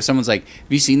 minutes. Like Yeah. if someone's like,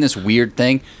 have you seen this weird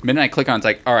thing? The minute I click on it, it's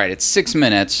like, all right, it's 6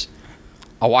 minutes.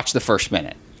 I'll watch the first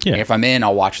minute. Yeah. If I'm in,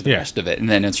 I'll watch the Yeah. rest of it. And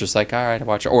then it's just like, all right, I'll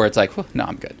watch it. Or it's like, no,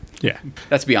 I'm good. Yeah.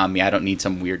 That's beyond me. I don't need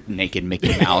some weird naked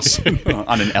Mickey Mouse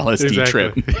on an LSD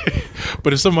trip.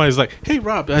 But if somebody's like, hey,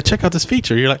 Rob, check out this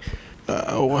feature, you're like,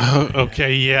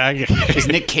 okay, yeah. Is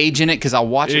Nick Cage in it? Because I'll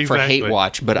watch it for Exactly. hate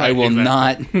watch, but I will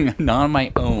not on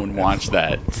my own watch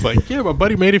that. It's like, yeah, my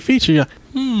buddy made a feature. You're like,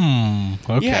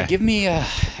 okay. Yeah, give me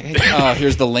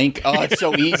here's the link. Oh, it's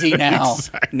so easy now.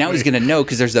 Exactly. Now he's going to know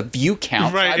because there's a view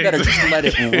count. Right, so I better just let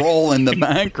it roll in the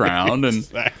background. And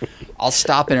Exactly. I'll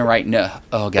stop in and write, no.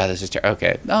 Oh, God, this is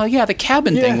okay. Oh, yeah, the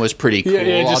cabin thing was pretty cool.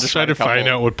 Yeah, I'll just try write to a couple. find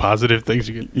out what positive things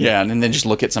you get. Yeah, and then just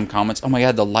look at some comments. Oh, my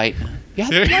God, the light. Yeah,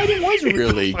 the lighting was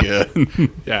really good.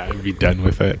 Yeah, I'd be done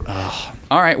with it.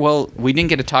 All right, well, we didn't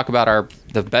get to talk about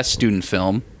the best student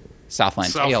film,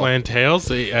 Southland Tale. Southland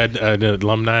Tales, an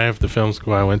alumni of the film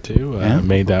school I went to,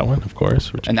 made that one, of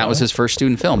course. And that was his first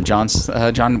student film. John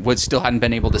still hadn't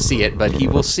been able to see it, but he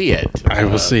will see it. I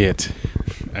will see it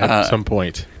at some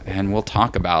point. And we'll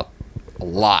talk about a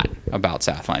lot about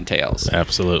Southland Tales.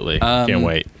 Absolutely. Can't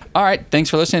wait. All right, thanks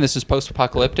for listening. This is Post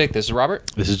Apocalyptic. This is Robert.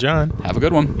 This is John. Have a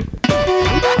good one.